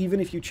 Thankfully,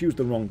 even if you choose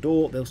the wrong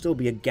door, there'll still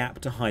be a gap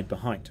to hide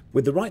behind.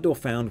 With the right door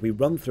found, we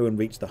run through and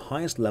reach the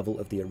highest level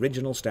of the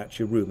original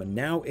statue room, and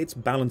now it's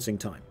balancing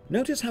time.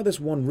 Notice how this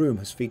one room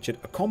has featured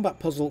a combat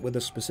puzzle with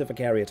a specific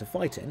area to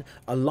fight in,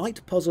 a light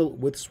puzzle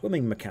with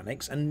swimming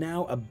mechanics, and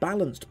now a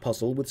balanced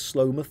puzzle with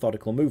slow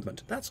methodical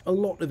movement. That's a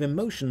lot of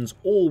emotions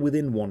all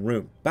within one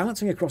room.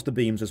 Balancing across the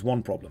beams is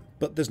one problem,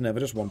 but there's never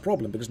just one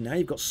problem, because now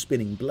you've got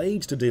spinning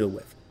blades to deal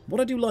with.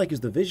 What I do like is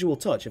the visual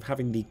touch of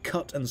having the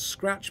cut and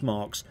scratch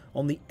marks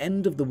on the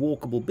end of the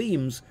walkable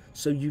beams,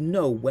 so you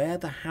know where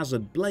the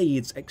hazard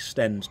blades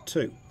extend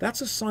to. That's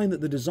a sign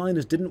that the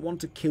designers didn't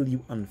want to kill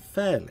you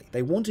unfairly.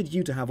 They wanted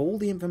you to have all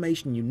the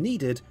information you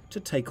needed to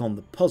take on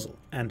the puzzle,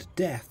 and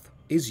death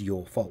is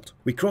your fault.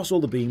 We cross all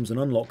the beams and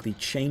unlock the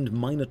chained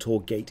Minotaur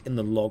gate in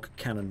the log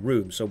cannon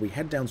room, so we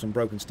head down some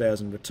broken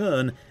stairs and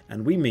return,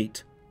 and we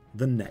meet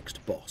the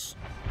next boss.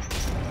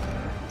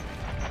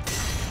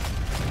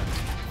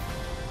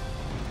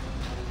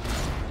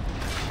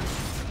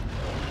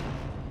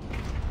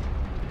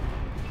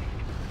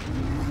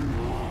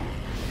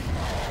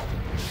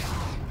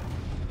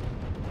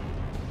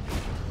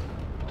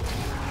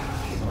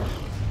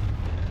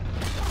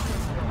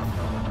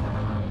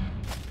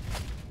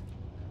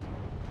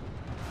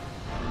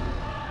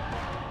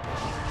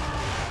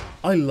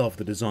 I love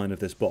the design of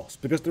this boss,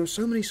 because there are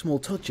so many small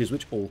touches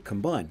which all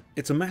combine.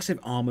 It's a massive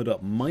armoured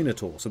up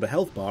Minotaur, so the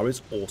health bar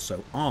is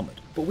also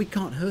armoured. But we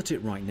can't hurt it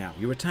right now.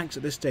 Your attacks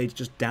at this stage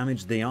just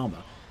damage the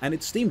armour, and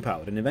it's steam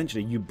powered, and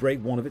eventually you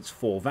break one of its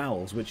 4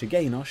 valves, which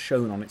again are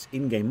shown on its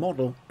in-game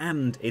model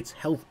and its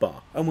health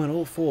bar. And when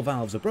all 4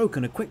 valves are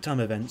broken, a QuickTime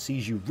event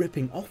sees you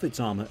ripping off its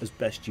armour as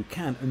best you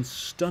can and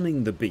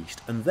stunning the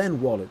beast, and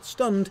then while it's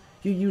stunned,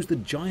 you use the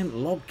giant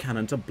log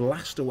cannon to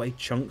blast away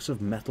chunks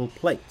of metal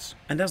plates.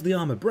 And as the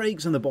armour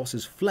breaks and the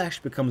boss's flesh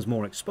becomes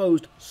more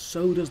exposed,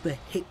 so does the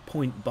hit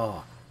point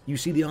bar. You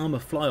see the armour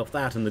fly off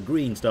that and the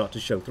green start to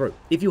show through.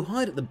 If you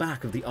hide at the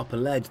back of the upper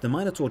ledge, the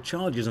Minotaur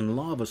charges and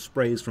lava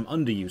sprays from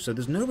under you, so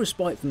there's no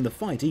respite from the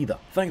fight either.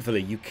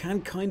 Thankfully, you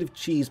can kind of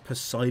cheese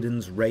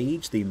Poseidon's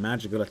Rage, the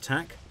magical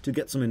attack, to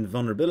get some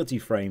invulnerability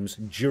frames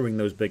during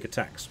those big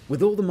attacks.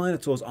 With all the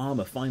Minotaur's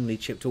armour finally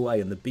chipped away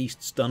and the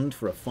beast stunned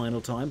for a final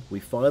time, we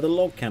fire the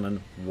log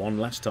cannon one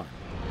last time.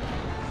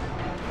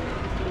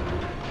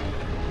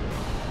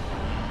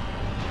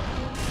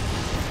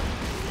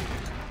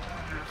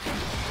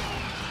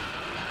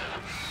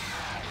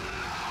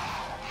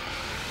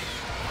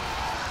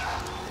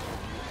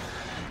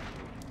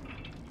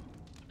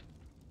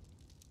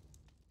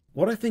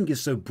 What I think is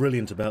so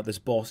brilliant about this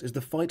boss is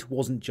the fight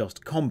wasn't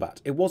just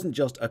combat, it wasn't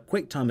just a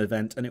QuickTime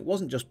event, and it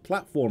wasn't just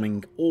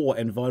platforming or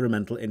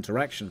environmental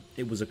interaction.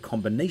 It was a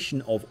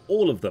combination of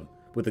all of them,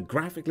 with a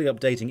graphically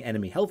updating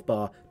enemy health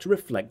bar to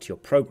reflect your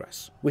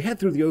progress. We head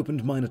through the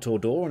opened Minotaur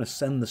door and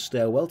ascend the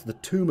stairwell to the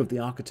tomb of the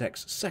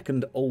architect's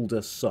second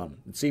older son.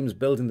 It seems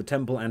building the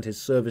temple and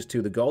his service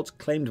to the gods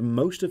claimed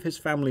most of his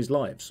family's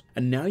lives,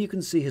 and now you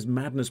can see his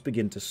madness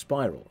begin to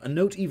spiral. A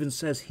note even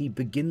says he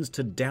begins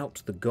to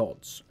doubt the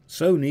gods.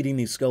 So, needing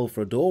the skull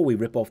for a door, we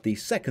rip off the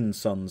second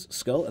son's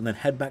skull and then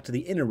head back to the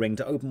inner ring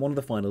to open one of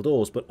the final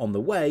doors, but on the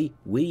way,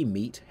 we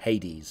meet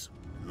Hades.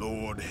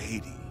 Lord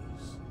Hades.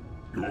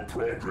 Your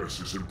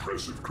progress is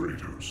impressive,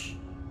 Kratos,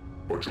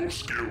 but your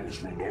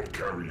skills will not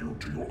carry you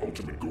to your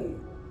ultimate goal.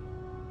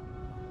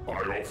 I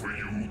offer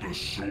you the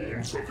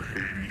souls of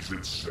Hades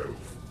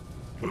itself,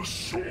 the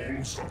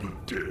souls of the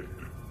dead,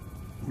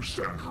 who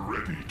stand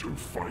ready to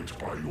fight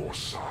by your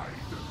side.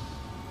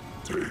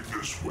 Take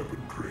this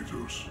weapon,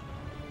 Kratos.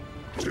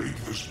 Take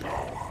this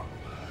power,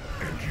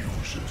 and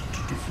use it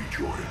to defeat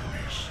your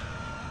enemies.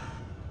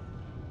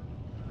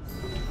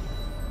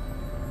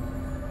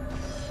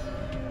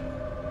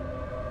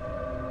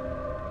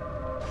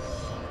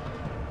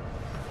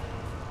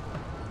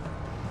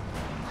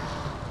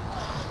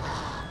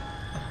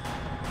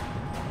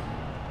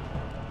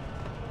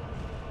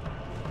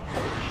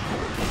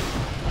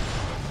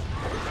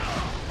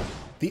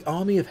 The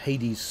army of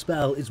Hades'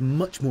 spell is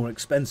much more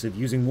expensive,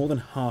 using more than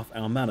half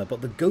our mana,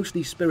 but the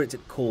ghostly spirits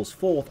it calls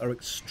forth are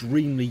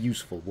extremely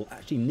useful. We'll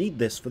actually need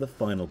this for the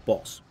final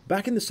boss.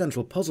 Back in the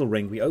central puzzle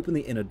ring, we open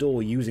the inner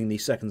door using the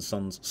second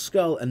son's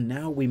skull, and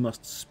now we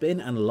must spin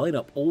and line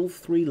up all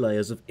 3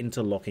 layers of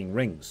interlocking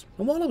rings.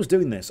 And while I was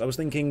doing this, I was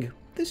thinking,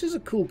 this is a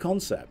cool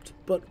concept,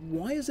 but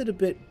why is it a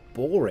bit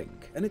boring?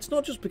 And it's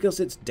not just because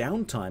it's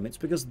downtime, it's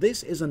because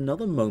this is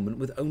another moment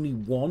with only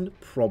one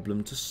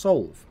problem to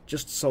solve.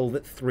 Just solve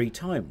it 3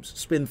 times,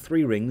 spin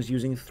 3 rings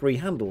using 3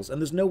 handles, and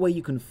there's no way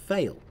you can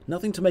fail.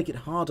 Nothing to make it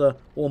harder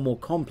or more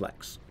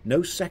complex.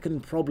 No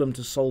second problem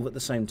to solve at the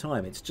same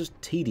time, it's just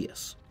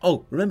tedious.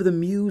 Oh, remember the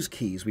Muse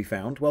keys we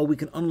found? Well, we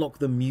can unlock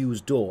the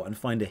Muse door and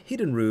find a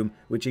hidden room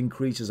which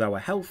increases our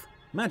health,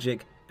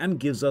 magic, and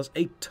gives us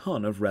a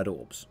ton of red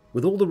orbs.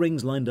 With all the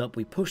rings lined up,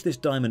 we push this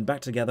diamond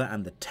back together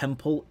and the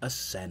temple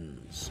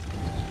ascends.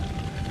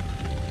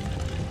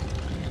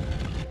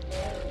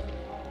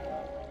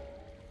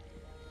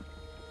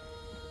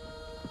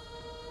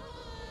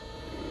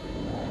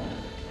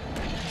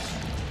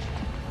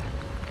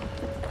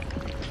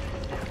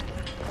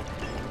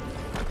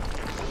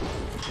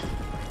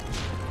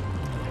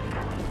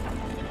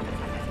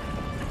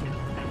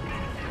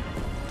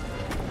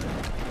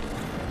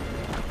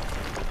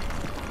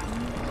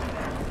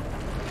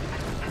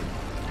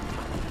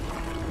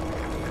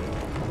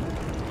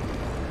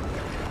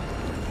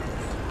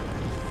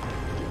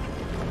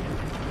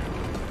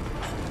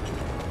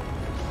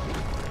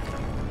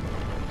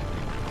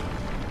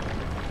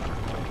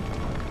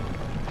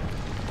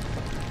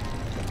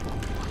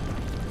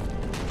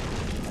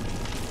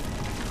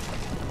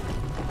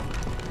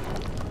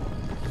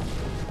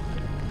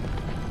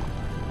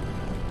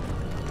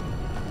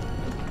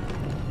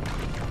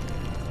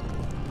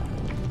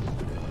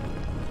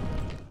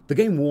 The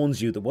game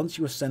warns you that once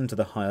you ascend to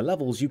the higher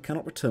levels, you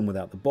cannot return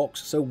without the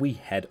box, so we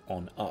head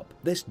on up.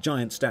 This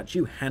giant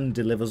statue hand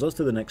delivers us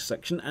to the next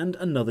section and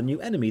another new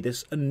enemy,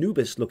 this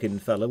Anubis-looking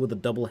fella with a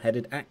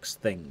double-headed axe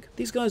thing.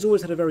 These guys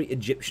always had a very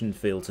Egyptian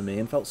feel to me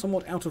and felt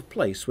somewhat out of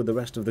place with the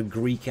rest of the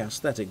Greek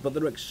aesthetic, but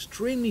they're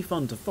extremely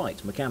fun to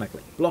fight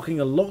mechanically, blocking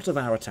a lot of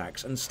our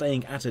attacks and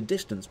staying at a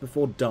distance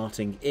before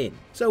darting in.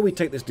 So we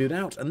take this dude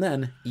out, and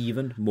then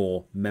even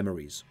more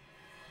memories.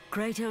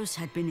 Kratos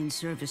had been in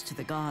service to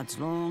the gods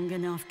long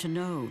enough to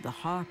know the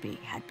Harpy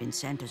had been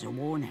sent as a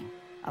warning,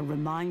 a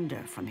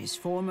reminder from his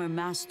former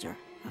master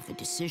of the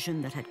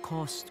decision that had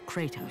cost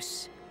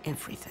Kratos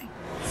everything.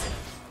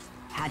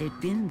 Had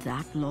it been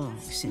that long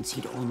since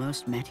he'd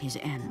almost met his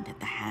end at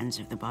the hands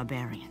of the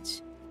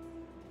barbarians?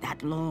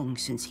 That long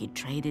since he'd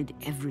traded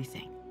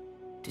everything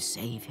to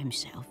save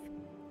himself?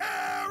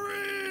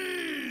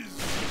 Ares!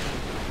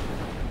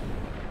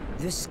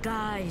 The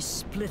sky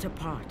split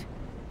apart,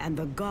 and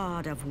the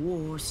god of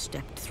war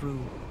stepped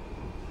through.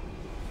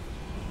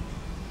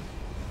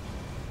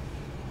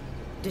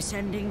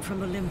 Descending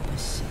from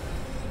Olympus,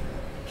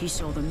 he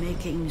saw the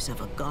makings of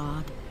a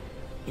god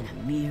in a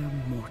mere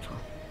mortal.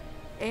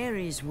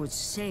 Ares would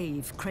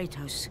save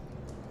Kratos.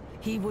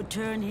 He would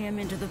turn him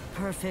into the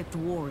perfect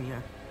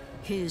warrior,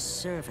 his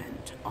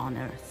servant on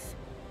Earth.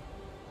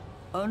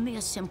 Only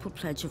a simple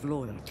pledge of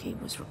loyalty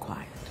was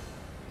required.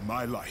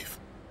 My life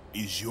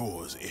is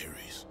yours,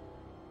 Ares.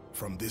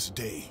 From this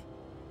day,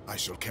 I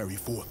shall carry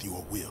forth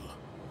your will.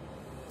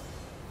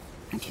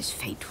 And his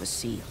fate was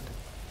sealed.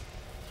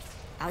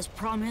 As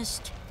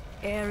promised,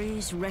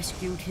 Ares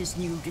rescued his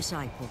new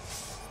disciple,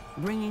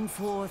 bringing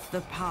forth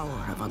the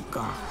power of a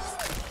god,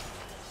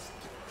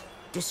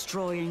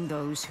 destroying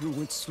those who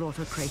would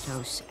slaughter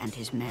Kratos and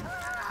his men.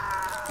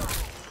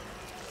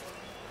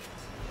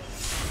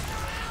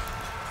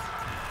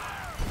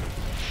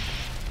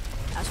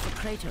 As for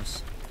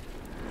Kratos,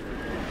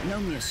 no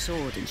mere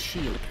sword and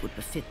shield would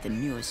befit the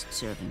newest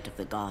servant of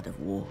the god of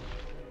war.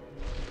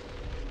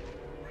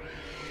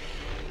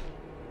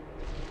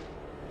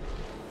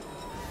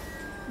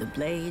 The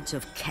blades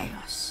of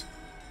chaos,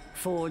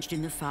 forged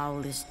in the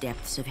foulest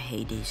depths of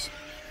Hades.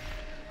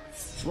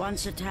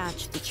 Once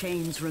attached, the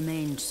chains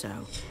remained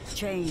so,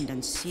 chained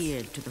and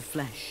seared to the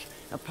flesh,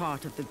 a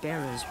part of the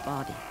bearer's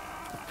body,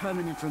 a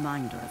permanent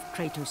reminder of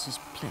Kratos'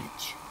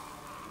 pledge.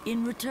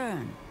 In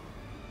return,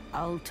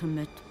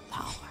 ultimate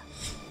power.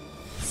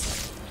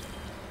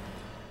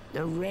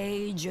 The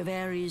rage of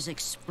Ares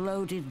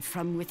exploded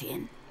from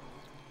within.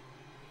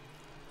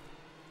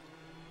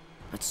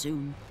 But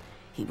soon,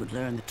 he would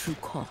learn the true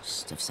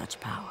cost of such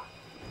power.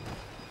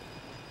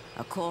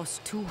 A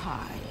cost too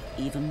high,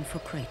 even for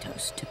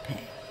Kratos to pay.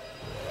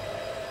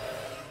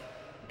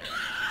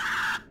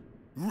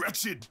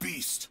 Wretched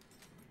beast!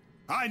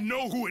 I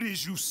know who it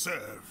is you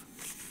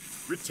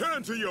serve.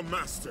 Return to your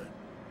master.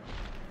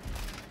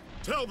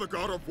 Tell the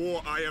god of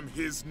war I am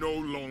his no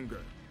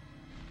longer.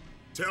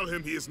 Tell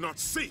him he is not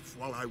safe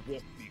while I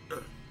walk the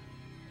earth.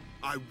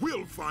 I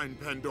will find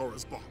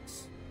Pandora's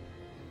box.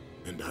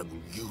 And I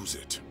will use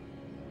it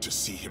to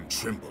see him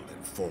tremble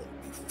and fall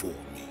before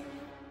me.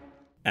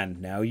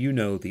 And now you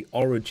know the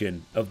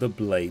origin of the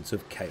Blades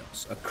of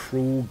Chaos, a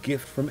cruel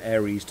gift from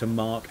Ares to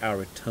mark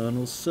our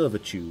eternal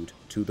servitude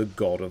to the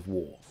god of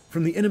war.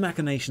 From the inner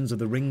machinations of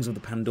the rings of the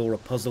Pandora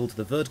puzzle to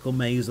the vertical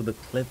maze of the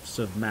Cliffs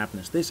of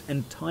Madness, this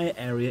entire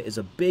area is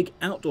a big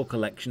outdoor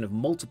collection of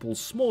multiple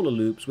smaller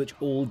loops which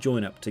all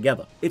join up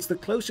together. It's the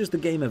closest the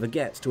game ever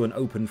gets to an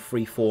open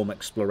free-form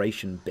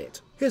exploration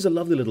bit. Here's a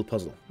lovely little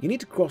puzzle. You need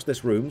to cross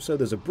this room, so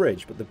there's a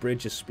bridge, but the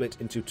bridge is split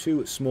into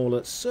two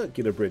smaller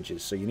circular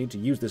bridges, so you need to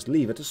use this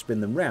lever to spin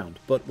them round.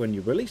 But when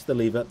you release the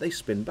lever, they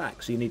spin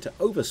back, so you need to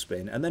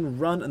overspin, and then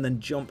run and then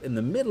jump in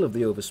the middle of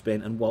the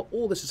overspin, and while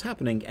all this is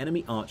happening,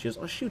 enemy archers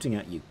are shooting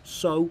at you.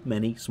 So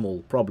many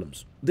small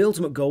problems. The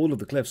ultimate goal of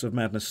the Cliffs of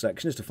Madness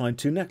section is to find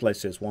two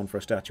necklaces, one for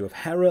a statue of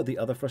Hera, the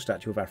other for a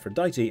statue of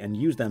Aphrodite, and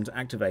use them to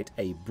activate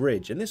a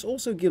bridge. And this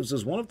also gives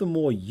us one of the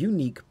more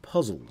unique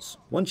puzzles.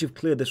 Once you've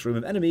cleared this room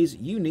of enemies,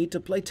 you need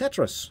to play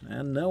Tetris.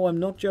 And no, I'm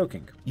not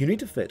joking. You need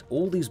to fit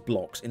all these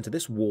blocks into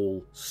this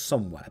wall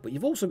somewhere, but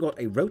you've also got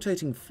a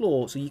rotating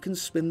floor so you can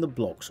spin the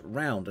blocks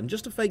round. And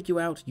just to fake you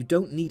out, you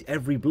don't need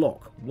every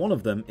block. One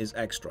of them is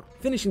extra.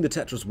 Finishing the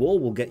Tetris wall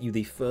will get you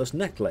the first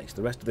necklace.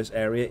 The rest of this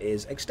area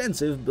is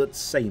extensive but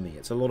samey.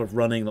 It's a lot of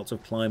running, lots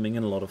of climbing,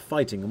 and a lot of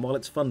fighting, and while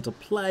it's fun to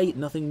play,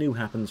 nothing new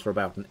happens for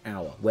about an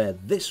hour, where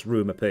this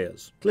room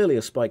appears. Clearly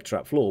a spike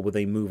trap floor with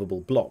a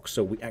movable block,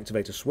 so we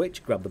activate a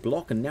switch, grab the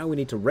block, and now we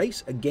need to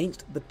race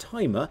against the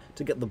timer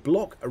to get the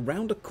block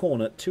around a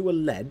corner to a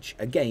ledge.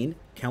 Again,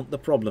 count the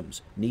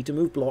problems. Need to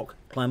move block,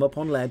 climb up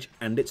on ledge,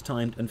 and it's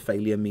timed, and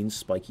failure means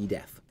spiky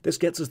death. This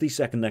gets us the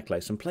second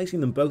necklace, and placing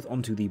them both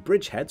onto the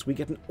bridge heads, we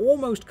get an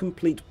almost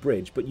complete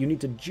bridge, but you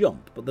need to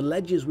jump, but the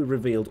ledges we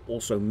revealed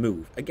also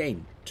move.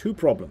 Again, two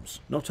problems.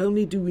 Not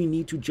only do we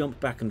need to jump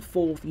back and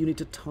forth, you need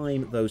to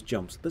time those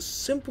jumps. The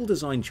simple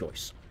design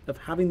choice of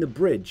having the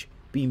bridge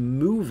be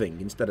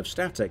moving instead of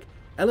static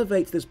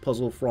elevates this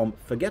puzzle from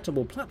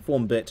forgettable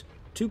platform bit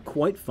to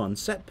quite fun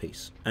set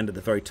piece. And at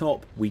the very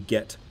top, we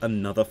get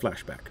another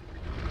flashback.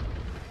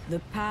 The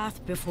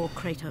path before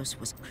Kratos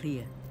was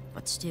clear,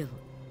 but still,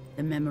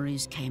 the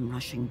memories came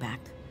rushing back,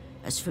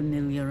 as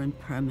familiar and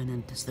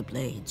permanent as the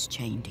blades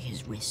chained to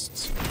his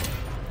wrists.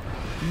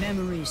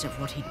 Memories of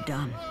what he'd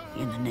done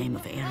in the name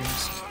of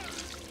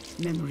Ares.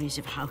 Memories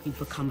of how he'd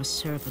become a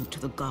servant to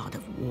the god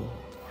of war.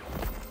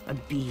 A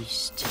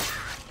beast,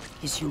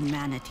 his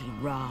humanity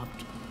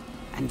robbed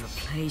and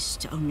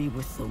replaced only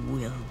with the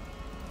will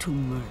to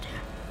murder.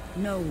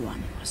 No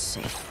one was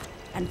safe.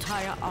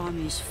 Entire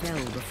armies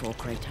fell before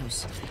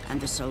Kratos and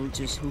the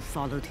soldiers who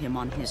followed him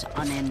on his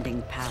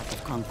unending path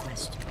of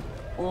conquest,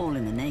 all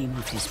in the name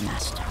of his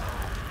master.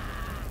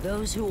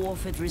 Those who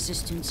offered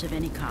resistance of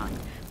any kind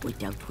were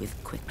dealt with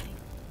quickly.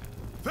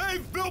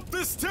 They've built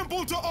this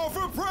temple to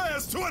offer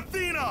prayers to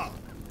Athena!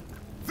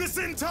 This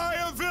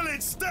entire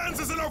village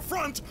stands as an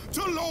affront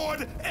to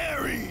Lord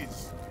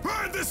Ares!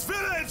 Burn this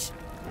village!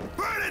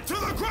 Burn it to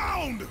the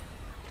ground!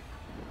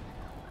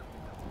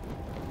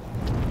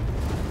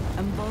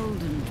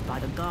 Emboldened by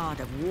the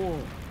god of war,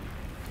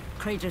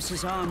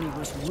 Kratos' army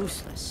was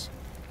ruthless,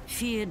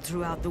 feared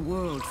throughout the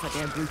world for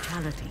their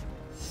brutality.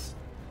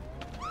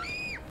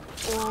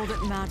 All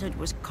that mattered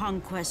was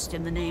conquest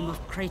in the name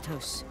of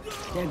Kratos,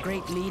 their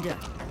great leader,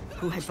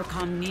 who had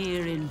become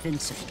near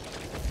invincible.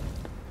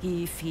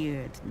 He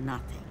feared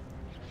nothing.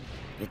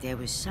 But there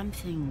was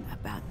something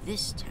about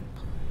this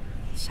temple,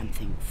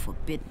 something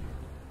forbidden.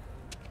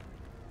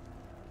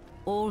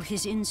 All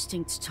his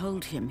instincts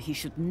told him he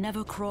should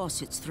never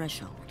cross its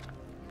threshold.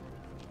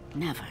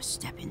 Never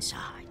step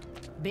inside.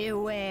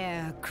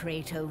 Beware,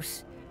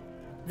 Kratos.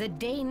 The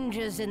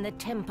dangers in the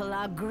temple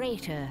are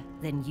greater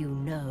than you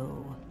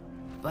know.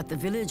 But the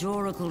village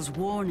oracle's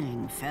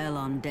warning fell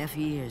on deaf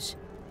ears.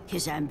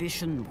 His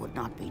ambition would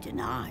not be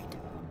denied.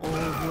 All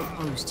who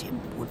opposed him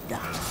would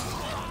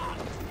die.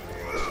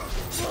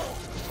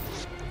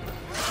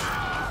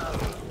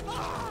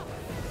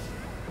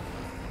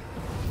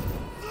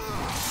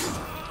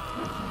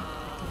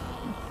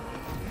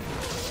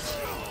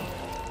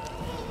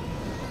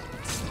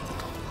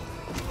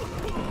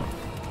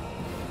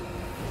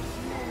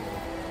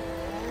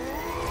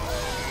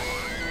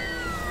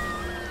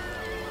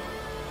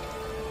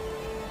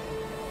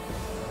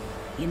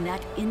 In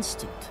that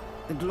instant,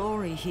 the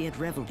glory he had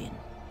reveled in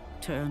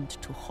turned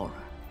to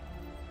horror.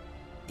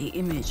 The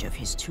image of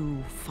his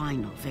two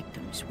final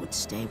victims would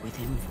stay with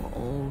him for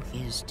all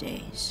his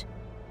days.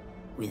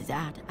 With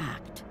that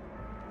act,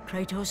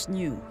 Kratos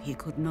knew he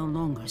could no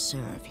longer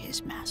serve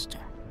his master.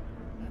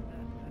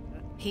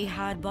 He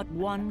had but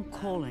one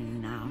calling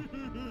now,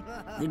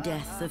 the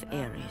death of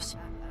Ares.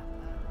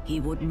 He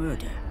would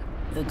murder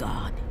the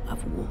god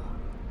of war.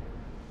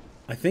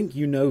 I think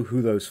you know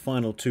who those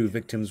final two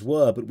victims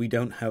were, but we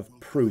don't have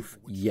proof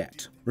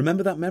yet.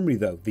 Remember that memory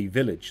though, the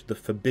village, the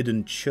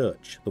forbidden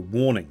church, the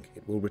warning,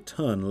 it will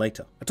return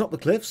later. Atop the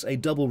cliffs, a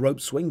double rope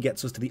swing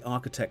gets us to the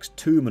architect's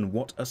tomb, and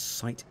what a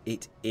sight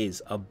it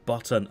is. A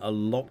button, a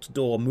locked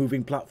door,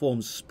 moving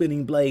platforms,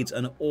 spinning blades,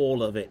 and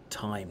all of it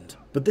timed.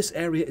 But this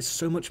area is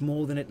so much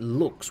more than it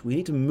looks. We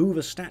need to move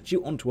a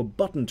statue onto a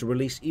button to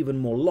release even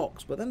more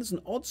locks, but then there's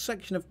an odd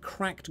section of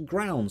cracked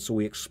ground, so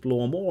we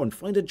explore more and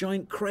find a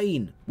giant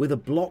crane with a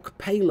block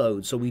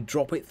payload, so we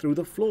drop it through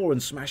the floor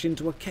and smash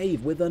into a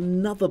cave with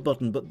another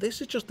button. But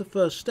this is just the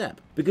first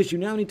step, because you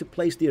now need to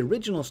place the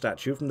original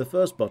statue from the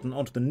first button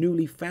onto the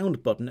newly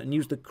found button and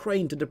use the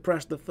crane to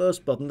depress the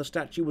first button the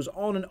statue was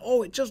on, and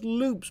oh, it just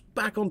loops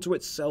back onto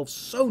itself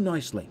so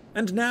nicely.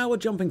 And now a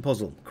jumping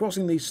puzzle,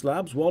 crossing these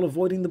slabs while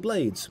avoiding the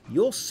blades.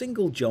 Your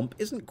single jump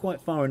isn't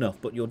quite far enough,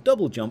 but your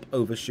double jump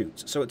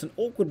overshoots, so it's an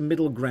awkward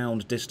middle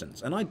ground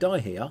distance, and I die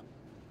here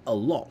a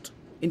lot.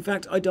 In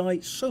fact, I die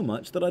so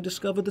much that I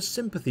discover the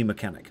sympathy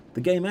mechanic. The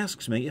game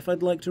asks me if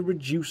I'd like to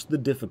reduce the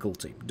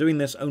difficulty. Doing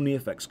this only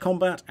affects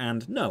combat,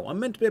 and no, I'm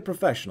meant to be a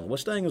professional, we're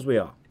staying as we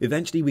are.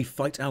 Eventually we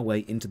fight our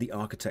way into the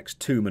architect's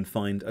tomb and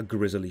find a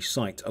grisly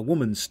sight. A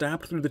woman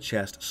stabbed through the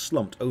chest,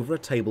 slumped over a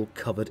table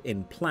covered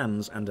in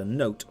plans, and a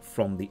note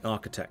from the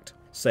architect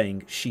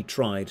saying she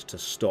tried to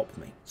stop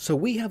me. So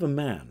we have a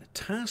man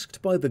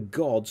tasked by the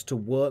gods to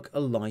work a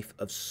life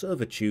of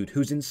servitude,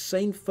 whose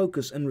insane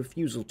focus and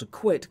refusal to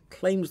quit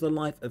claims the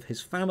life of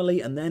his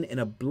family, and then in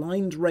a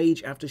blind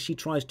rage after she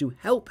tries to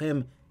help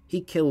him,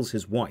 he kills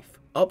his wife.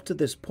 Up to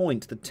this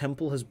point, the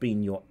temple has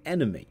been your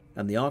enemy,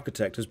 and the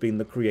architect has been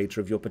the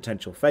creator of your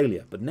potential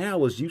failure. But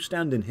now, as you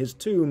stand in his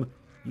tomb,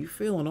 you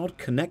feel an odd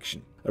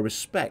connection, a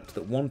respect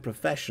that one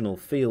professional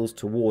feels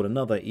toward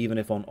another, even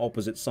if on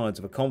opposite sides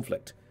of a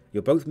conflict.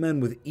 You're both men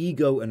with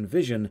ego and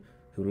vision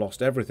who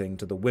lost everything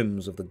to the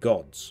whims of the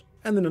gods.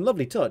 And in a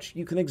lovely touch,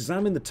 you can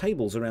examine the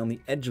tables around the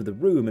edge of the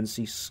room and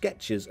see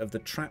sketches of the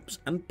traps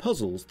and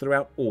puzzles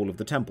throughout all of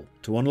the temple.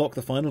 To unlock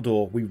the final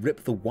door, we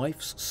rip the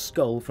wife's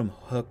skull from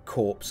her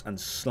corpse and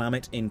slam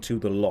it into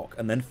the lock,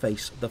 and then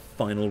face the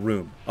final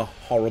room. A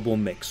horrible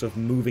mix of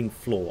moving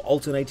floor,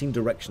 alternating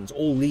directions,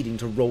 all leading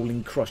to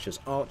rolling crushers,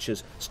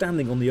 archers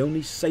standing on the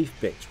only safe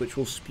bits, which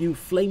will spew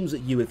flames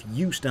at you if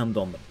you stand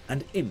on them,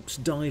 and imps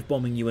dive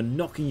bombing you and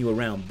knocking you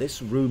around.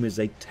 This room is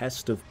a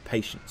test of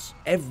patience.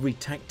 Every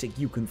tactic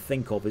you can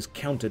think of is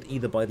countered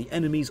either by the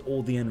enemies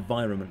or the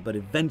environment, but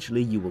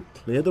eventually you will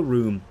clear the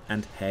room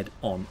and head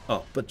on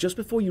up. But just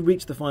before you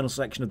reach the final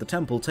section of the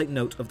temple, take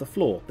note of the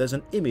floor. There's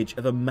an image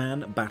of a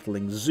man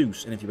battling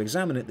Zeus, and if you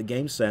examine it, the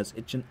game says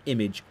it's an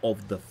image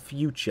of the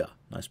future.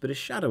 Nice bit of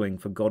shadowing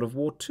for God of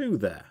War 2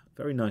 there.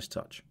 Very nice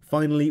touch.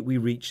 Finally, we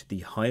reach the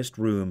highest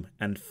room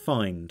and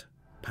find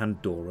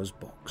Pandora's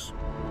box.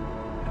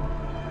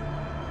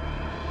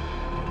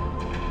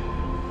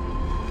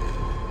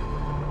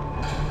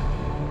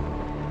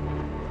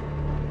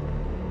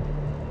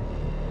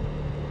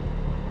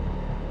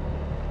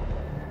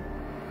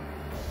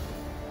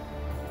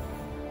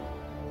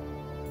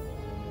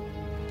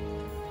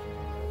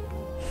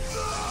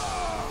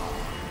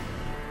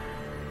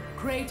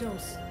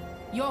 Kratos,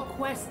 your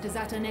quest is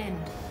at an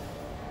end.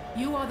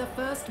 You are the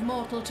first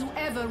mortal to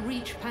ever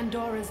reach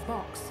Pandora's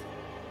box.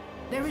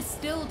 There is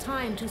still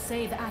time to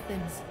save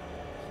Athens.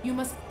 You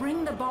must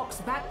bring the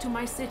box back to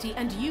my city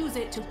and use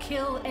it to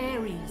kill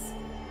Ares.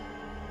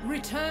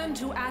 Return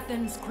to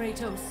Athens,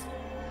 Kratos.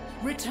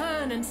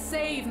 Return and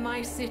save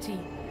my city.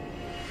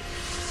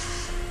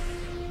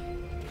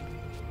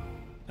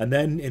 And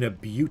then, in a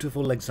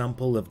beautiful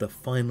example of the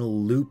final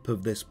loop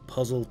of this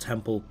puzzle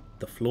temple,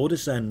 the floor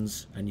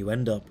descends and you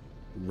end up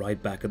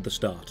right back at the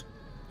start.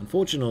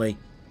 Unfortunately,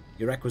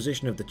 your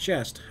acquisition of the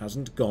chest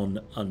hasn't gone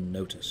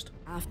unnoticed.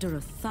 After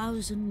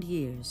 1,000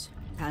 years,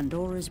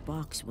 Pandora's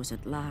box was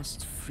at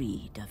last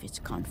freed of its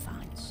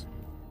confines.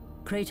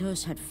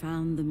 Kratos had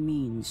found the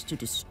means to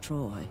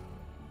destroy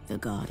the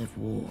god of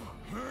war.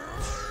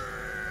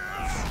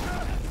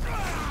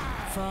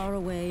 Far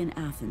away in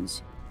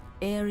Athens,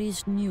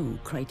 Ares knew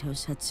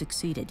Kratos had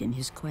succeeded in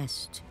his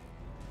quest.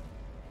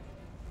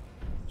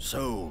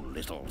 So,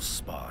 little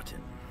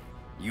Spartan,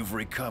 you've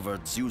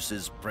recovered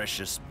Zeus's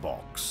precious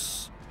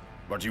box,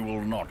 but you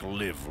will not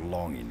live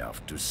long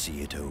enough to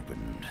see it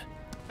opened.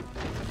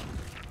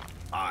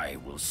 I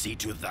will see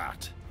to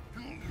that.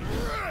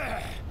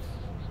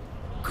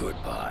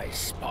 Goodbye,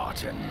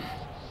 Spartan.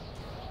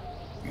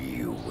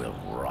 You will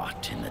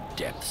rot in the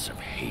depths of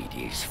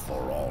Hades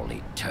for all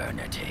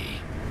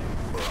eternity.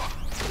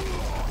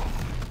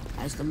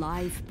 As the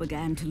life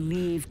began to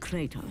leave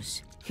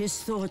Kratos,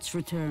 His thoughts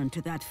return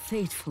to that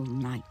fateful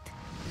night.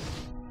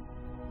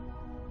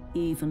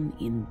 Even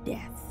in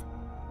death,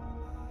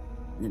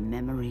 the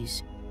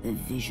memories, the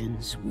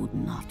visions would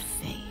not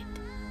fade.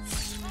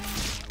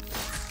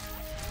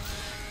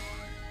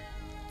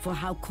 For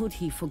how could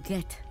he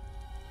forget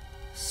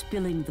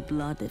spilling the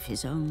blood of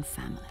his own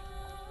family?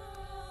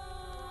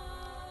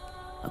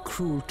 A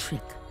cruel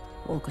trick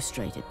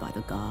orchestrated by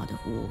the god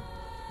of war.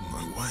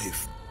 My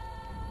wife,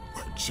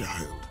 my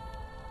child,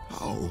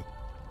 how?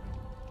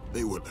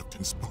 They were left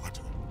in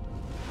Sparta.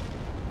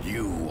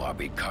 You are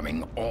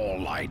becoming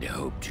all I'd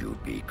hoped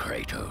you'd be,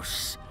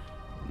 Kratos.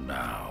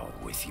 Now,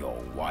 with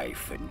your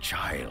wife and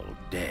child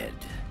dead,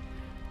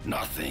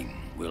 nothing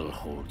will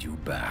hold you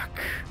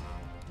back.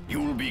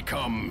 You'll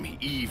become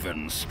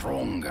even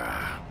stronger.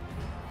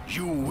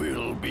 You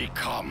will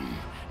become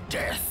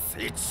death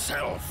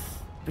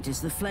itself. But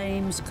as the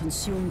flames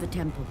consumed the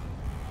temple,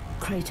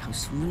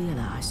 Kratos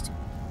realized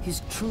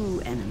his true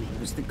enemy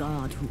was the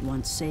god who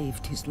once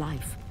saved his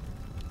life.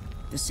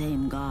 The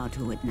same god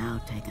who had now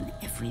taken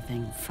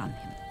everything from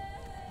him.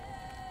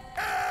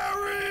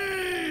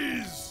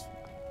 Ares!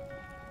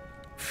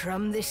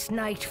 From this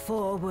night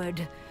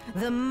forward,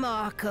 the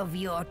mark of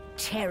your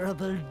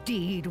terrible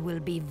deed will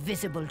be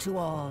visible to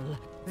all.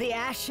 The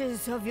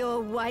ashes of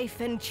your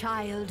wife and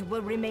child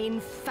will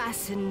remain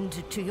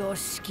fastened to your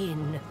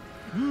skin,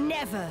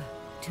 never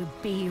to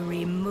be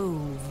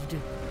removed.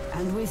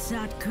 And with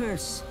that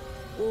curse,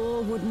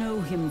 all would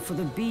know him for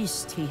the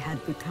beast he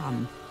had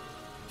become.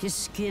 His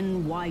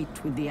skin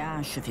white with the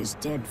ash of his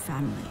dead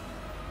family.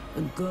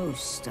 The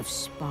ghost of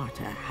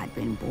Sparta had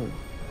been born.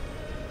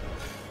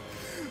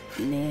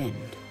 In the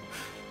end,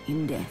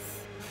 in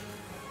death,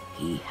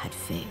 he had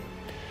failed.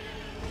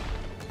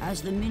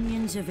 As the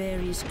minions of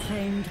Ares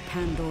claimed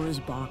Pandora's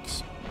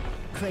box,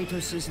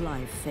 Kratos'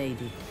 life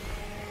faded,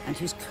 and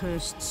his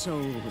cursed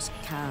soul was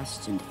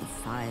cast into the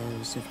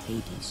fires of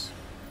Hades.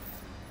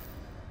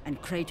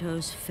 And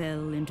Kratos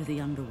fell into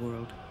the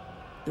underworld,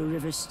 the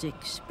river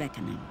Styx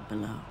beckoning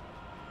below,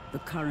 the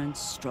currents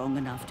strong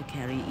enough to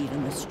carry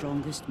even the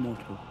strongest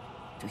mortal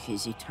to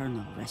his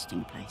eternal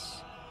resting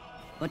place.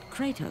 But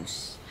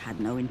Kratos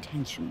had no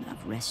intention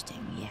of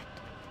resting yet.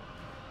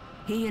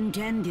 He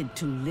intended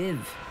to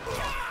live,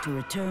 to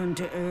return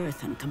to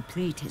Earth and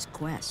complete his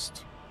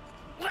quest.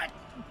 Let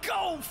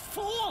go,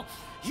 fool!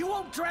 You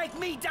won't drag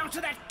me down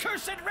to that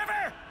cursed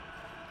river!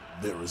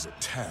 There is a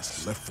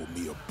task left for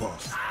me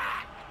above.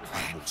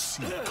 I will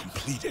see it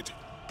completed.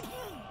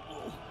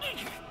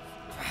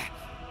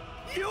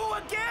 You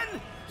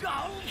again?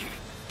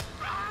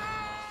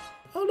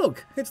 Oh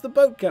look, it's the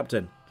boat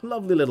captain.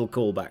 Lovely little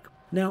callback.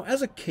 Now,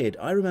 as a kid,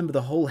 I remember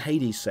the whole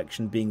Hades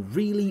section being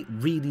really,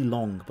 really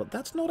long, but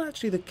that's not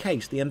actually the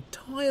case. The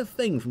entire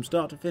thing from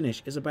start to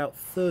finish is about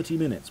 30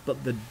 minutes,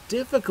 but the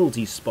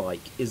difficulty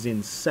spike is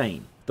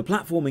insane. The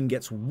platforming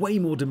gets way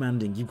more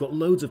demanding. You've got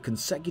loads of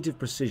consecutive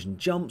precision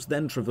jumps,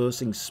 then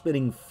traversing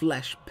spinning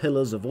flesh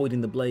pillars,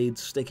 avoiding the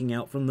blades sticking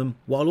out from them,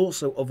 while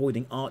also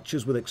avoiding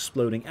archers with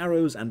exploding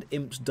arrows and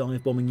imps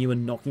dive-bombing you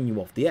and knocking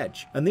you off the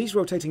edge. And these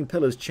rotating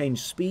pillars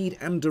change speed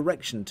and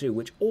direction too,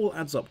 which all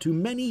adds up to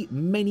many,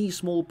 many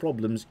small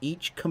problems,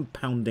 each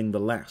compounding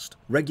the last.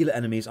 Regular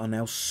enemies are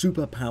now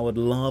super-powered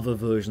lava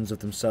versions of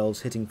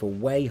themselves, hitting for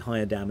way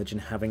higher damage and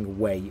having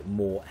way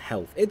more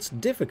health. It's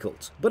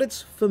difficult, but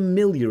it's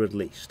familiar at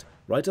least.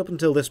 Right up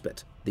until this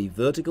bit, the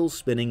vertical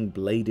spinning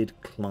bladed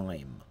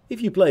climb.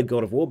 If you played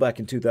God of War back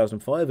in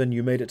 2005 and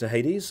you made it to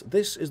Hades,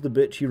 this is the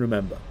bit you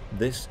remember.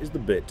 This is the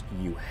bit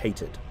you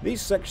hated.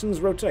 These sections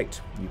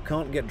rotate. You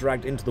can't get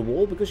dragged into the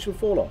wall because you'll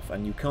fall off,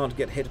 and you can't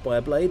get hit by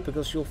a blade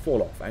because you'll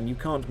fall off, and you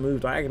can't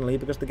move diagonally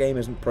because the game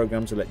isn't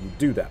programmed to let you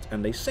do that,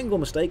 and a single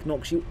mistake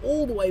knocks you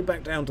all the way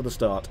back down to the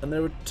start, and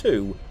there are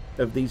two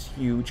of these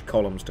huge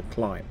columns to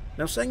climb.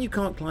 Now, saying you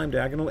can't climb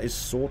diagonal is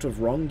sort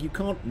of wrong. You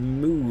can't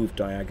move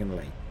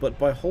diagonally, but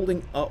by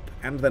holding up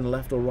and then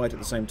left or right at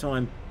the same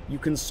time, you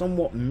can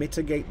somewhat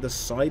mitigate the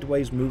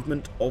sideways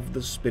movement of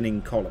the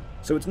spinning column.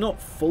 So it's not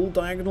full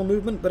diagonal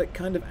movement, but it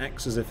kind of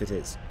acts as if it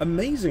is.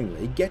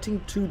 Amazingly,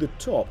 getting to the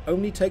top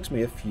only takes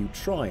me a few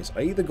tries.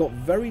 I either got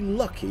very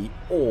lucky,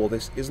 or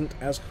this isn't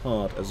as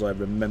hard as I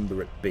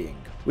remember it being.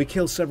 We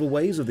kill several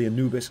waves of the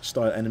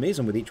Anubis-style enemies,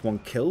 and with each one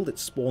killed, it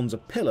spawns a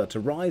pillar to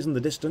rise in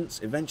the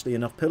distance. Eventually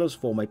enough pillars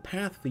form a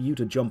path for you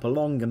to jump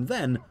along, and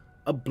then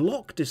a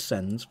block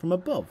descends from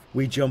above.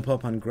 We jump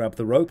up and grab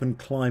the rope and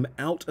climb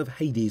out of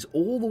Hades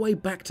all the way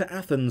back to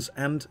Athens,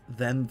 and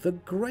then the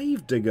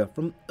Gravedigger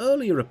from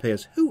earlier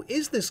appears. Who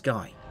is this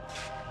guy?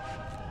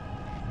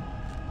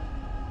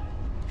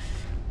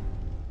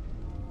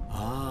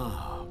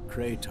 Ah,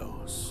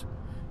 Kratos.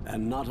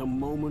 And not a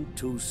moment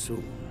too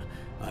soon.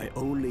 I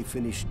only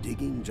finished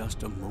digging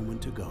just a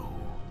moment ago.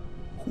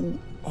 Who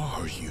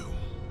are you?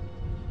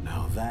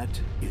 Now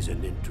that is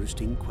an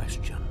interesting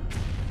question.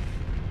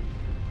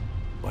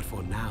 But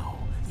for now,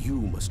 you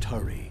must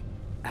hurry.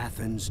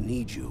 Athens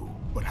needs you.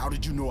 But how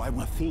did you know I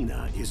would?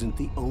 Athena isn't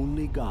the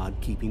only god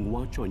keeping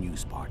watch on you,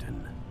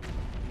 Spartan.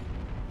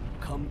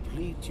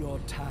 Complete your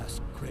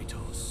task,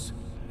 Kratos,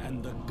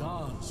 and the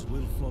gods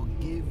will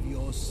forgive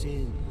your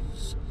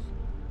sins.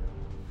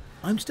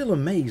 I'm still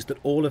amazed that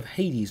all of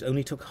Hades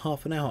only took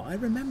half an hour. I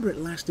remember it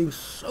lasting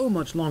so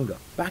much longer.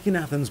 Back in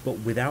Athens, but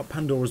without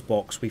Pandora's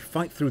box, we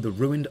fight through the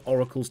ruined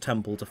Oracle's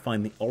temple to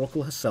find the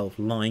Oracle herself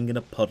lying in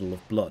a puddle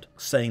of blood,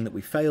 saying that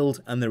we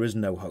failed and there is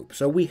no hope.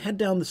 So we head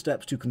down the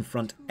steps to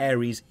confront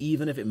Ares,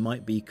 even if it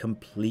might be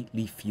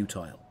completely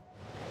futile.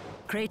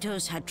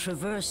 Kratos had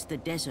traversed the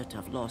desert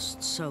of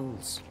lost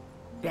souls,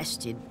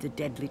 bested the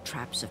deadly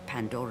traps of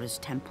Pandora's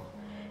temple,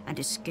 and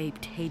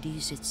escaped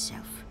Hades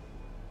itself.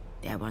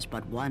 There was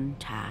but one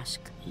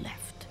task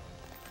left.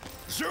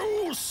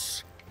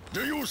 Zeus!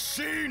 Do you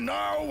see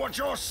now what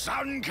your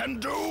son can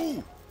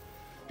do?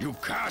 You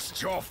cast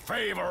your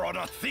favor on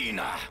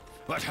Athena,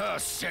 but her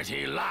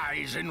city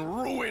lies in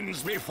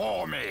ruins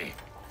before me.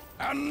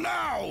 And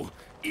now,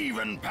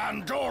 even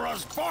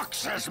Pandora's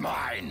box is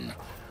mine.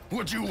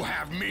 Would you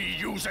have me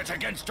use it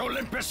against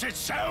Olympus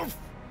itself?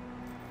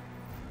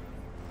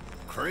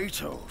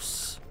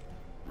 Kratos,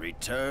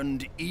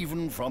 returned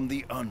even from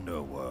the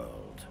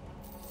underworld.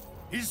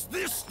 Is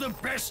this the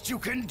best you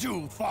can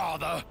do,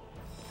 Father?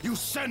 You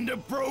send a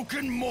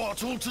broken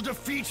mortal to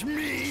defeat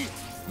me,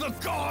 the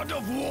god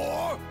of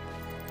war?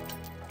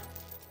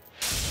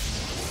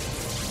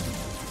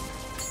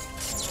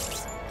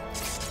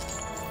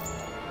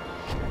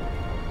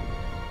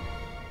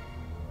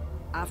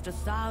 After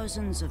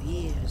thousands of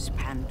years,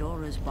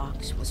 Pandora's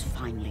box was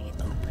finally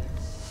opened.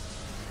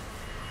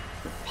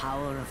 The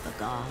power of the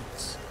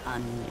gods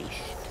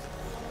unleashed.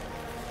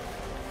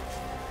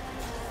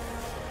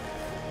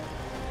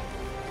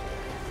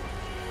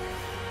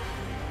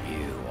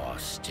 You are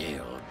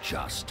still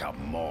just a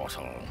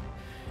mortal.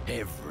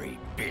 Every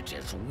bit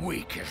as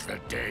weak as the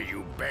day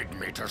you begged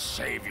me to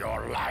save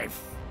your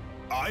life.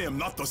 I am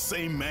not the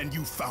same man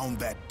you found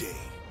that day.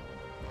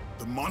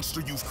 The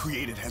monster you've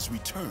created has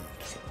returned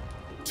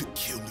to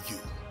kill you.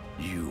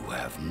 You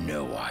have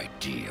no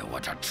idea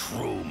what a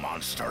true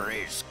monster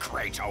is,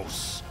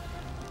 Kratos.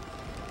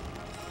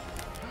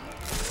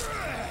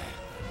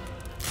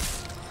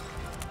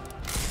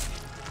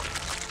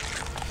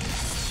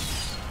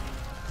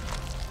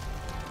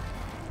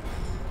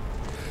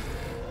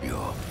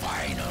 Your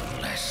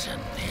final lesson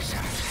is at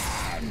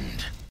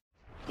hand.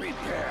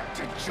 Prepare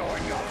to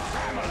join your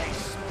family,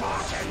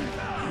 Spartan!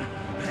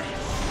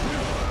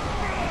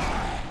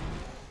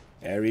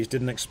 Ares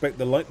didn't expect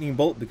the lightning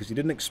bolt because he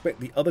didn't expect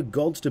the other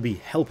gods to be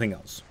helping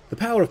us. The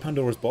power of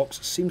Pandora's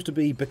box seems to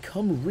be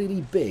become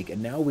really big,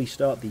 and now we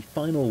start the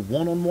final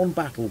one-on-one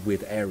battle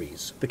with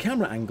Ares. The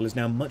camera angle is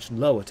now much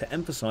lower to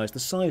emphasize the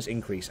size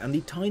increase, and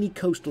the tiny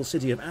coastal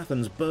city of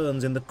Athens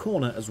burns in the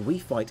corner as we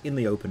fight in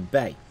the open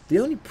bay. The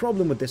only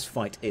problem with this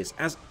fight is,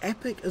 as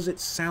epic as it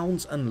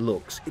sounds and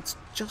looks, it's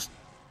just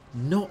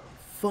not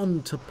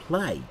fun to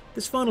play.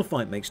 This final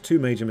fight makes two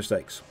major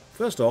mistakes.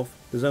 First off,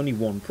 there's only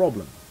one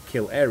problem.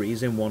 Kill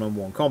Ares in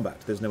one-on-one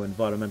combat. There's no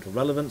environmental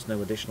relevance,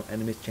 no additional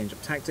enemies to change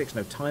up tactics,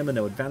 no timer,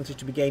 no advantage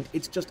to be gained.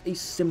 It's just a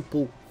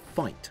simple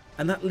fight.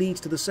 And that leads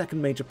to the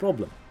second major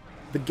problem.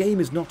 The game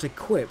is not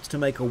equipped to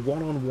make a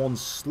one-on-one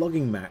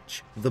slugging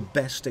match the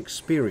best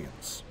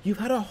experience. You've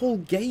had a whole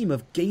game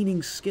of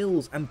gaining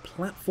skills and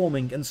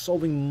platforming and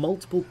solving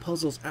multiple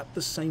puzzles at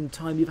the same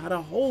time. You've had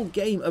a whole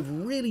game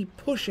of really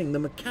pushing the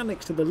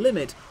mechanics to the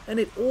limit,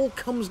 and it all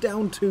comes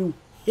down to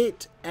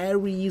hit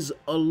Ares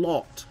a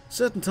lot.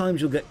 Certain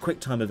times you'll get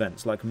quick-time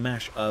events like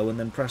mash O and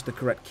then press the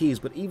correct keys,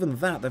 but even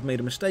that they've made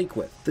a mistake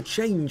with. The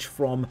change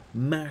from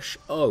mash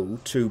O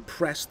to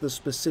press the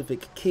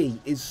specific key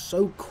is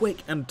so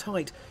quick and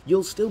tight,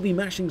 you'll still be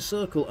mashing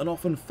circle and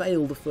often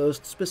fail the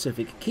first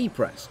specific key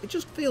press. It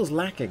just feels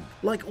lacking.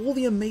 Like all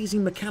the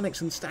amazing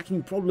mechanics and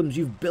stacking problems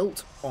you've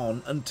built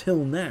on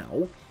until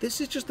now,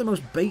 this is just the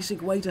most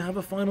basic way to have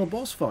a final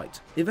boss fight.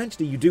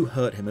 Eventually you do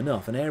hurt him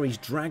enough, and Ares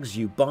drags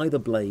you by the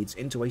blades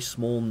into a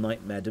small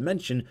nightmare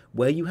dimension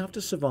where you have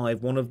to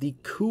survive one of the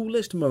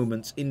coolest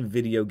moments in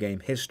video game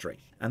history.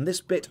 And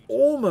this bit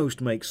almost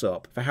makes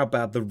up for how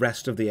bad the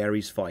rest of the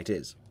Ares fight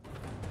is.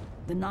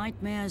 The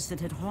nightmares that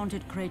had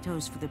haunted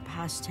Kratos for the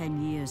past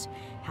 10 years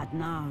had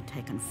now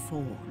taken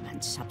form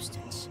and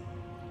substance.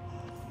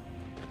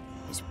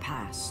 His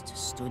past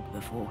stood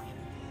before him.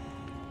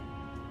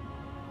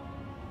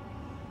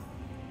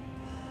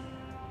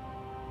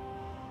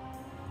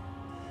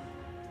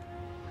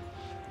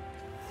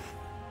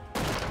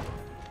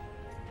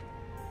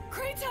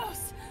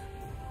 Kratos!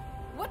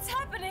 What's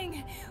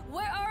happening?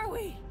 Where are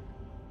we?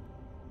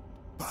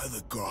 By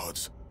the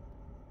gods,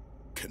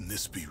 can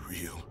this be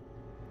real?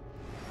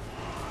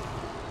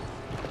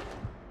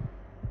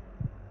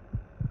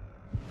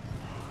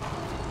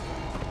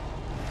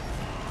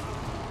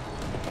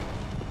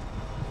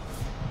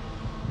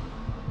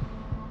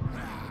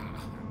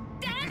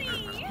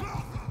 Daddy!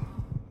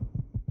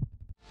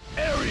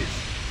 Ares!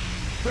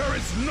 There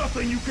is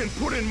nothing you can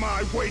put in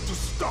my way to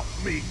stop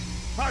me!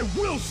 I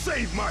will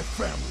save my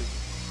family!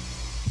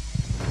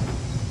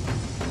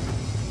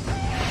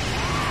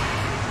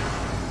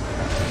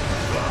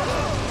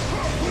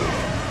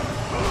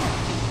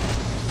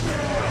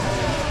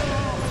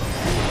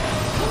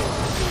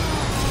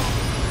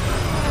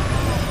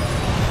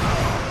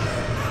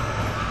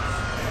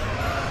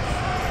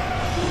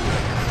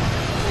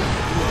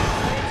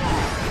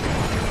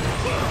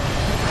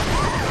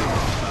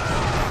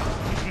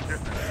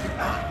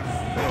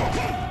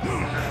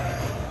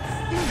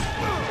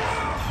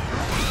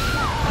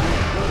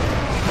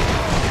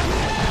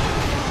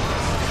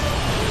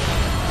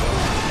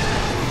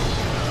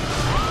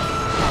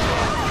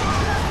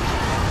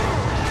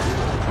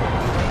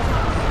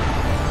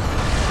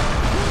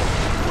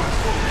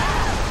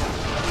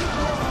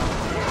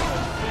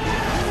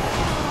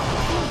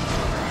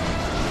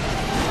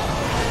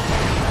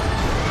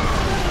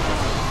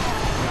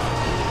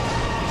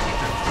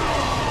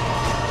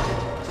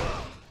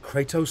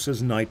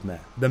 Kratos'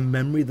 nightmare, the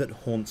memory that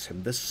haunts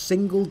him, the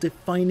single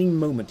defining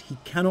moment he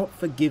cannot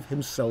forgive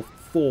himself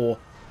for,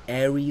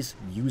 Ares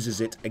uses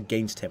it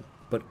against him.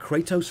 But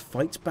Kratos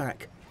fights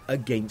back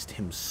against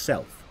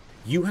himself.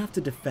 You have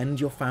to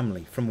defend your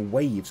family from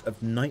waves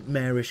of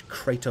nightmarish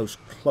Kratos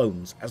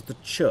clones as the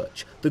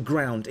church, the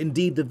ground,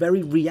 indeed the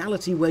very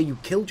reality where you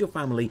killed your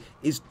family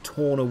is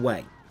torn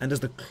away. And as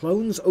the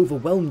clones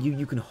overwhelm you,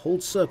 you can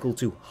hold circle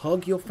to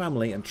hug your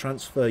family and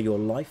transfer your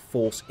life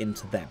force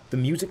into them. The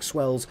music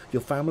swells,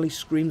 your family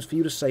screams for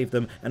you to save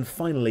them, and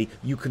finally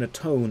you can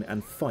atone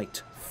and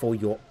fight for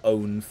your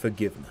own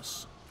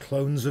forgiveness.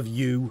 Clones of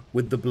you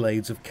with the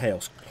blades of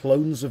chaos,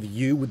 clones of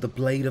you with the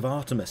blade of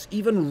Artemis,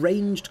 even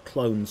ranged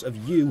clones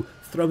of you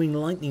throwing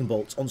lightning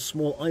bolts on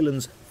small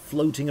islands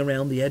floating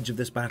around the edge of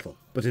this battle.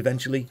 But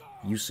eventually,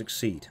 you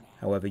succeed.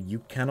 However, you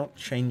cannot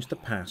change the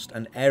past,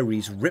 and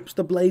Ares rips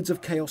the blades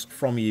of chaos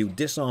from you,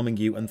 disarming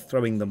you and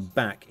throwing them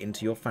back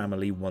into your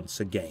family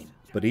once again.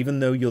 But even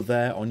though you're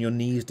there on your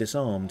knees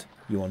disarmed,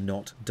 you are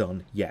not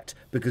done yet,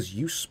 because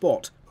you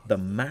spot the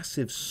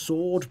massive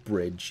sword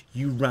bridge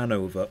you ran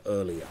over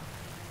earlier.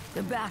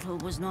 The battle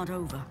was not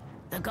over.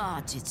 The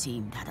gods, it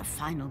seemed, had a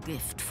final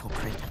gift for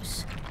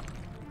Kratos.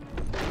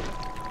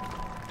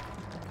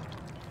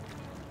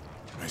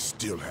 I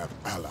still have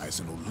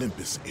allies in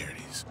Olympus,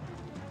 Ares.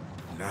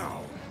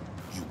 Now,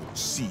 you will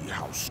see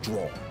how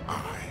strong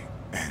I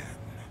am.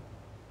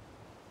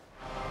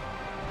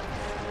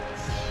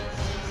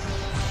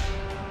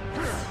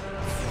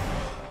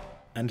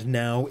 And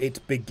now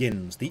it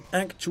begins, the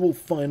actual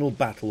final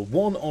battle,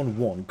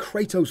 one-on-one,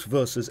 Kratos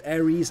versus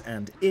Ares,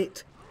 and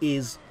it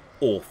is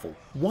awful.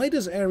 Why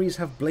does Ares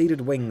have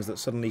bladed wings that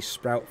suddenly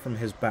sprout from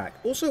his back?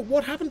 Also,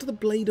 what happened to the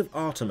blade of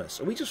Artemis?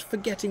 Are we just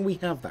forgetting we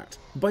have that?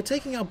 By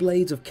taking our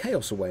blades of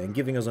chaos away and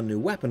giving us a new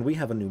weapon, we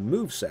have a new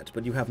moveset,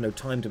 but you have no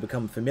time to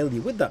become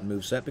familiar with that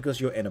moveset because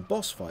you're in a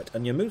boss fight,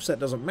 and your moveset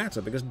doesn't matter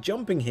because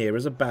jumping here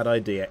is a bad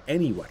idea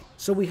anyway.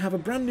 So we have a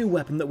brand new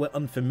weapon that we're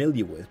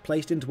unfamiliar with,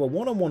 placed into a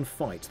one-on-one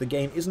fight the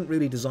game isn't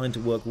really designed to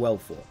work well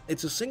for.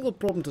 It's a single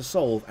problem to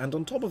solve, and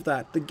on top of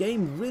that, the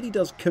game really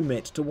does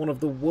commit to one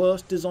of the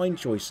worst design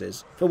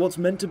choices for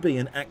what's meant to be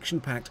an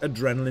action-packed,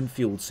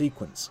 adrenaline-fueled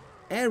sequence.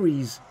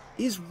 Ares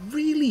is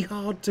really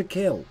hard to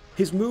kill.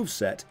 His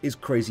moveset is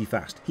crazy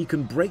fast. He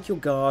can break your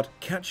guard,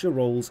 catch your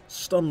rolls,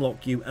 stun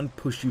lock you, and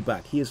push you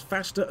back. He is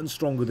faster and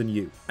stronger than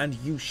you, and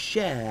you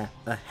share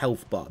a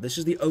health bar. This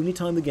is the only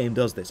time the game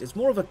does this. It's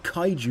more of a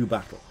kaiju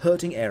battle.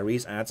 Hurting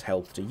Ares adds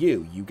health to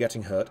you. You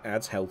getting hurt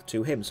adds health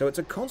to him. So it's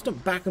a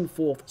constant back and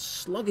forth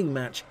slugging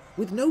match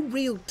with no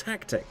real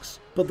tactics.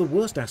 But the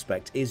worst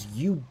aspect is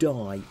you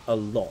die a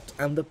lot,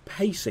 and the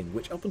pacing,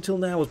 which up until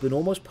now has been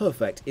almost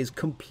perfect, is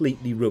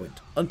completely ruined.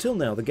 Until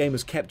now, the game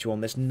has kept you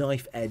on this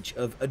knife edge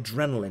of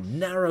adrenaline,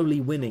 narrowly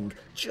winning,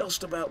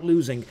 just about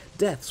losing.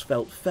 Deaths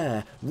felt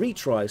fair,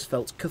 retries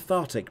felt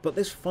cathartic, but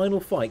this final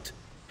fight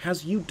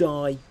has you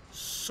die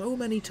so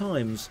many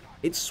times,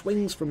 it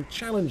swings from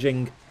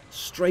challenging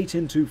straight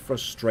into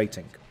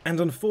frustrating. And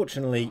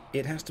unfortunately,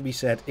 it has to be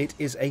said, it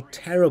is a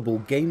terrible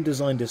game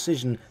design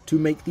decision to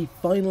make the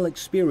final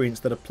experience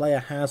that a player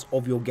has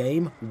of your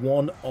game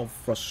one of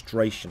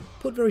frustration.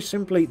 Put very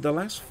simply, the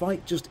last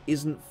fight just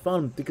isn't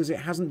fun because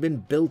it hasn't been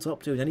built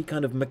up to in any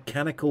kind of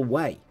mechanical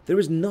way. There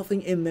is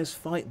nothing in this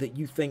fight that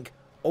you think,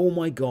 oh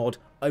my god,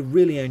 I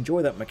really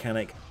enjoy that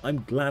mechanic,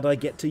 I'm glad I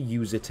get to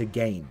use it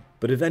again.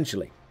 But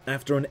eventually,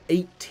 after an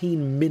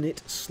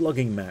 18-minute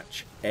slugging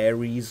match,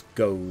 Ares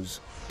goes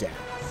down.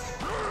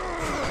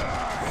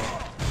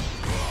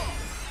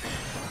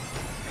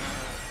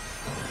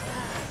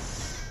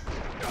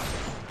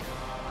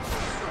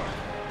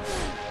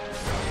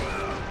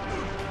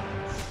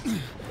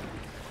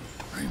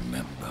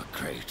 Remember,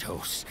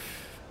 Kratos,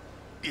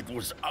 it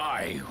was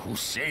I who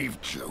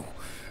saved you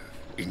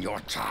in your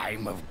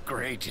time of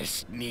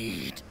greatest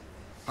need.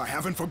 I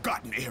haven't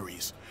forgotten,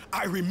 Ares.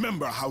 I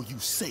remember how you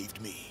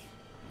saved me.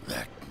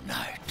 That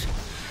night,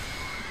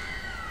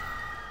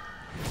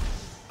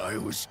 I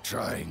was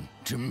trying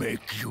to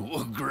make you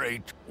a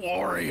great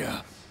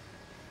warrior.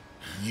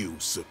 You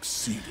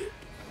succeeded.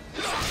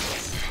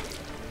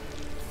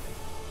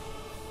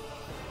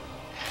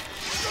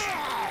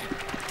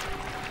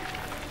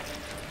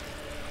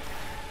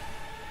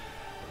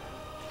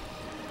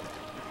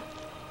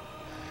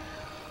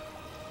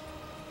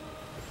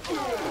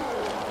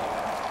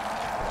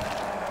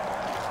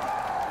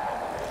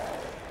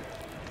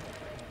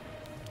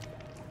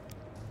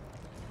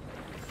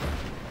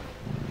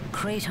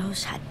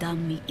 Kratos had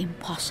done the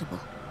impossible.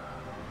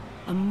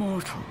 A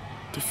mortal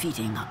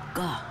defeating a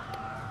god.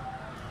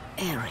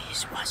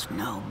 Ares was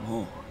no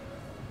more.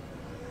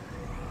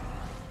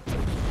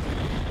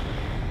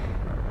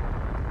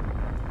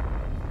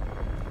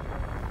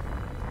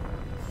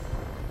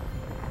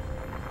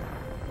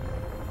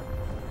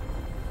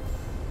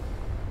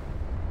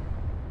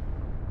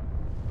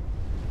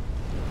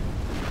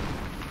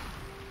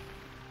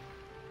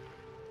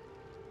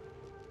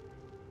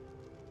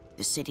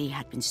 The city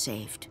had been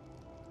saved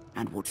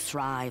and would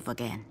thrive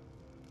again.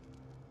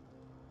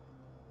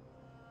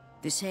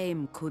 The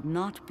same could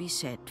not be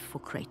said for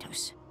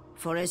Kratos,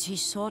 for as he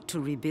sought to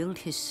rebuild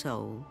his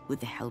soul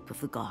with the help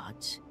of the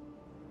gods,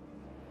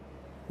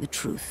 the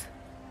truth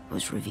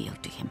was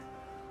revealed to him.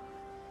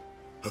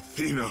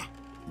 Athena,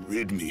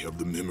 rid me of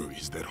the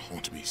memories that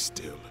haunt me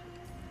still.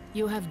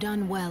 You have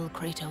done well,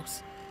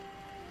 Kratos.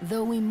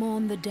 Though we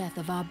mourn the death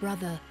of our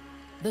brother,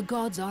 the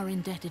gods are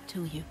indebted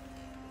to you.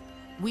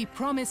 We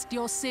promised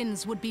your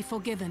sins would be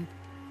forgiven,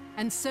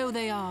 and so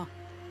they are.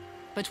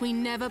 But we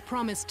never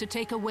promised to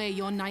take away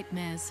your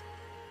nightmares.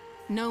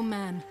 No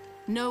man,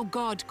 no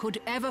god could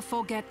ever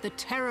forget the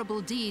terrible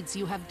deeds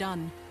you have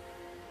done.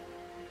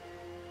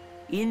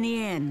 In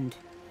the end,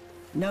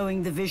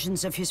 knowing the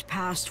visions of his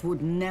past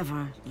would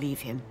never leave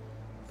him,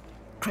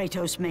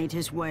 Kratos made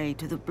his way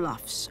to the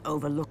bluffs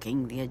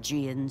overlooking the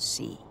Aegean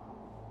Sea.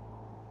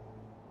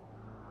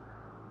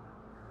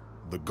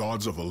 The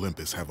gods of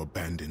Olympus have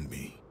abandoned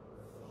me.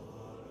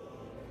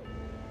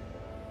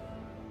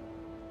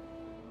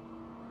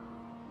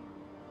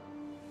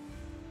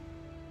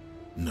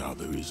 Now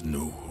there is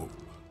no hope.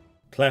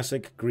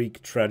 Classic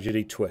Greek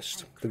tragedy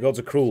twist. The gods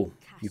are cruel.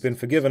 You've been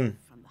forgiven,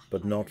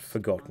 but not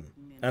forgotten.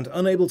 And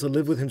unable to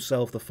live with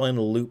himself, the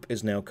final loop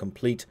is now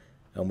complete,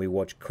 and we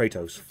watch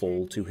Kratos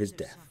fall to his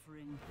death.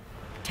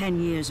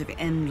 10 years of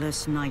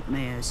endless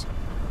nightmares.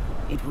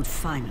 It would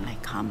finally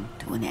come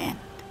to an end.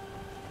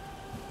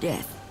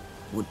 Death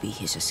would be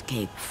his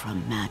escape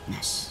from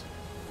madness.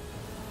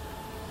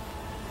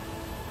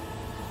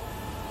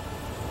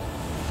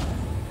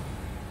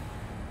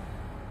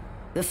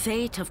 The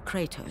fate of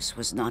Kratos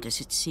was not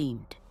as it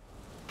seemed.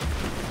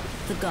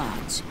 The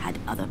gods had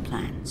other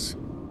plans.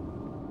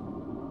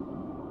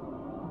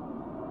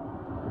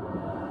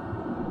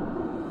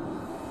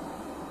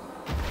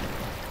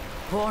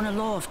 Borne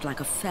aloft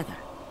like a feather,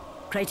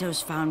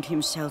 Kratos found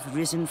himself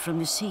risen from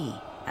the sea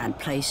and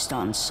placed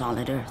on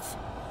solid earth.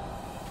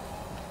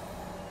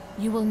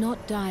 You will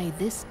not die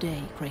this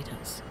day,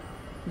 Kratos.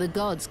 The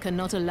gods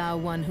cannot allow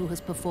one who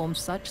has performed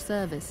such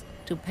service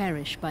to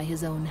perish by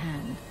his own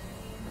hand.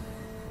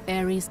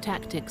 Ares'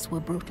 tactics were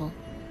brutal.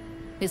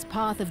 His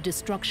path of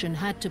destruction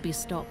had to be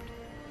stopped.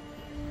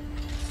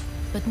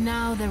 But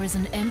now there is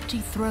an empty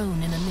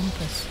throne in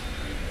Olympus,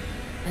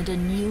 and a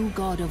new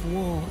god of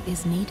war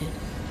is needed.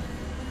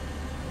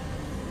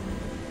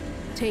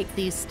 Take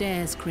these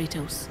stairs,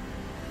 Kratos.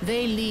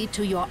 They lead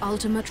to your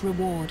ultimate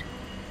reward.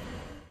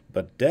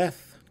 But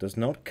death does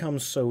not come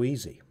so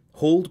easy.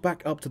 Hauled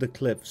back up to the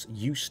cliffs,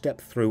 you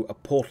step through a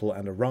portal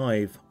and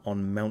arrive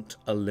on Mount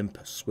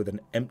Olympus with an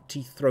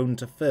empty throne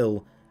to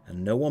fill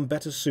and no one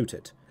better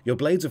suited. Your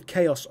blades of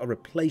chaos are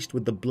replaced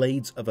with the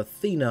blades of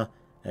Athena,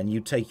 and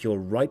you take your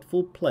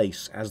rightful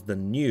place as the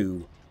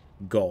new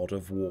god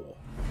of war.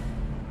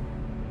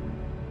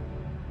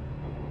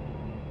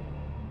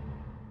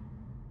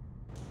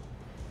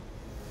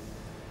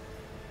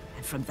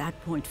 And from that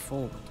point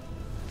forward,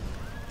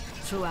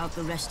 throughout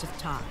the rest of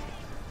time,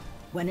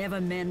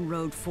 whenever men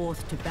rode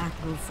forth to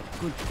battle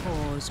for good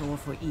cause or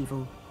for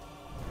evil,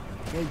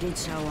 they did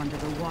so under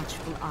the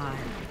watchful eye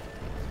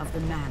of the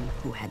man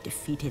who had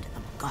defeated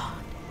a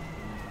god.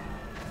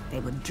 They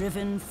were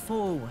driven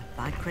forward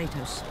by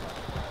Kratos,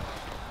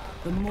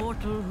 the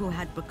mortal who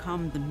had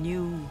become the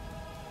new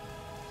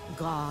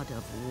god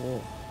of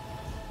war.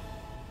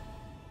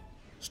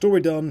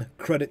 Story done,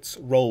 credits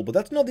roll, but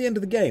that's not the end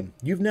of the game.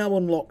 You've now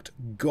unlocked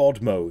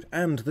God Mode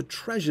and the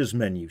Treasures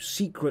menu,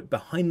 secret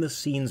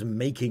behind-the-scenes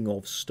making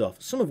of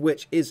stuff, some of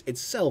which is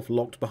itself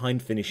locked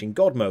behind finishing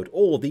God Mode,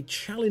 or the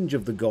Challenge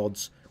of the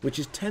Gods, which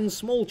is 10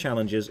 small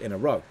challenges in a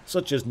row,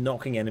 such as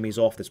knocking enemies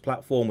off this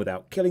platform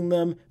without killing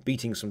them,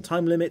 beating some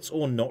time limits,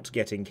 or not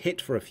getting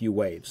hit for a few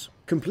waves.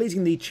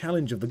 Completing the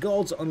Challenge of the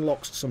Gods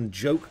unlocks some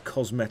joke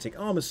cosmetic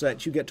armor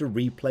sets you get to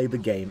replay the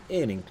game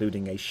in,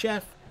 including a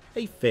chef,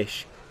 a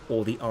fish,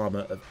 or the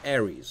armor of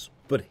Ares.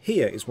 But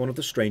here is one of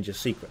the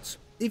strangest secrets.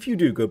 If you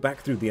do go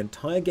back through the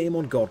entire game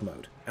on God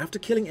Mode, after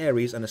killing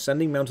Ares and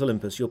ascending Mount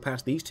Olympus, you'll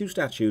pass these two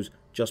statues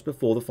just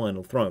before the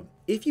final throne.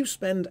 If you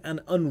spend an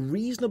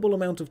unreasonable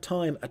amount of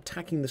time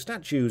attacking the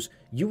statues,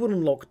 you will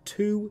unlock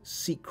 2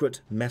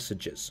 secret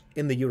messages.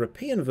 In the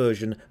European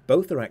version,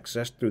 both are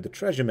accessed through the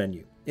treasure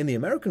menu. In the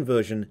American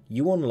version,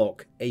 you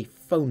unlock a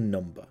phone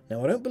number.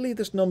 Now, I don't believe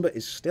this number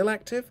is still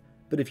active,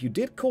 but if you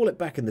did call it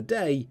back in the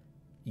day,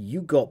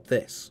 you got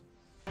this.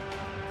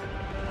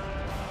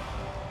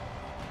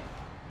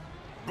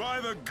 By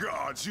the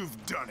gods,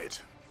 you've done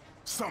it.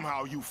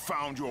 Somehow you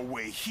found your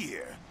way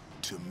here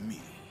to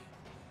me.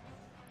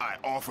 I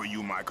offer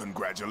you my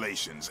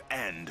congratulations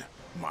and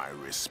my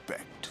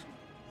respect.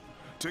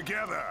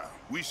 Together,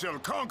 we shall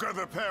conquer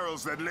the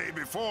perils that lay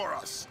before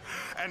us,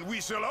 and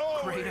we shall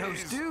always...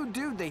 Kratos,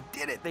 dude, they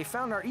did it. They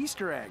found our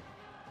Easter egg.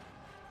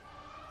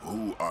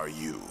 Who are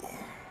you?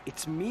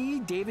 It's me,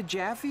 David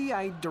Jaffe.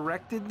 I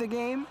directed the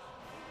game.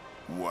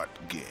 What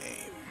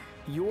game?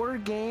 Your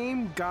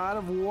game, God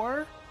of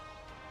War?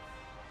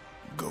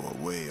 Go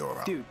away or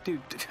I'll... Dude,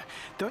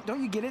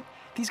 don't you get it?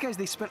 These guys,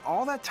 they spent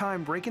all that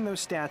time breaking those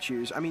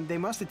statues. I mean, they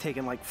must have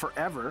taken, like,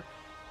 forever.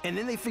 And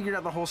then they figured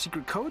out the whole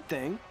secret code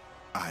thing.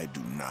 I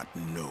do not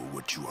know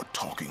what you are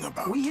talking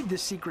about. We hid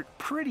this secret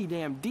pretty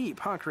damn deep,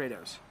 huh,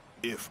 Kratos?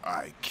 If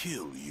I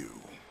kill you,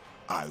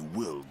 I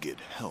will get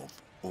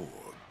health orbs.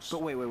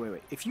 But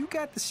wait. If you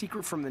got the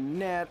secret from the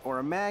net or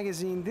a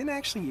magazine, then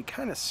actually you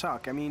kind of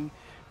suck. I mean,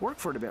 work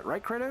for it a bit,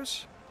 right,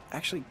 Kratos?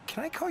 Actually,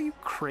 can I call you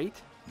Krat?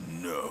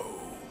 No.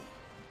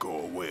 Go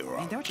away or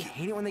Hey, don't you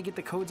hate it when they get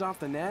the codes off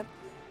the net?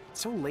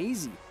 It's so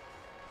lazy.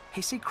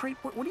 Hey, say, Krat,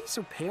 what are you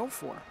so pale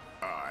for?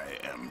 I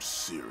am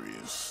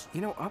serious.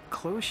 You know, up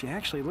close, you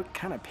actually look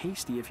kind of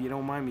pasty, if you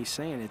don't mind me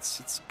saying.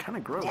 It's kind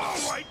of gross.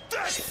 All right,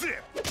 that's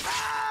it!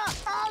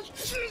 Oh,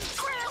 jeez,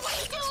 Krat, what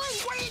are you doing?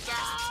 What are you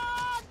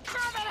doing?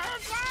 Grab it,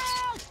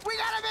 Hanson! We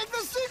gotta make the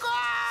sequel!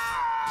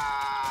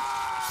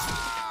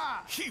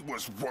 He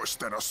was worse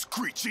than a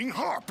screeching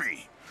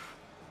harpy.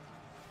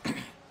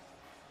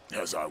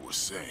 As I was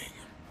saying,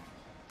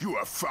 you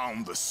have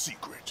found the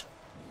secret.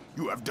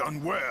 You have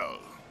done well.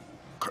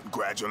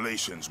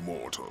 Congratulations,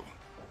 mortal.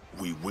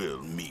 We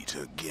will meet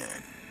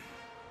again.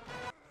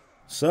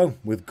 So,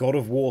 with God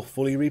of War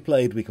fully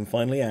replayed, we can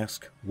finally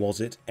ask, was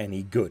it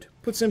any good?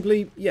 Put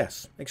simply,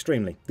 yes,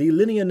 extremely. The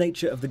linear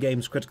nature of the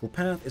game's critical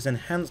path is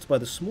enhanced by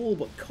the small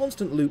but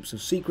constant loops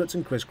of secrets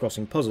and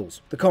crisscrossing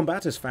puzzles. The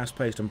combat is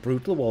fast-paced and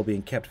brutal while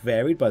being kept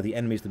varied by the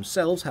enemies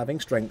themselves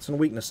having strengths and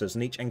weaknesses,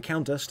 and each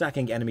encounter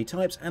stacking enemy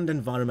types and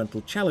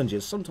environmental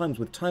challenges, sometimes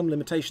with time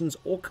limitations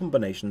or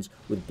combinations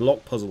with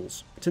block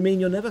puzzles, to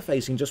mean you're never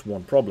facing just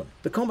one problem.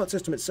 The combat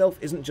system itself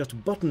isn't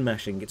just button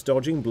mashing, it's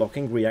dodging,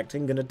 blocking,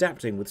 reacting and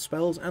adapting with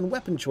spells and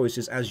weapon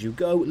choices as you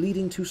go,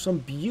 leading to some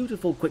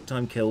beautiful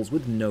quick-time kills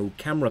with no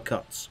camera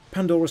cuts.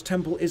 Pandora's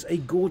Temple is a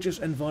gorgeous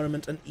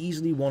environment and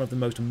easily one of the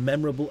most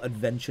memorable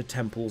adventure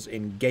temples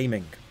in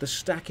gaming. The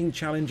stacking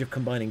challenge of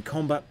combining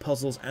combat,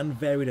 puzzles and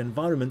varied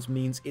environments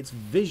means it's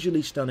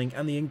visually stunning,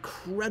 and the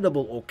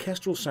incredible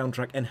orchestral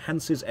soundtrack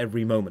enhances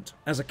every moment.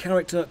 As a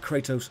character,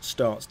 Kratos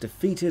starts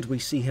defeated. We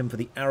see him for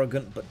the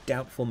arrogant but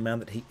doubtful man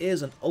that he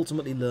is, and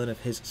ultimately learn of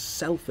his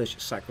selfish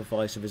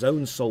sacrifice of his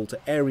own soul to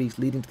Ares,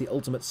 leading to the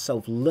ultimate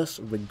selfless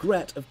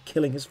regret of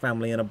killing his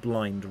family in a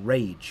blind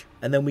rage.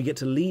 And then we get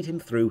to lead him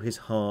through his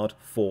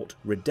hard-fought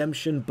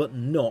redemption, but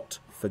not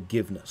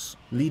forgiveness,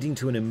 leading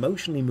to an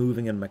emotionally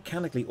moving and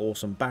mechanically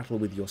awesome battle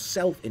with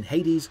yourself in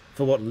Hades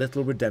for what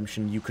little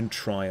redemption you can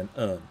try and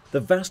earn. The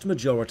vast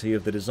majority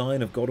of the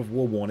design of God of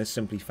War 1 is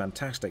simply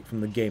fantastic, from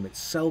the game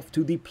itself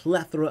to the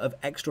plethora of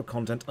extra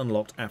content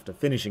unlocked after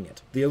finishing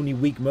it. The only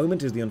weak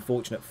moment is the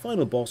unfortunate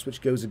final boss,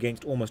 which goes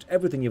against almost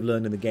everything you've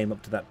learned in the game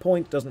up to that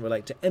point, doesn't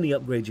relate to any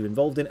upgrades you're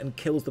involved in, and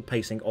kills the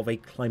pacing of a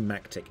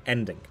climactic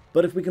ending.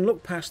 But if we can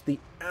look past the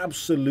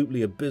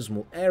absolutely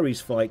abysmal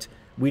Ares fight,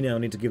 we now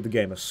need to give the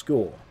game a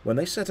score. When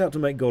they set out to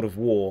make God of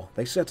War,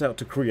 they set out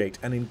to create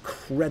an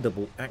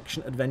incredible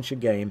action-adventure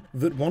game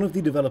that one of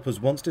the developers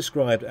once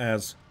described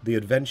as the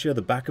adventure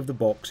the back of the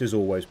box is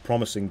always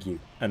promising you.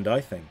 And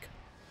I think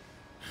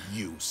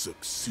you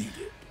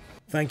succeeded.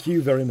 Thank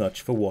you very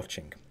much for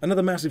watching.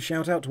 Another massive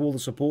shout out to all the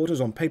supporters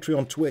on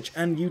Patreon, Twitch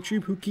and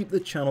YouTube who keep the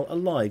channel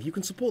alive. You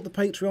can support the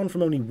Patreon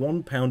from only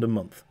 £1 a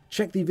month.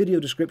 Check the video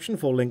description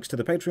for links to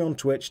the Patreon,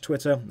 Twitch,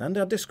 Twitter and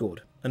our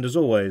Discord. And as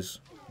always,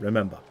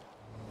 remember,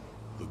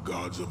 the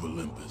gods of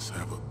Olympus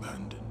have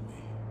abandoned me.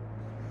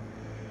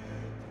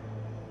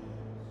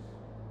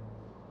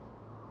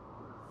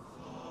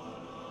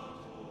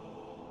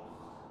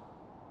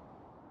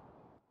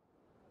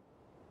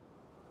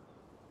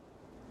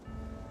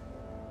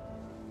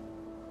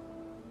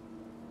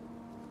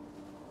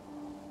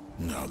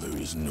 Now there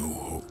is no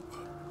hope.